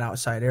around that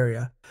outside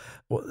area.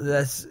 Well,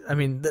 this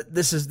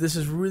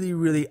is really,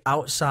 really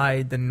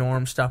outside the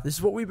norm stuff. This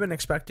is what we've been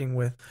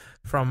expecting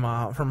from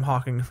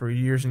Hawking for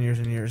years and years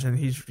and years, and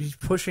he's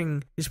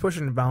pushing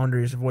the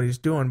boundaries of what he's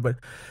doing, but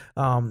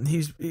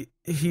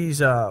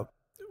he's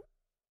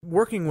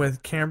working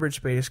with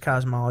Cambridge-based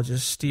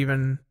cosmologist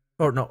Stephen.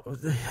 Oh no,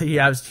 he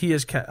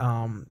is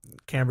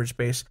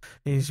Cambridge-based.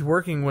 He's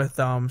working with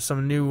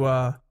some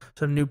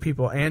new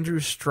people, Andrew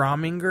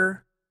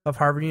Strominger of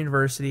Harvard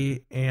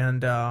University,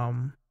 and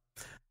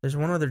there's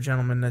one other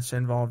gentleman that's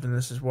involved in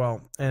this as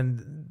well,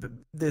 and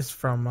this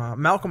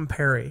from Malcolm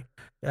Perry,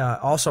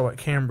 also at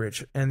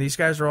Cambridge. And these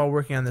guys are all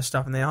working on this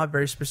stuff, and they all have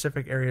very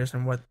specific areas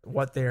and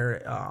what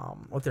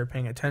they're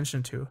paying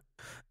attention to.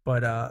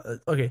 But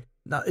okay,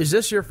 now is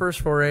this your first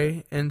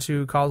foray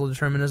into causal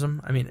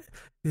determinism? I mean,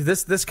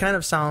 this kind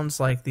of sounds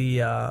like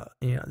the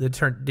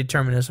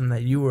determinism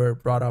that you were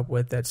brought up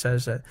with, that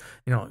says that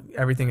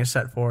everything is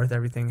set forth,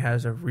 everything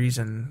has a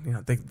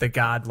reason, the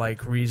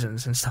godlike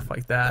reasons and stuff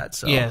like that.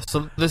 So yeah,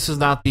 so this is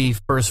not the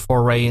first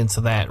foray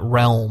into that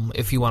realm,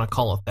 if you want to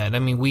call it that. I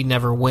mean, we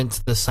never went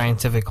to the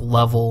scientific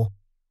level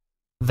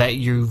that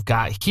you've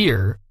got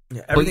here.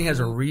 Yeah, everything has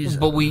a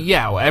reason. But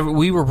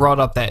we were brought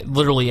up that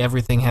literally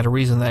everything had a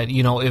reason, that,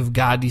 if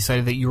God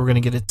decided that you were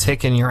going to get a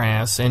tick in your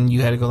ass and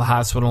you had to go to the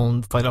hospital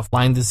and fight off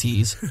Lyme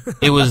disease,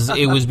 it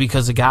was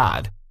because of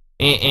God.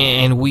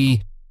 And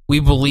we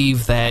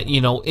believe that,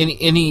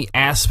 any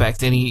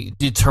aspect, any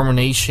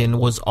determination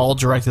was all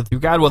directed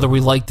through God, whether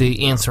we like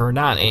the answer or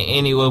not.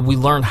 And we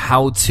learned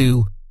how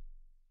to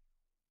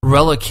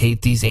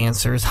relocate these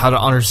answers, how to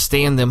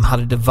understand them, how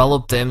to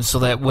develop them, so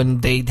that when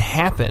they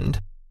happened,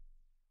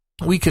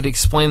 we could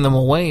explain them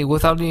away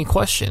without any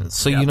questions.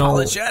 So,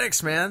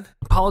 apologetics, man.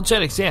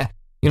 Apologetics, yeah.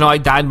 I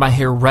dyed my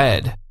hair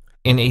red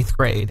in 8th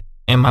grade,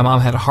 and my mom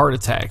had a heart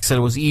attack, said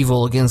it was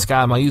evil against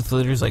God. My youth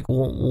leader's like,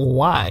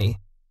 why?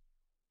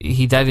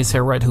 He dyed his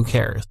hair red, who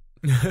cares?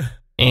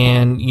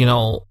 And,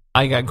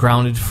 I got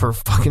grounded for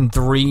fucking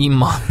 3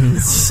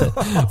 months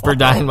for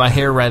dyeing my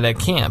hair red at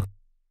camp.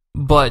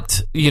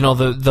 But,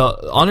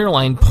 the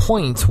underlying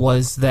point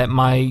was that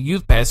my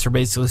youth pastor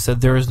basically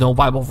said there is no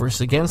Bible verse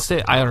against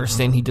it. I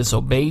understand he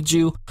disobeyed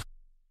you.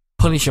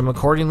 Punish him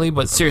accordingly.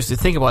 But seriously,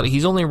 think about it.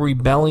 He's only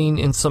rebelling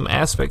in some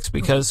aspects,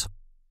 because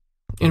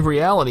in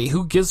reality,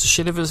 who gives a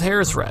shit if his hair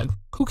is red?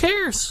 Who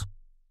cares?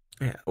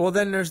 Yeah. Well,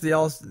 then there's the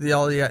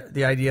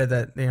idea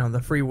that,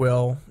 the free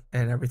will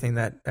and everything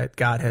that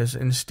God has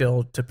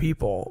instilled to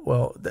people.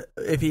 Well,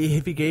 if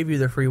he gave you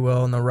the free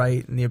will and the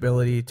right and the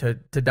ability to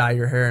dye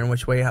your hair in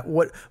which way,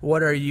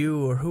 what are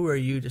you, or who are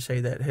you to say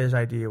that his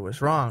idea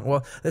was wrong?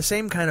 Well, the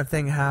same kind of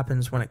thing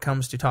happens when it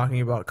comes to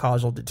talking about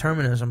causal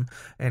determinism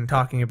and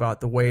talking about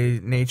the way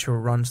nature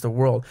runs the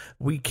world.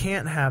 We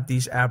can't have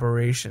these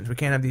aberrations. We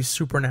can't have these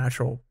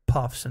supernatural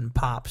puffs and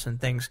pops and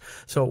things.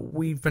 So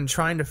we've been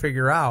trying to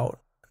figure out,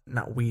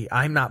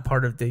 I'm not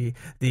part of the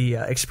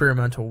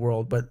experimental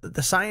world, but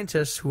the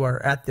scientists who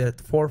are at the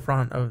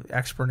forefront of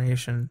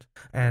explanation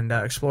and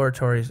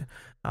exploratory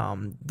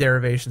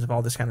derivations of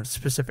all this kind of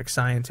specific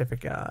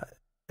scientific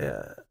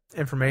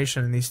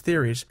information and these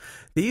theories,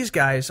 these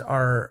guys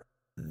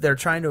they're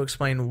trying to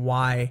explain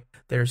why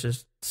there's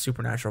this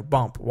supernatural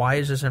bump. Why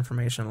is this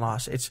information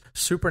lost? It's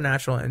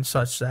supernatural in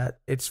such that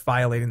it's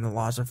violating the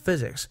laws of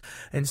physics.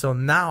 And so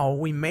now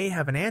we may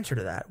have an answer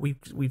to that.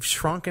 We've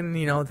shrunken,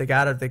 the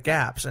God of the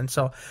gaps. And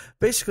so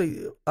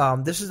basically,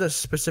 this is a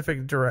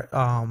specific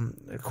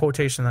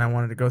quotation that I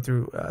wanted to go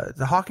through.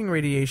 The Hawking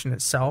radiation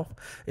itself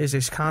is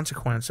a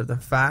consequence of the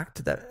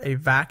fact that a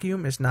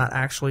vacuum is not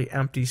actually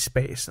empty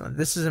space. Now,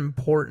 this is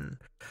important.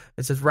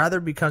 It says, rather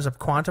because of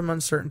quantum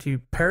uncertainty,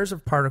 pairs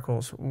of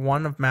particles,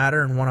 one of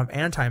matter and one of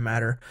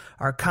antimatter,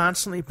 are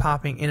constantly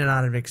popping in and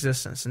out of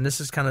existence. And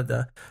this is kind of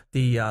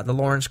the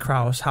Lawrence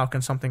Krauss, how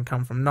can something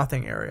come from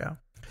nothing area.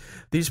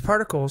 These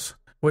particles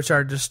which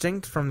are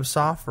distinct from the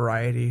soft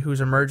variety, whose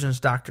emergence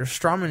Dr.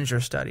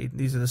 Strominger studied.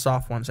 These are the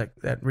soft ones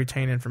that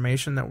retain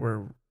information that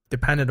were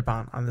dependent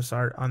upon on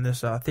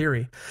this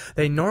theory.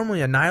 They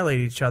normally annihilate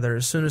each other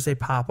as soon as they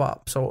pop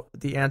up. So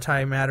the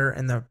antimatter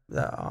and the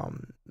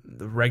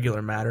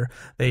regular matter,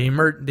 they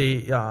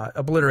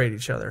obliterate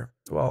each other.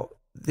 Well,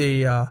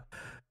 they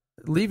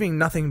leaving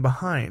nothing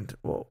behind.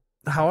 Well,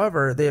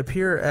 however, they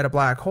appear at a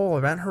black hole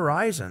event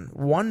horizon.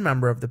 One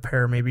member of the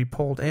pair may be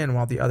pulled in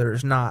while the other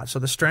is not. So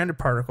the stranded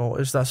particle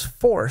is thus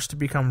forced to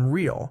become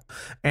real,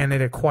 and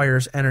it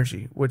acquires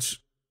energy, which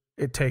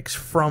it takes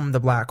from the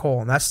black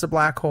hole. And that's the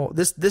black hole.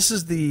 This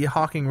is the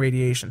Hawking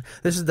radiation.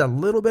 This is the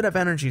little bit of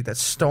energy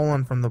that's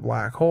stolen from the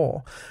black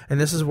hole.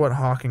 And this is what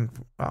Hawking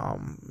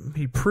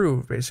he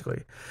proved,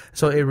 basically.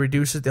 So it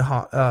reduces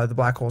the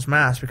black hole's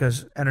mass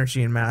because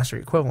energy and mass are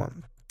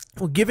equivalent.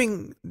 Well,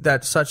 given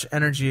that such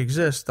energy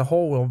exists, the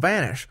hole will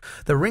vanish.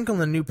 The wrinkle in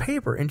the new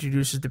paper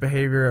introduces the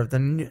behavior of the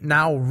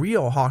now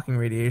real Hawking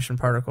radiation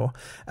particle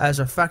as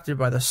affected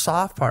by the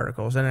soft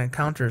particles it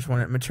encounters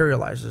when it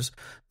materializes.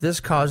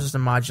 This causes the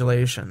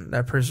modulation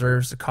that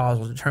preserves the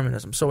causal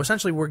determinism. So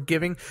essentially,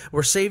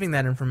 we're saving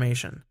that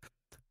information,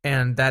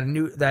 and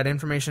that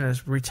information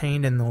is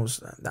retained in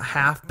those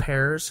half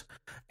pairs,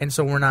 and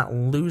so we're not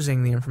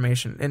losing the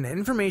information. And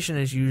information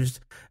is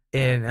used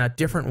in a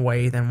different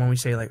way than when we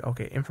say, like,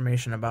 okay,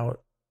 information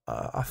about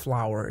a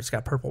flower, it's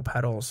got purple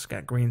petals, it's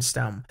got green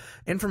stem.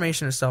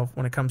 Information itself,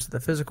 when it comes to the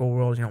physical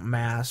world,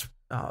 mass,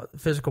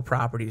 physical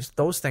properties,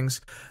 those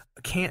things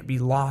can't be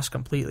lost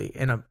completely.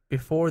 And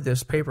before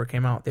this paper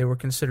came out, they were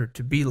considered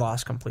to be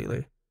lost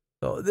completely.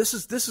 So this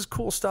is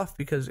cool stuff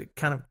because it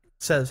kind of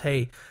says,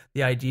 hey,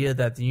 the idea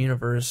that the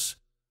universe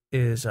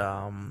is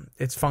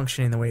it's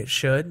functioning the way it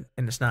should,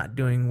 and it's not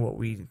doing what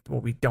we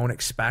don't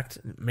expect,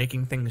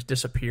 making things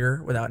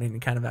disappear without any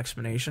kind of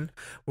explanation.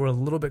 We're a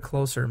little bit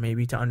closer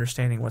maybe to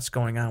understanding what's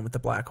going on with the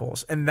black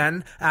holes. And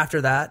then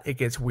after that, it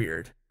gets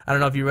weird. I don't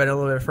know if you read a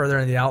little bit further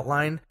in the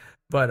outline,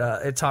 but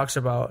it talks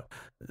about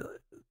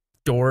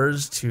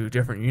doors to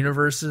different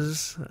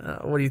universes.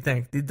 What do you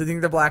think? Do you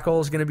think the black hole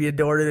is going to be a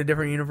door to a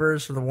different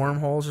universe, or the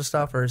wormholes or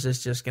stuff, or is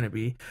this just going to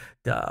be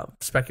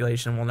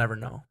speculation? We'll never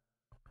know.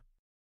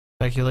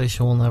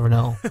 Speculation, we'll never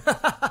know.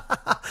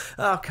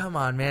 Oh, come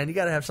on, man. You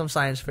got to have some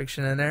science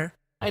fiction in there.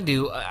 I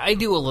do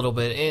a little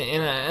bit,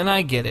 and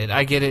I get it.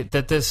 I get it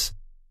that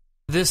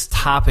this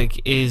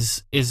topic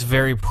is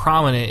very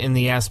prominent in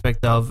the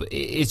aspect of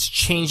it's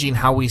changing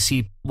how we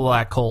see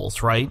black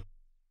holes, right?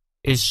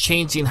 It's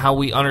changing how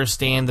we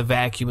understand the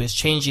vacuum. It's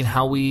changing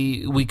how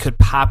we could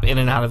pop in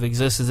and out of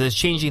existence. It's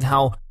changing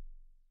how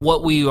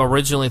what we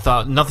originally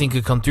thought nothing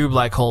could come through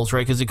black holes,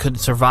 right? Because it couldn't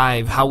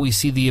survive. How we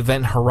see the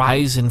event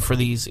horizon for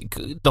these,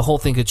 the whole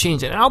thing could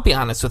change. And I'll be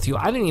honest with you,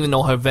 I didn't even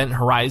know event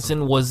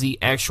horizon was the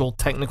actual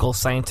technical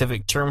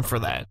scientific term for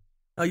that.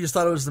 Oh, you just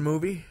thought it was the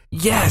movie?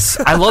 Yes,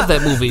 I love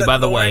that movie. By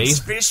the way,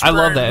 I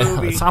love that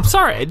movie. I'm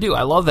sorry, I do.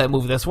 I love that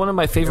movie. That's one of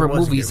my favorite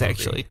movies,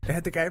 actually. They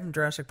had the guy from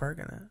Jurassic Park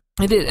in it.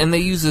 They did, and they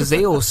use the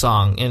Zao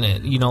song in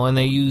it, and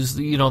they use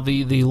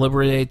the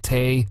Liberate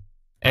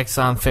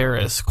Exxon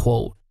Ferris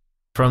quote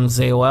from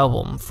Zao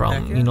album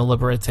from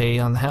Liberate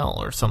on Hell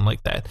or something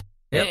like that.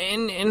 Yep.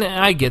 And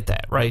I get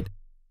that, right?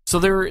 So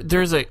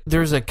there's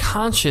a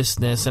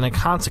consciousness and a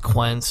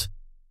consequence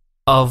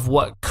of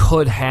what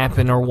could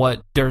happen or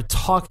what they're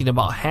talking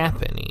about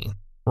happening,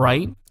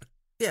 right?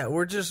 Yeah,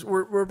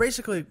 we're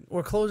basically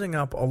closing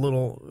up a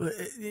little.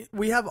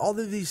 We have all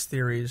of these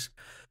theories,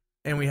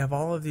 and we have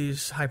all of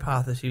these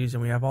hypotheses,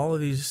 and we have all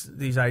of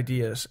these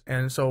ideas,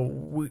 and so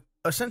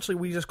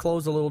we just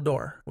close a little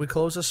door. We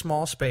close a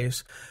small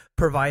space,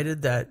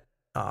 provided that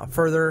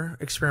further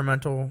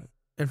experimental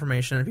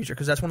information in the future,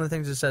 because that's one of the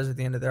things it says at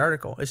the end of the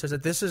article. It says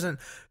that this isn't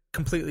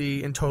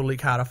completely and totally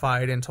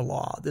codified into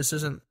law. This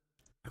isn't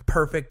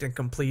perfect and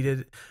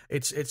completed.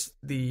 It's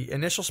the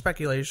initial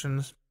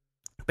speculations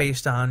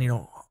based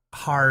on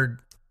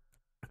hard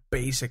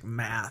basic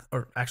math,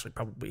 or actually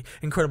probably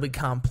incredibly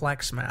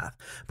complex math.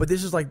 But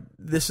this is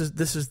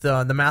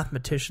the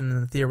mathematician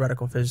and the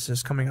theoretical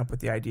physicist coming up with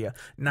the idea.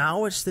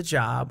 Now it's the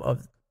job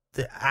of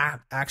the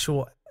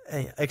actual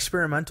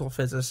experimental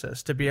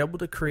physicist to be able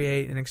to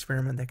create an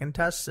experiment that can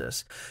test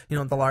this.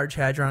 The Large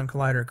Hadron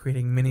Collider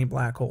creating mini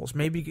black holes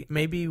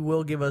maybe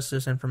will give us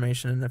this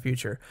information in the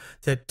future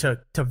to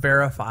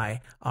verify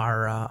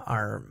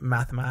our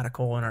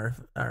mathematical and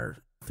our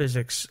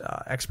physics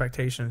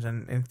expectations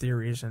and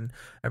theories and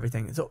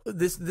everything. So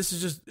this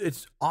is just,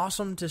 it's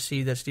awesome to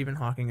see that Stephen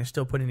Hawking is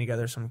still putting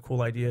together some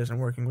cool ideas and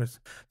working with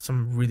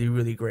some really,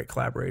 really great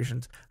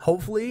collaborations.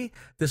 Hopefully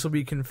this will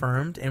be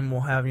confirmed, and we'll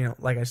have,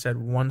 like I said,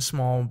 one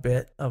small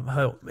bit of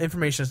how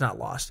information is not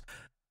lost.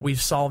 We've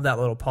solved that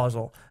little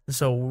puzzle. And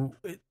so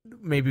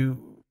maybe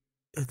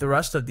the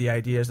rest of the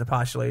ideas, the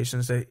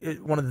postulations,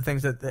 one of the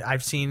things that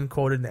I've seen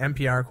quoted,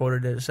 NPR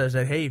quoted, it says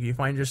that, hey, if you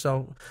find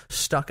yourself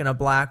stuck in a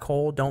black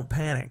hole, don't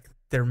panic.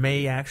 There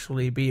may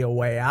actually be a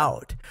way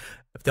out.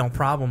 The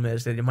problem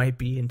is that it might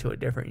be into a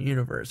different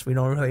universe. We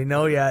don't really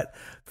know yet,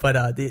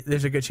 but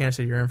there's a good chance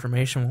that your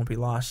information won't be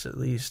lost, at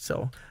least.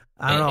 So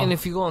I don't know. And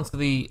if you go into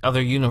the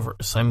other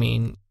universe, I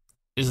mean,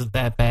 is it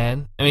that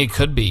bad? I mean, it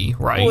could be,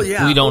 right? Well,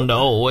 yeah. We don't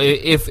know.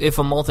 If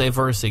a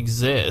multiverse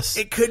exists.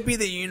 It could be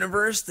the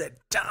universe that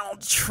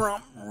Donald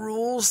Trump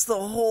rules the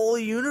whole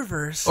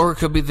universe. Or it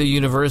could be the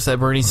universe that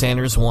Bernie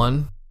Sanders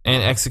won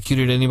and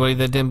executed anybody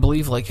that didn't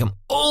believe like him.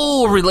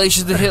 Oh,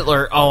 relation to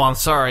Hitler. Oh, I'm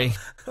sorry.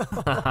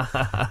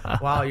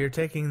 Wow, you're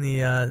taking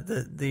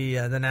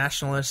the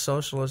nationalist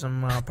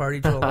socialism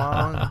party to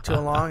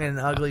a long and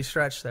ugly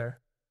stretch there.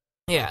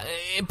 Yeah,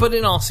 but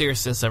in all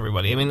seriousness,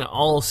 everybody, I mean,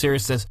 all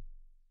seriousness,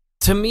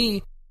 to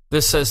me,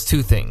 this says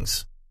two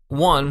things.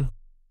 One,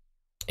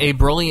 a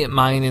brilliant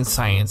mind in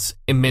science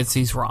admits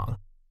he's wrong.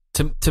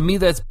 To me,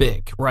 that's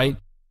big, right?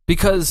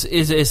 Because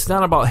it's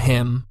not about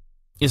him.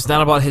 It's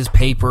not about his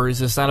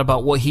papers. It's not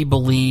about what he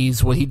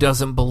believes, what he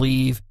doesn't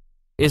believe.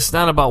 It's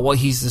not about what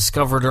he's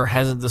discovered or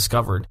hasn't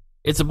discovered.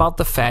 It's about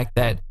the fact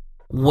that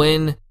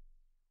when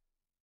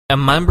a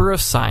member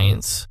of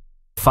science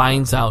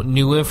finds out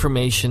new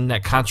information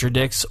that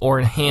contradicts or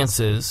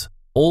enhances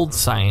old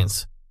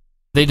science,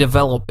 they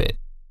develop it.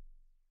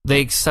 They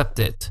accept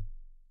it.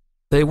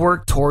 They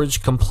work towards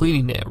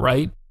completing it,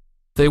 right?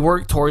 They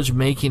work towards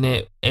making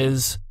it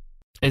as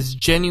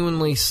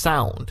genuinely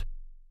sound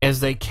as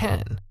they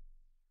can.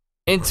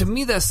 And to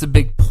me, that's the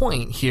big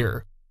point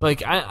here.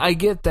 Like, I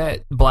get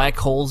that black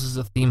holes is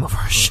a theme of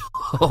our show,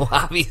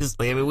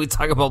 obviously. I mean, we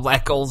talk about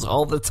black holes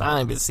all the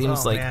time. It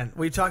seems like... man,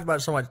 we talked about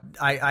it so much.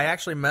 I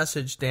actually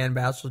messaged Dan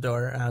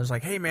Batcheldor, and I was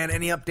like, hey, man,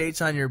 any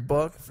updates on your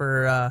book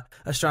for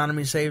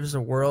Astronomy Saves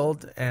the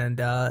World? And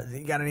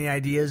you got any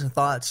ideas and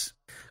thoughts,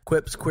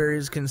 quips,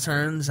 queries,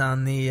 concerns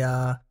on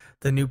the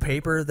new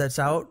paper that's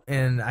out?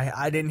 And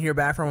I didn't hear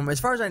back from him. As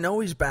far as I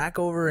know, he's back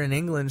over in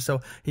England,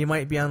 so he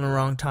might be on the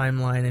wrong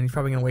timeline, and he's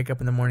probably going to wake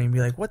up in the morning and be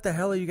like, what the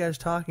hell are you guys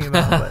talking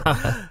about?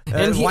 But,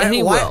 and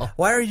he will.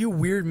 Why are you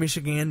weird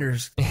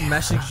Michiganders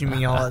messaging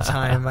me all the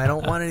time? I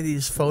don't want any of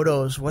these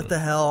photos. What the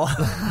hell?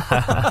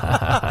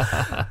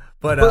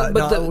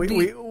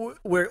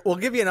 We'll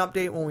give you an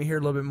update when we hear a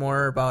little bit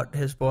more about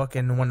his book,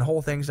 and when the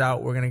whole thing's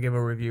out, we're going to give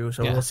a review.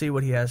 So we'll see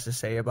what he has to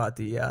say about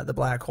the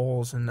black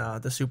holes and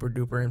the super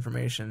duper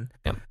information.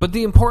 Yeah. But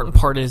the important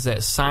part is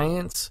that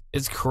science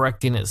is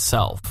correcting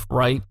itself,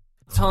 right?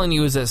 I'm telling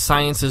you is that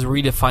science is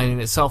redefining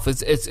itself.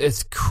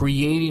 It's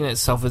creating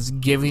itself. It's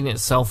giving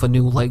itself a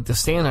new leg to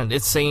stand on.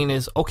 It's saying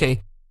is,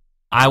 okay,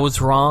 I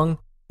was wrong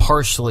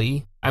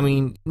partially. I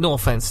mean, no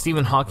offense,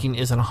 Stephen Hawking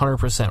isn't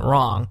 100%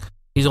 wrong.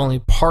 He's only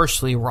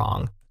partially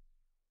wrong.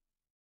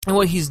 And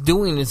what he's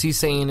doing is he's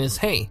saying is,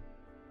 hey,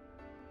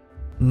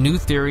 new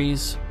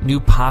theories, new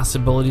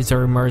possibilities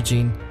are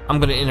emerging. I'm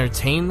going to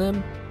entertain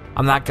them.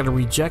 I'm not going to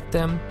reject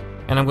them.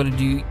 And I'm going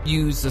to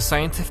use the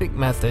scientific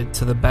method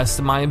to the best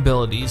of my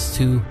abilities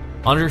to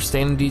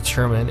understand and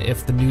determine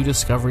if the new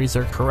discoveries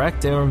are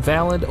correct or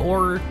invalid,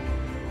 or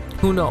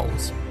who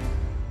knows,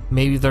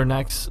 maybe they're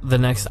the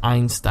next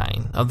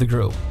Einstein of the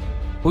group.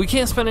 But we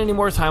can't spend any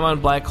more time on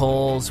black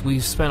holes.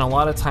 We've spent a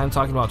lot of time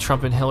talking about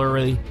Trump and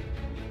Hillary.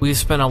 We've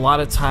spent a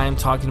lot of time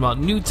talking about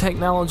new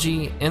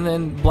technology and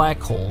then black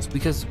holes,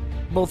 because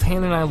both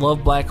Hannah and I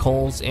love black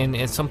holes, and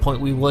at some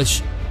point we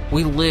wish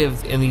we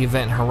lived in the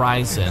Event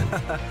Horizon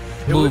It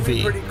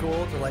movie. would be pretty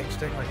cool to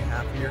stick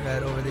half of your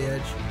head over the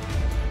edge,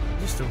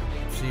 just to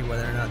see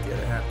whether or not the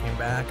other half came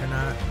back or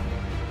not.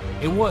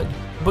 It would,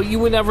 but you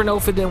would never know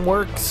if it didn't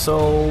work,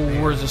 so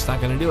we're just not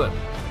going to do it.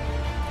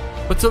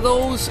 But to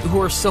those who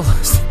are still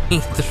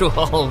listening through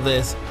all of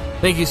this,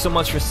 thank you so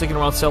much for sticking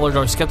around, Cellar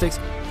Door Skeptics.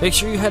 Make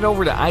sure you head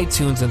over to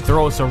iTunes and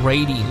throw us a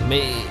rating.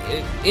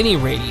 Any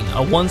rating.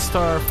 A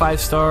 1-star,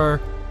 5-star,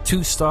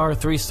 2-star,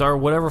 3-star,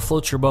 whatever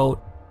floats your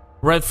boat.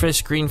 Red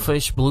fish, green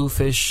fish, blue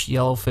fish,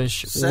 yellow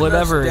fish,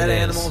 whatever it is. Send us dead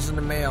animals in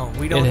the mail.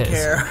 We don't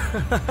care.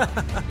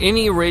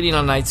 Any rating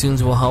on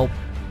iTunes will help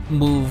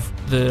move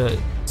the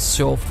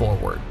show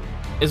forward.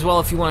 As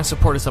well, if you want to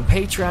support us on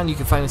Patreon, you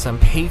can find us on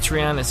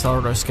Patreon at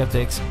Cellar Door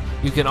Skeptics.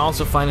 You can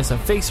also find us on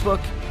Facebook,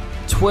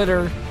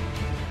 Twitter,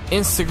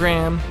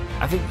 Instagram.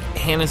 I think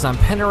Hannah's on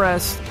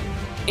Pinterest.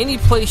 Any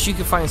place you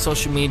can find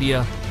social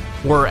media,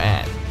 we're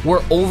at.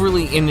 We're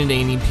overly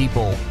inundating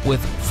people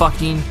with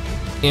fucking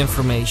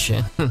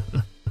information.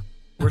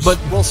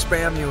 We'll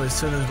spam you as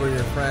soon as we're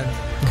your friend.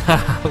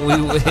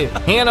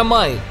 Hannah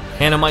might.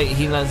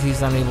 He's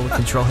not able to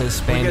control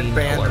his spamming. We get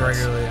banned alerts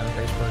regularly on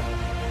Facebook.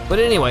 But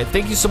anyway,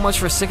 thank you so much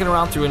for sticking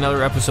around through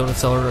another episode of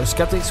Cellar Door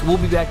Skeptics. We'll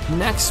be back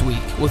next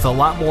week with a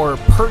lot more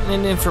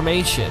pertinent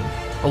information.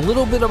 A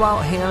little bit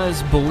about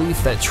Hannah's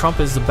belief that Trump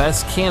is the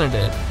best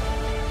candidate.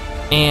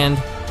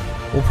 And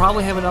we'll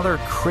probably have another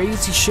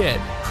crazy shit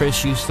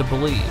Chris used to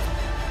believe.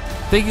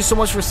 Thank you so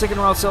much for sticking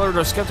around, Cellar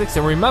Door Skeptics.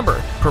 And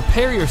remember,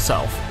 prepare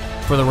yourself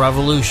for the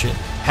revolution.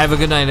 Have a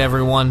good night,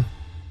 everyone.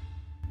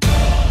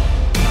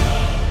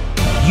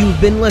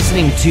 You've been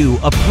listening to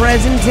a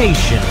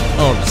presentation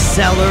of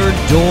Cellar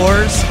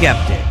Door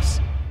Skeptics.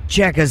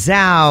 Check us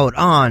out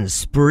on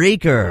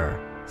Spreaker,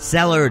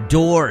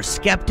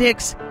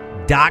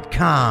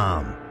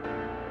 cellardoorskeptics.com.